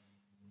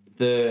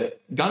 The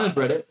Gunners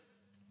Reddit,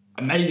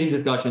 amazing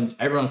discussions.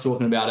 Everyone's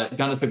talking about it.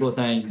 Gunners people are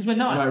saying, 'Cause we're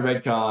nice. no red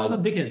Not card.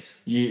 dickheads.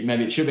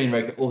 Maybe it should have been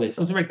red card. All this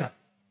It was stuff. a red card.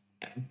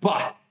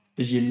 But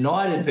the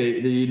United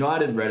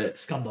Reddit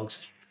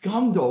Scumdogs.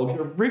 scumdogs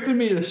are ripping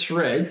me to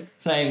shreds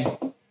saying,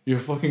 you're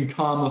fucking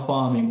karma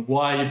farming.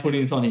 Why are you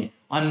putting this on here?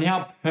 I'm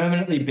now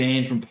permanently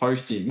banned from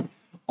posting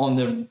on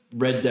the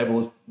Red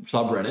Devils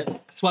subreddit.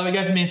 That's why we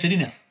go for Man City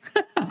now.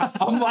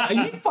 I'm like, are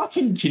you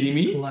fucking kidding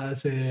me?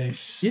 Classic.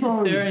 So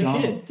throwing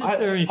dumb. shit. Just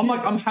throwing I'm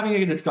like, I'm having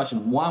a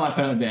discussion. Why am I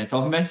permanently banned?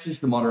 So I've messaged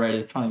the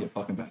moderators trying to get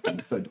fucking back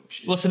in. So dog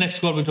shit. What's the next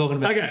squad we're talking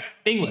about? Okay,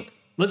 England.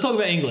 Let's talk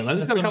about England.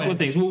 Let's got a talk couple about of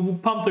things. We'll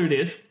pump through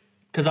this.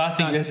 Because I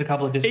think there's a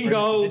couple of disagreements with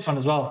goals. this one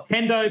as well.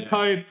 Hendo,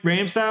 Pope,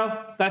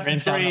 Ramsdale. That's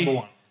Ramsdale, the three. number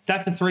one.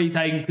 That's the three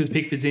taken because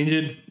Pickford's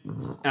injured.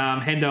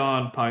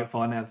 Hendo and Pope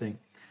fighting out thing.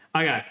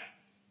 Okay.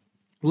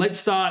 Let's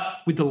start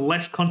with the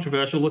less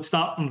controversial. Let's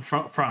start from the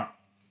front.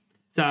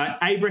 So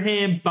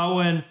Abraham,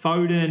 Bowen,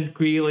 Foden,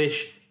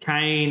 Grealish,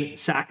 Kane,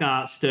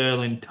 Saka,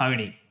 Sterling,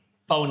 Tony.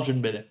 Bowen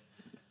shouldn't be there.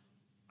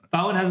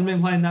 Bowen hasn't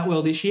been playing that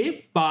well this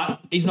year, but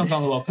He's not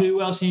going to the World Cup.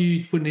 who else are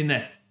you putting in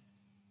there?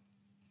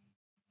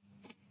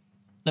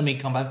 Let me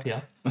come back to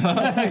you.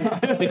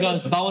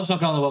 Because Bowen's not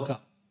going to the World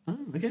Cup.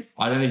 Okay.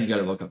 I don't think you go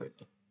to World Cup either.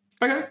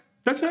 Okay.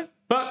 That's fair.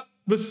 But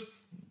this.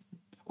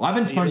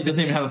 Ivan Toney doesn't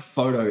even have a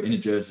photo in a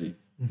jersey.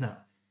 No.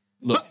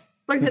 Look,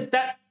 Like I said,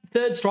 that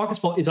third striker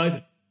spot is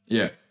open.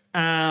 yeah.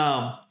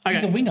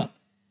 He's a Okay. winger.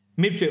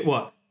 Midfield,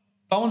 what?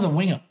 Bowen's a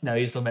winger. No,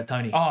 he was talking about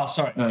Tony. Oh,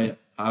 sorry. No, yeah.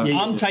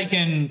 I'm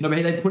taking. No,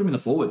 but they put him in the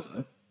forwards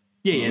though.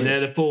 Yeah, they're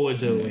the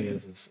forwards or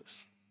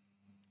wingers.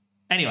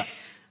 Anyway,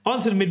 on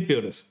to the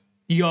midfielders.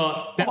 You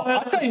got...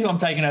 I'll tell you who I'm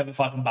taking over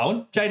fucking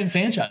Bowen. Jaden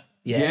Sancho.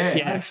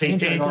 Yeah,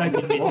 Sancho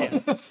did miss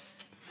out.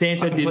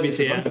 Sancho did miss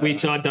out,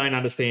 which I don't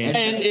understand.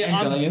 And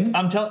Bellingham?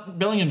 I'm telling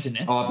Bellingham's in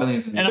there. Oh,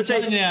 Bellingham. And I'm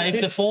telling you now,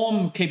 if the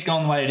form keeps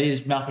going the way it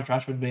is, Marcus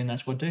Rashford would be in that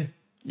squad too.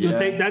 Yeah.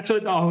 That's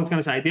what I was going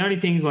to say. The only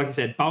thing is, like I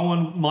said,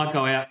 Bowen might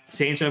go out,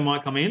 Sancho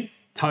might come in,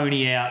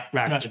 Tony out,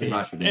 Rashford in.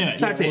 Rashford, Anyway,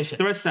 That's yeah, it. we'll see.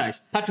 The rest stays.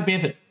 Patrick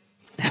Bamford.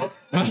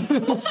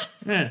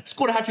 Yeah.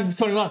 Scored a hat-trick with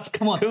 20 runs.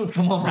 Come on.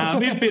 Come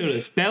on.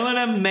 Midfielders.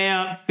 Bellingham,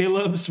 Mount,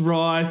 Phillips,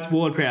 Rice,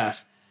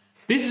 Ward-Prowse.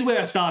 This is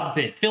where I start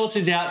to think. Phillips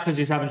is out because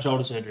he's having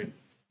shoulder surgery.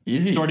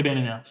 Is he? It's already been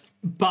announced.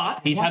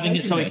 But, He's having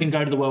it so he can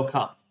go to the World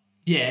Cup.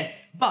 yeah,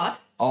 but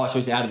Oh, so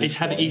he's out of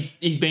it.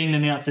 He's been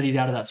announced that he's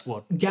out of that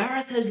squad.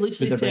 Gareth has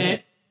literally With the said,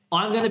 red.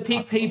 I'm going to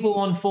pick people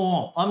on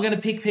form. I'm going to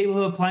pick people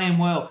who are playing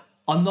well.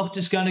 I'm not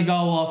just going to go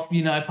off,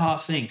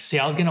 past things. See,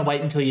 I was going to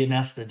wait until you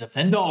announced the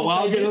defender. No, well,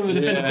 I'll get on the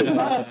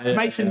defender.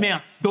 Mason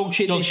Mount, dog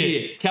shit Dog this shit.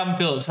 year. Calvin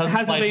Phillips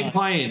Hasn't been much.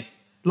 playing.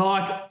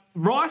 Like,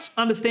 Rice,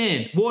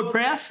 understand.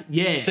 Ward-Prowse,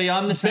 yeah. See,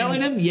 I'm the same.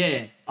 Bellingham,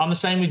 yeah. I'm the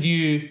same with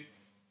you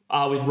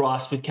with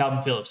Rice, with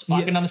Calvin Phillips. I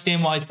Yeah. can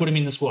understand why he's put him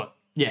in the squad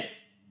Yeah.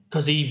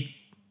 because he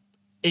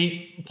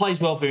plays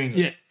well for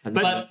England. Yeah.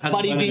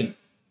 But he's been,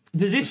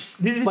 Does this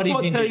But he's squad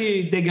tell injured.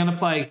 you they're going to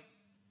play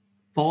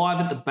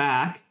 5 at the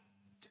back,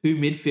 2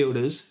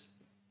 midfielders,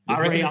 I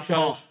 3 reckon, up it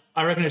top? shows,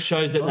 I reckon it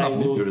shows that they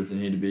will. Midfielders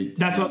need to be.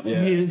 That's what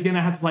Yeah. he's going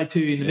to have to play 2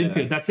 in the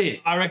midfield. That's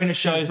it. I reckon it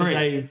shows that 3.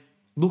 they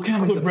Look how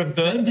many could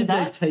revert to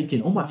that. they've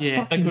taken. Oh my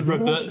Yeah. They could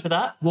revert to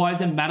that. Why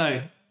isn't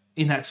Maddo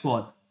in that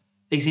squad?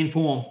 He's in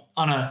form.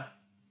 I know.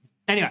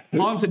 Anyway,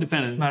 on to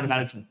defenders.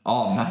 Madison.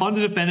 Oh man. On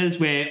to defenders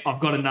where I've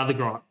got another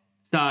gripe.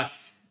 So,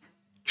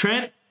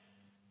 Trent,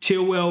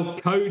 Chilwell,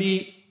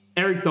 Cody,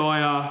 Eric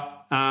Dyer,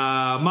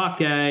 Mark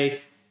Gay,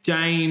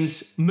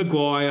 James,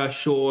 Maguire,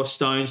 Shaw,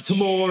 Stones,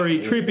 Tamori,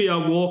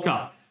 Trippier,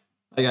 Walker.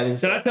 Okay,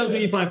 So that tells me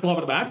you're playing 5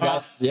 at the back.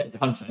 that's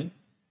 100%.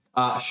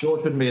 Shaw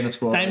shouldn't be in the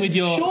squad. Same with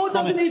your. Shaw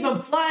doesn't comment. even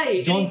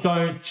play. John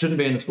Stones shouldn't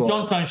be in the squad.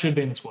 John Stone should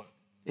be in the squad.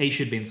 He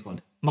should be in the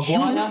squad.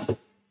 Maguire.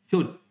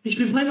 Should. He's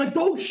been playing like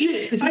dog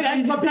shit. This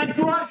Okay, that's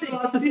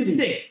right. This is the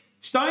thing.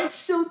 Stones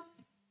still,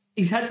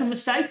 he's had some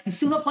mistakes. He's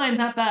still not playing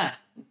that bad.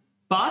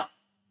 But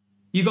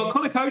you got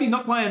Connor Cody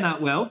not playing that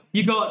well.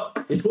 You got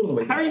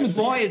Harry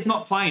Maguire is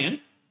not playing.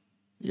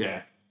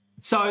 Yeah.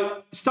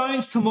 So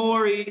Stones,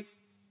 Tamori,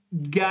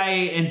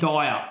 Gay, and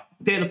Dyer,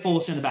 they're the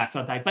 4 centre backs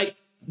I take. But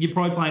you're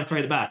probably playing 3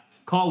 at the back.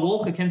 Kyle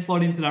Walker can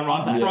slide into that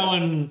right back.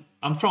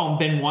 I'm throwing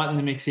Ben White in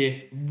the mix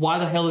here. Why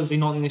the hell is he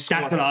not in this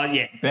squad? That's what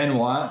yeah. Ben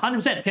White.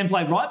 100% can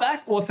play right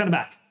back or centre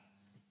back.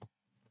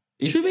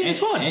 Should be in the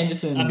squad.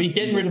 Anderson. I'd be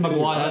getting rid of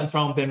Maguire and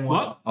throwing Ben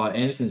White. What? Oh,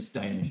 Anderson's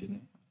Danish, isn't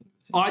he?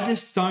 I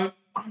just don't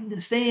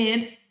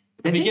understand.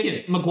 I'd be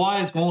getting,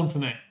 Maguire's gone for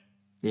me.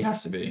 He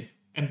has to be.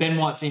 And Ben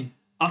White's in.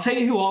 I'll tell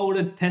you who I would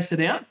have tested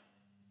out.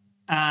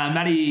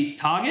 Matty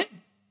Target,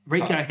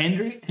 Rico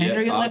Henry at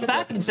Target, left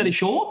back instead of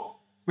Shaw.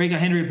 Rico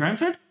Henry at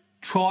Brentford.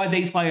 Try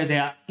these players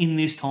out in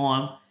this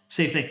time.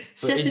 See if they.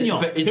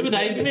 Sessignon. Who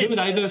are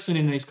they versing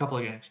in these couple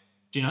of games?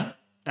 Do you know?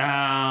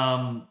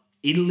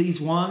 Italy's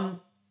one.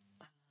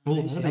 Oh,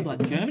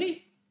 Like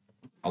Germany?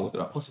 I'll look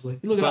it up. possibly.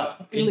 You look it But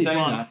up. in Italy's saying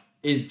one.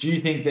 that, do you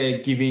think they're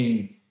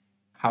giving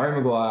Harry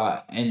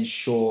Maguire and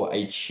Shaw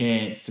a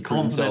chance to prove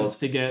Confidence themselves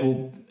to get-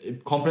 well,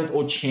 confidence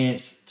or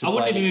chance to I play?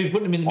 wouldn't even be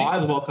putting them in the mix for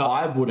the World Cup.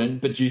 I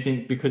wouldn't, but do you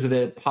think because of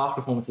their past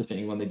performances for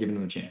England, they're giving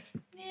them a chance?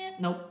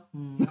 Nope.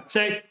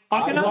 So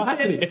I can Well, it has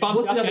to be. understand. If I'm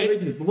what's the other okay-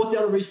 reason? What's the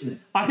other reason? Then?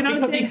 I can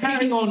Because understand he's Harry.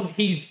 picking on,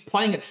 he's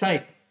playing it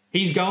safe.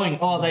 He's going,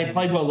 they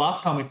played well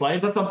last time we played.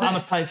 That's what I'm saying. I'm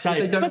going to play If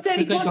they safe. don't, But then if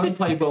he they don't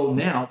play well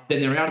now,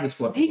 then they're out of the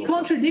squad. He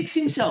contradicts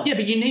himself. Yeah,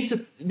 but you need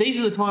to. These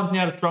are the times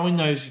now to throw in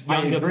those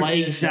younger agree.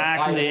 players.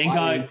 Exactly. And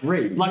I go,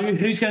 agree. like,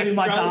 who's going to be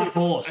my Australia- dark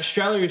horse?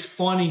 Australia is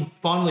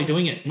finally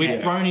doing it.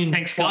 We've thrown in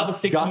Thanks, 5 or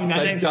Gus. 6 new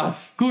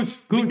names. Good.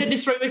 We said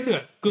this 3 weeks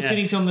ago. Good Yeah.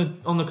 fittings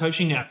on the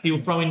coaching now. He will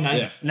throw in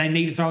names. They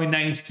need to throw in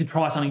names to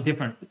try something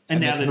different. And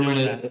now they're doing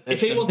that.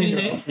 If he wasn't in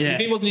there, Yeah. if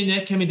he wasn't in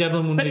there, Kemi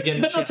Devlin wouldn't be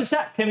getting But shit. not just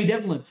that, Kemi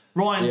Devlin,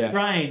 Ryan Yeah.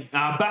 Strain,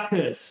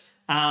 Bacchus,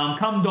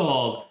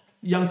 Cumdog,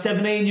 young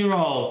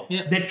 17-year-old.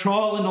 Yeah. They're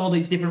trialing all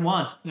these different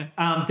ones. Yeah.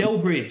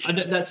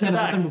 Delbridge. That's never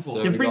happened before.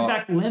 So They we bring got-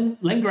 back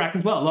Lengrak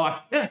as well.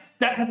 Like,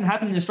 that hasn't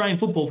happened in Australian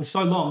football for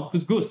so long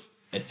because good.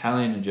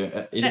 Italian and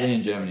Italy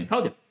and Germany.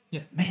 Told you.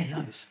 Yeah. Man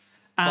knows.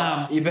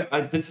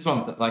 This is what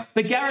I'm saying. Like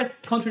But Gareth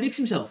contradicts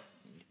himself.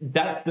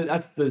 that's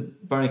the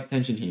bone of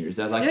contention here. Is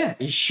that like Yeah.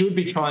 he should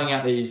be trying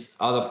out these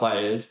other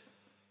players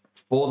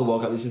for the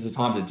World Cup. This is the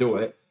time to do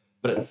it.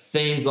 But it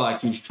seems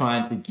like he's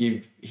trying to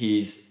give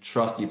his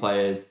trusty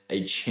players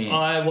a chance.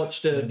 I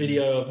watched a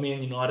video of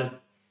Man United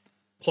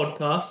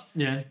podcast,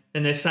 Yeah.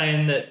 and they're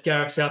saying that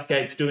Gareth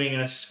Southgate's doing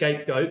a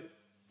scapegoat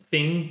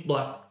thing,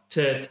 like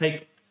to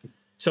take.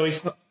 So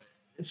it's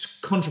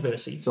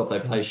controversy. So if they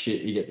play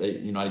shit,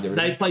 United get rid of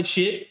They them. play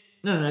shit.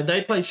 No,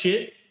 they play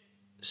shit.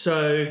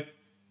 So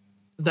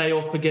they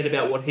all forget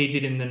about what he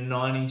did in the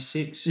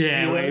 96.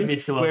 Yeah, where he Euros,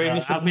 missed the World where he Cup.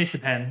 missed the, I've missed the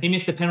pen. he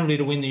missed the penalty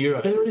to win the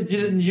Euros. They already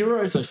did it in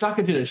Euros, so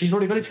Saka did it. She's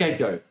already got his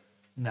scapegoat.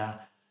 No.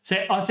 So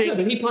I Yeah, think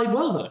but he played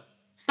well though.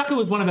 Saka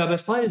was one of our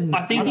best players.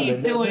 I think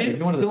he's they're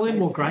doing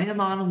what Graham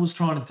Arnold was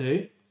trying to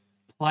do.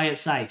 Play it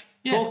safe.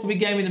 Yeah. Talks a big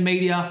game in the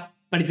media,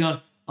 but he's going,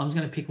 I'm just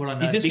going to pick what I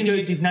know. He's just going to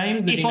use his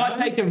names. that If he I knows.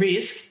 take a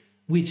risk,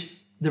 which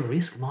the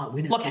risk might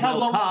win us Like the how World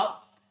long-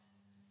 Cup,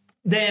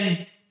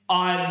 then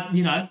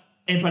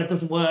but it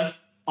doesn't work,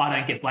 I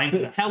don't get blamed for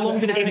that. how long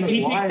did it If take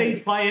he Why? picks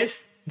these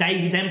players,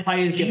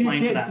 players get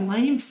blamed for that.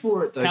 blamed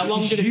for it though. How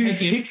long did it take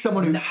him? Pick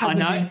someone who hasn't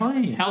know. been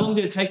playing. How long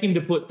did it take him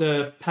to put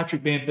the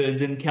Patrick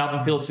Bamfords and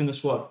Calvin Phillips in the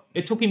squad?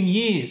 It took him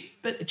years.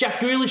 But Jack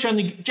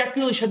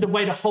Grealish had to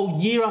wait a whole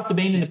year after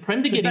being in the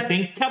Prem to get his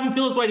thing. Calvin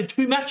Phillips waited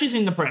 2 matches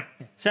in the Prem.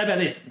 Say about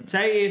this.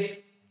 Say if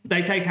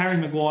they take Harry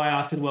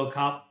Maguire to the World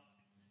Cup,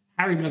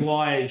 Harry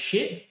Maguire is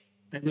shit,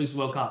 they lose the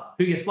World Cup.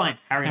 Who gets blamed?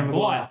 Harry Maguire.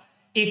 Maguire.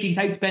 If he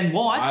takes Ben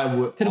White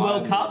to the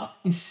World Cup,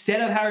 instead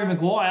of Harry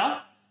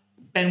Maguire,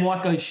 Ben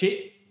White goes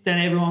shit, then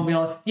everyone will be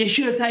like, you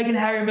should have taken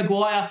Harry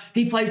Maguire.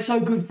 He played so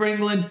good for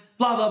England,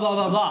 blah, blah, blah,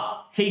 blah,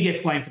 blah. He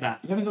gets blamed for that.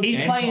 haven't got He's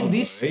game playing time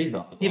this. though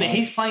either. Yeah, but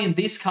he's playing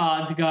this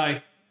card to go,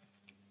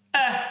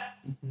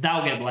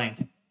 they'll get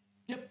blamed.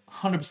 Yep,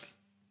 100%.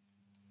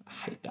 I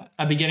hate that.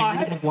 I'd be getting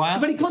rid of Maguire.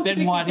 But he Ben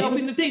contradicts White himself in.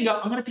 in the thing. Go,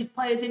 I'm going to pick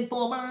players in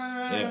form.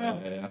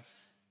 Yeah.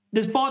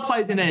 There's 5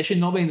 players in there that should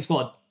not be in the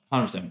squad,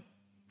 100%.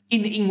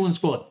 in the England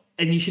squad,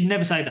 and you should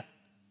never say that.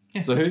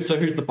 So who's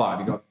the 5?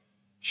 You got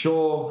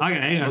Shaw, Okay,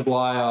 hang on.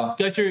 Maguire.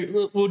 Go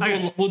through. We'll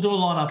do a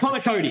lineup.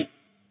 Connor Cody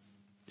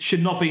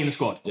should not be in the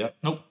squad. Yep.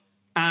 Nope.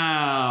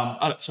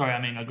 Sorry,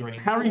 I mean agree.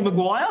 Harry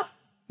Maguire,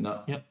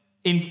 No. Yep.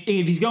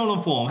 if he's going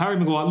on form, Harry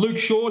Maguire. Luke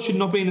Shaw should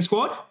not be in the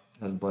squad.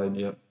 Hasn't played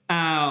yet.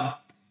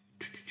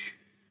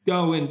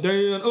 Going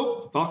down.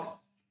 Oh, fuck.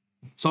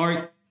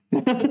 Sorry.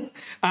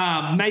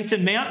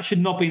 Mason Mount should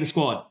not be in the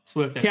squad. It's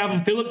worked out.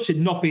 Calvin Phillips should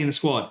not be in the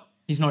squad.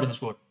 He's not in the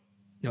squad.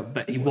 No,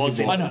 but he was.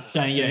 I know.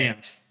 Saying yeah.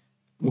 Announced.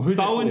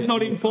 Bowen's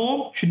not in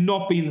form. Should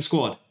not be in the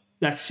squad.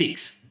 That's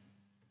 6.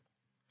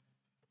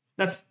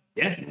 That's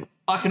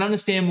I can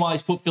understand why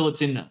he's put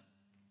Phillips in there,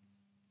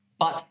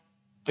 but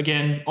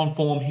again, on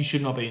form, he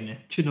should not be in there.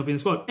 should not be in the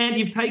squad. And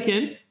you've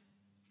taken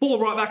 4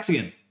 right backs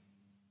again.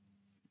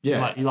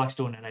 Yeah. Like, he likes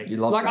doing that. You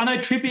love Like, that. I know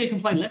Trippier can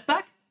play left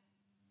back,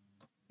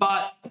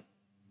 but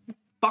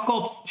fuck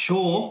off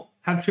Shaw,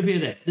 have Trippier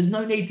there. There's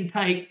no need to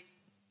take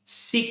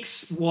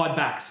 6 wide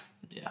backs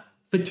Yeah.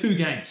 for 2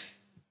 games.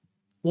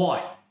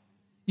 Why?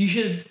 You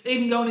should,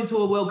 even going into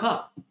a World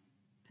Cup,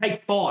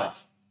 take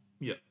 5.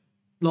 Yeah.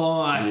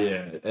 Like,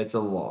 Yeah, it's a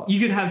lot. you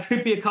could have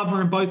Trippier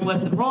covering both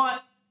left and right,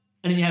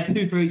 and then you have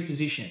 2 for each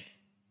position.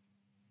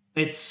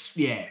 It's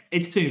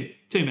too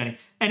many.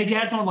 And if you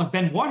had someone like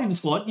Ben White in the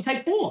squad, you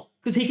take 4,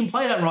 because he can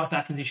play that right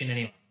back position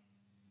anyway.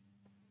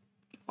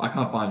 I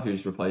can't find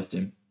who's replaced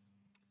him.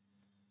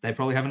 They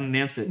probably haven't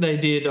announced it. They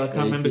did. I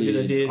can't remember who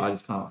they did. I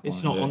just can't find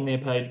It's not it. on their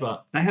page,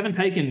 but They haven't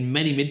taken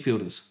many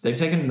midfielders. They've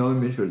taken no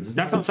midfielders.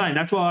 That's what I'm saying.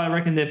 That's why I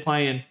reckon they're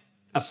playing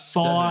a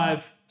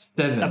 7.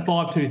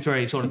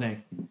 5-2-3 sort of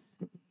thing.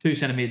 2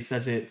 centre mids.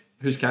 That's it.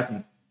 Who's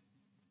captain?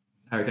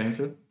 Harry Kane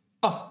still?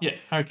 oh yeah,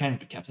 Harry Kane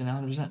captain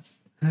 100%.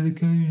 Harry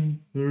Kane.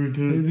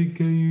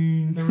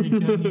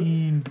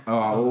 All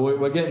right, well,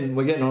 we're getting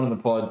on in the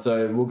pod,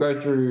 so we'll go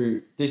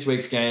through this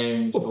week's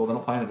games. Well, they're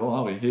not playing at all,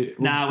 are we?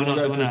 Nah, we're not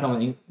go doing through that.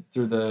 something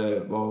through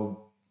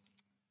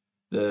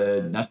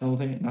the national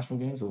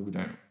games, or we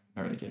don't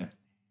really care.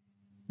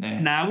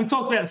 Nah, we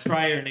talked about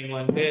Australia and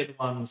England. They're the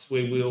ones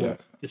we will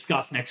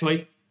discuss next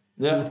week.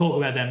 Yeah. We'll talk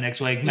about them next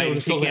week. Maybe we'll we'll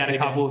just talk pick out about a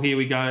them couple. Here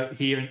we go.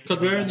 Here. Because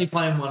we're only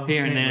playing one Here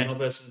and team, there. we're not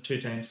versus 2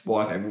 teams.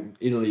 Well, okay, well,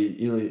 Italy,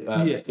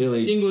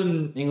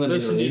 England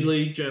versus Italy.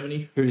 Italy,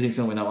 Germany. Who do you think's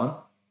gonna win that one?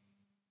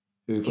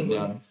 Who put England.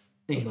 down?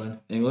 England.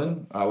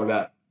 England. What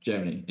about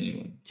Germany?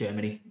 England.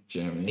 Germany.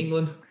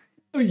 England.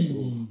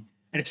 And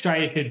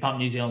Australia should pump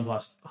New Zealand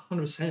twice.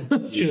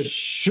 100%.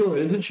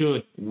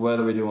 Should.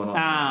 Whether we do or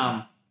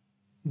not.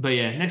 But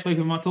yeah, next week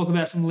we might talk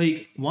about some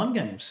League 1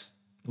 games.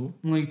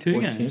 League 2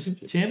 Or games.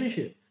 Championship.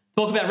 Championship.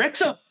 Talk about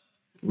Wrexham.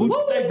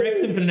 We'll save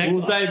Wrexam for the next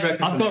We'll one. save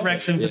Wrexham. I've got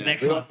Wrexham for the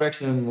next we've one. got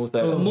Wrexham. We'll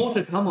save. More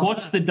to come on.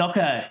 Watch the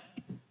doco.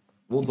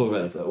 We'll talk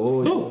about this.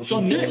 Oh, it's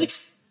on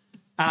Netflix.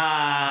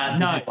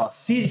 No.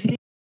 Plus. Disney.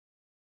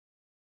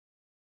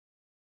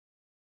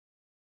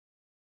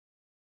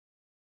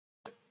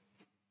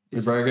 We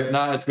broke it.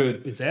 No, it's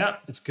good. It's out.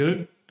 It's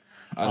good.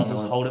 I I'll don't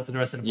just know. hold it for the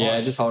rest of the Yeah,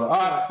 pod. just hold it. All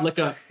right. Let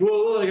go.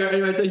 We'll let it go.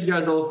 Anyway, thank you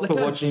guys all for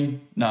go.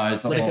 watching. No,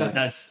 it's not. Let long.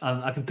 No, it's,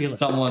 I can feel it.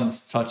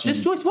 Someone's touching.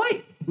 Just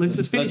wait. Let's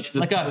just finish.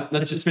 Let's just,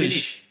 let's just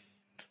finish.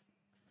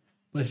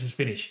 Let's just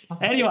finish.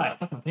 Anyway.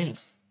 Fuck my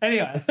penis.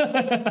 Anyway.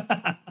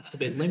 It's a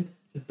bit limp.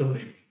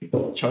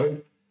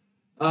 Choke.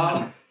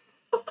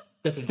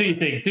 Definitely. Do your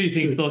thing. Do your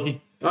thing, Storky.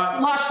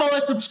 Like, follow,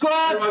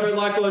 subscribe.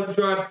 Like, follow,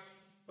 subscribe.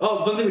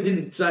 Oh, one thing we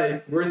didn't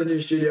say. We're in the new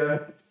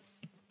studio.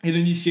 In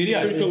a new studio.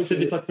 I'm pretty sure we said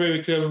this like 3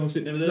 weeks ago when we were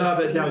sitting over there. No,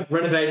 but now it's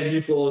renovated,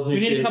 new floors, new We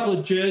need shit. a couple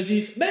of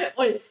jerseys.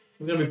 Wait,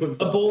 We're going to be putting a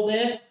stuff. ball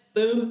there.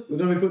 Boom. We're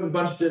going to be putting a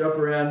bunch of shit up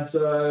around,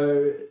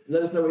 so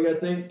let us know what you guys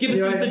think. Give us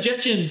some Anyway,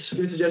 suggestions.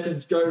 give us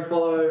suggestions. Go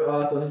follow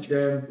us on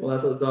Instagram, all that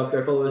sort of stuff.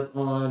 Go follow us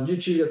on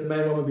YouTube. That's the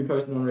main one we'll be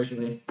posting on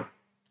recently.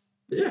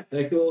 But yeah,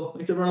 thanks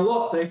everyone a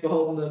lot. Thanks for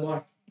holding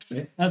the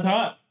mic. That's all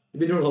right. You've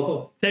been doing it the whole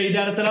time. Tell your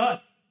dad I said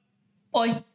hi. Bye.